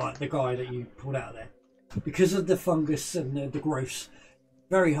not look like the guy that you pulled out there. Because of the fungus and the growths.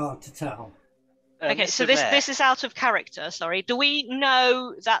 Very hard to tell. Okay, so this is out of character, sorry. Do we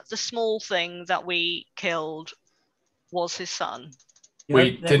know that the small thing that we killed was his son? Yeah,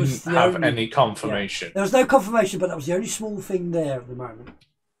 We that didn't was the have only- any confirmation. Yeah. There was no confirmation, but that was the only small thing there at the moment.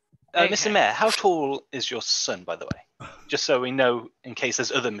 Okay. Mr. Mayor, how tall is your son, by the way? Just so we know in case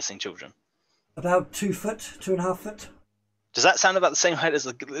there's other missing children. About 2 foot, 2.5 foot. Does that sound about the same height as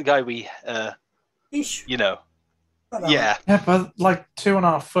the guy we, Ish. you know? About that Yeah, Yeah, but like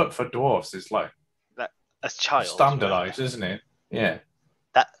 2.5 foot for dwarfs is like a child. standardized, isn't it? Yeah.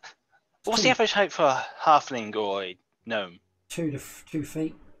 What's the average height for a halfling or a gnome? 2 to 2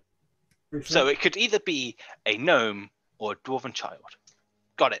 feet. 3 feet. So it could either be a gnome or a dwarven child.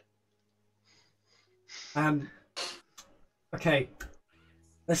 Got it. Okay.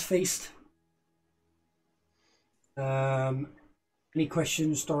 Let's feast. Any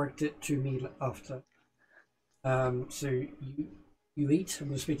questions, direct it to me after. So you eat. I'm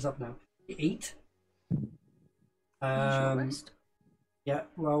going to speed this up now. You eat. Short rest. Yeah.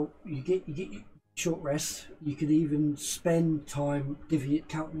 Well, you get short rest. You could even spend time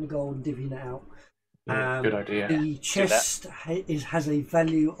counting the gold and divvying it out. Yeah, good idea. The chest has a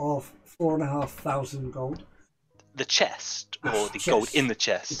value of 4,500 gold. The chest or the Chest. gold in the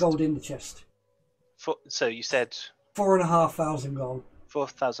chest? The gold in the chest. So you said 4,500 gold.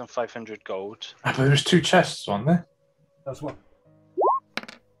 4,500 gold. Ah, but there's 2 chests on there. That's what.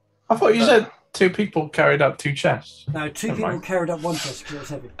 I thought you said 2 people carried up 2 chests. No, 2 Never people mind. carried up 1 chest because it was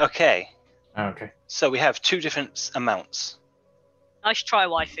heavy. Okay, Oh, okay. so we have 2 different amounts. Nice try,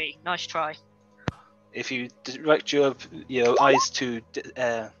 wifey. Nice try. If you direct your eyes to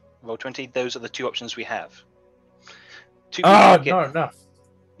roll 20, those are the 2 options we have. 2 people Oh, get... not enough.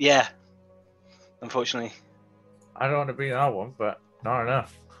 Yeah, unfortunately. I don't want to be that one, but not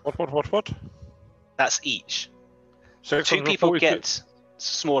enough. What? That's each. 2 people 642. get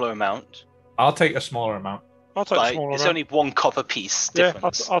smaller amount, I'll take a smaller amount. I'll take but the smaller it's amount. only 1 copper piece Yeah,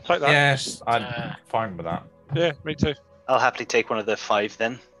 difference. I'll take that. Yes, I'm fine with that. Yeah, me too. I'll happily take one of the 5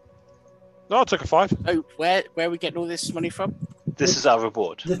 then. No, I'll take a 5. Oh, where are we getting all this money from? This is our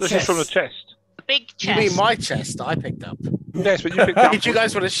reward. The This chest. is from the chest. The big You chest. mean my chest that I picked up? Yes, but you picked up. Did you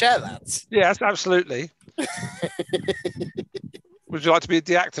guys want to share that? Yes, absolutely. Would you like to be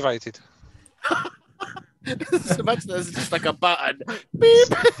deactivated? Imagine there's just like a button. Beep.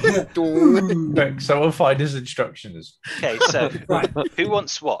 Look, so we'll find his instructions. Okay, so Right. who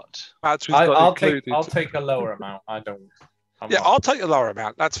wants what? Battery's not I'll included. take a lower amount. I'm Yeah, not- I'll take the lower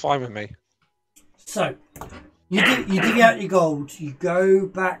amount. That's fine with me. So, you dig out your gold. You go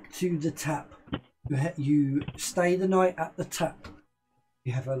back to the tap. You stay the night at the tap.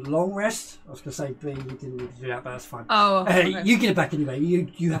 You have a long rest. I was going to say, B, we didn't need to do that, but that's fine. Oh, okay. You get it back anyway.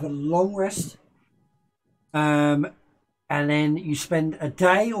 You have a long rest. And then you spend a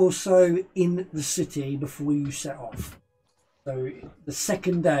day or so in the city before you set off. So the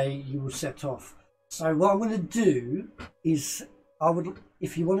second day you will set off. So what I'm going to do is,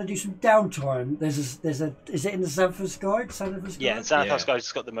 if you want to do some downtime, is it in the Xanthus Guide? Xanthus Guide? Yeah, Xanathos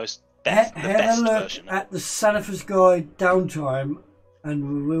Guy's got the the Have best a look version. at the Xanthus Guide downtime,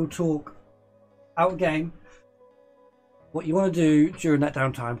 and we will talk out game. What you want to do during that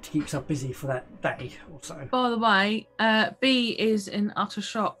downtime to keep yourself busy for that day or so. By the way, B is in utter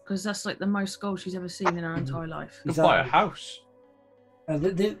shock because that's like the most gold she's ever seen in her entire life. You can buy a house. I'm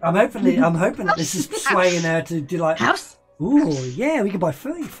hoping that this is swaying her to do like House? Ooh, yeah, we can buy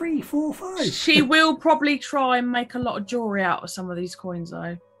 3, 4, 5. She will probably try and make a lot of jewelry out of some of these coins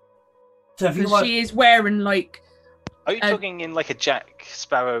though. So if you Because want, she is wearing like Are you talking in like a Jack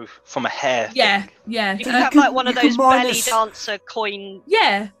Sparrow from a hair? yeah, thing? yeah. You So can you have can- like one of you can those belly minus- dancer coin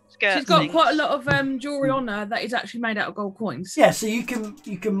Yeah. skirt She's got things. quite a lot of jewelry on her that is actually made out of gold coins. yeah, so you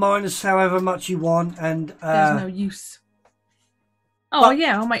can minus however much you want, and There's no use. Oh but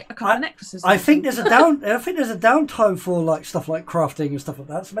yeah, I'll make a couple of necklaces. I think there's a downtime for like stuff like crafting and stuff like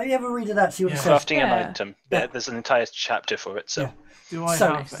that. So maybe have a read of that, see what it says. Crafting Yeah. an item. Yeah. There's an entire chapter for it. So Yeah. Do I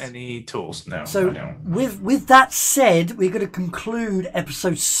So- have any tools? No, I So don't. with that said, we're going to conclude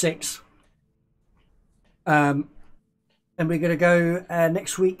episode 6. And we're going to go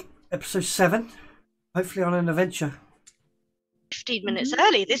next week, episode 7, hopefully on an adventure. 15 minutes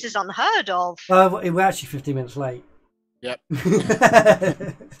early. This is unheard of. We're actually 15 minutes late. Yep.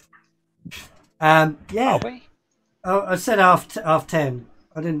 Are Yeah. we? Oh, I said half 10.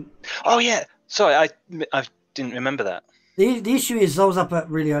 I didn't. Oh yeah. Sorry, I didn't remember that. The issue is I was up at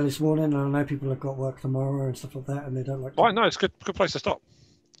really early this morning, and I know people have got work tomorrow and stuff like that, and they don't like. Why? No, it's a good place to stop.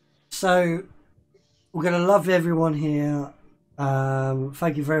 So we're going to love everyone here.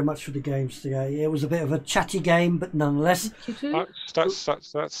 Thank you very much for the games today. It was a bit of a chatty game, but nonetheless, That's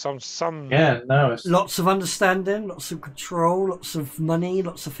some. Yeah, no, it's lots of understanding, lots of control, lots of money,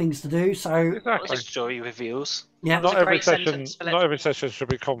 lots of things to do. So Exactly. Story reveals. yeah, Not a every great session. sentence, Philip. Not every session should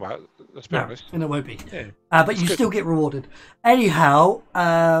be combat. Let's be no, honest. and it won't be. Yeah. But you still get rewarded. Anyhow,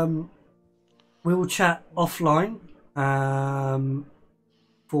 we will chat offline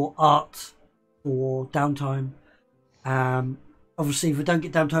for art, for downtime. Obviously, if we don't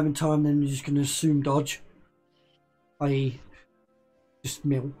get downtime in time, then you're just going to assume dodge, i.e., just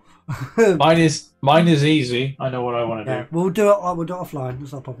mill. mine is easy. I know what I want to Yeah, do. we'll do it. We'll do it offline.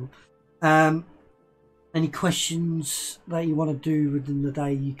 That's not a problem. Any questions that you want to do within the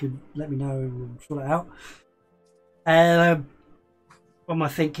day, you can let me know and we'll sort it out. What am I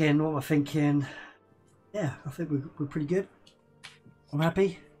thinking? Yeah, I think we're pretty good. I'm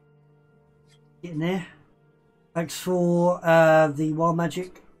happy. Getting there. Thanks for the Wild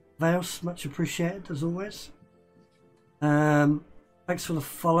Magic Veils. Much appreciated, as always. Thanks for the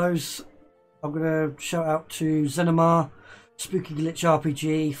follows. I'm going to shout out to Zenomar, Spooky Glitch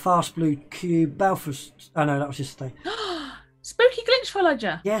RPG, Fast Blue Cube, Balfour's. Oh no, that was yesterday. Spooky Glitch followed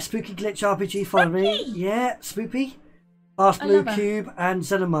you. Yeah, Spooky Glitch RPG followed me. Yeah, Spoopy, Fast I Blue love her. Cube, and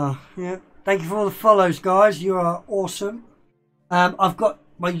Zenomar. Yeah, thank you for all the follows, guys. You are awesome. I've got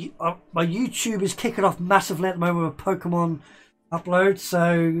my YouTube is kicking off massively at the moment with Pokemon upload.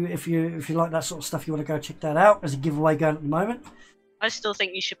 So if you like that sort of stuff, you want to go check that out. There's a giveaway going at the moment. I still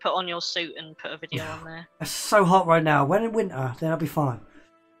think you should put on your suit and put a video on there. It's so hot right now. When in winter, then I'll be fine.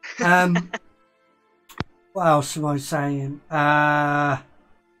 What else am I saying?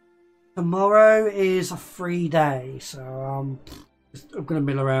 Tomorrow is a free day, so I'm going to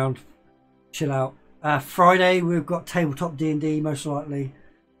mill around, chill out. Friday we've got tabletop D&D most likely.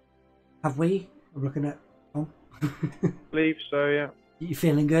 Have we? I'm looking at. Oh. Believe so, yeah. You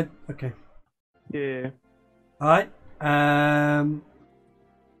feeling good? Okay. Yeah. All right.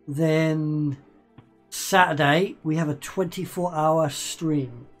 Then Saturday we have a 24-hour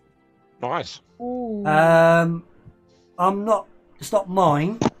stream. Nice. Ooh. I'm not. It's not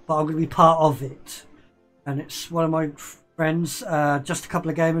mine, but I'm going to be part of it, and it's one of my friends. Just a couple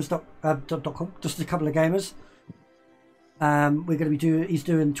of gamers.com. Just a couple of gamers. We're going to be He's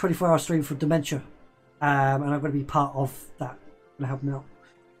doing 24-hour stream for dementia, and I'm going to be part of that. I'm going to help him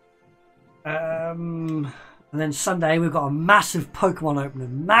out. And then Sunday we've got a massive Pokemon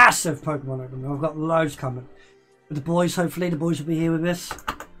opening. I've got loads coming. With the boys, hopefully the boys will be here with us.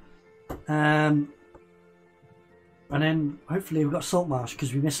 And then hopefully we've got Saltmarsh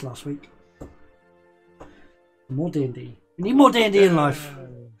because we missed last week. More D&D. We need more D&D in life.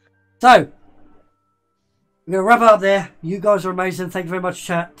 So we're gonna wrap it up there. You guys are amazing. Thank you very much,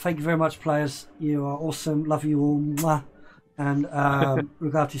 chat. Thank you very much, players. You are awesome. Love you all. Mwah. And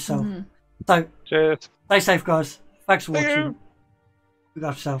regard to yourself. So Cheers. stay safe, guys. Thanks for Thank watching. you.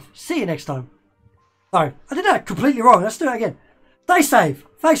 Regard to yourself. See you next time. Sorry, I did that completely wrong. Let's do it again. Stay safe.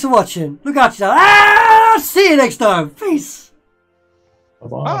 Thanks for watching. Look after yourself. See you next time. Peace.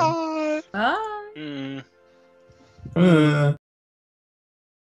 Bye-bye. Bye. Bye. Mm.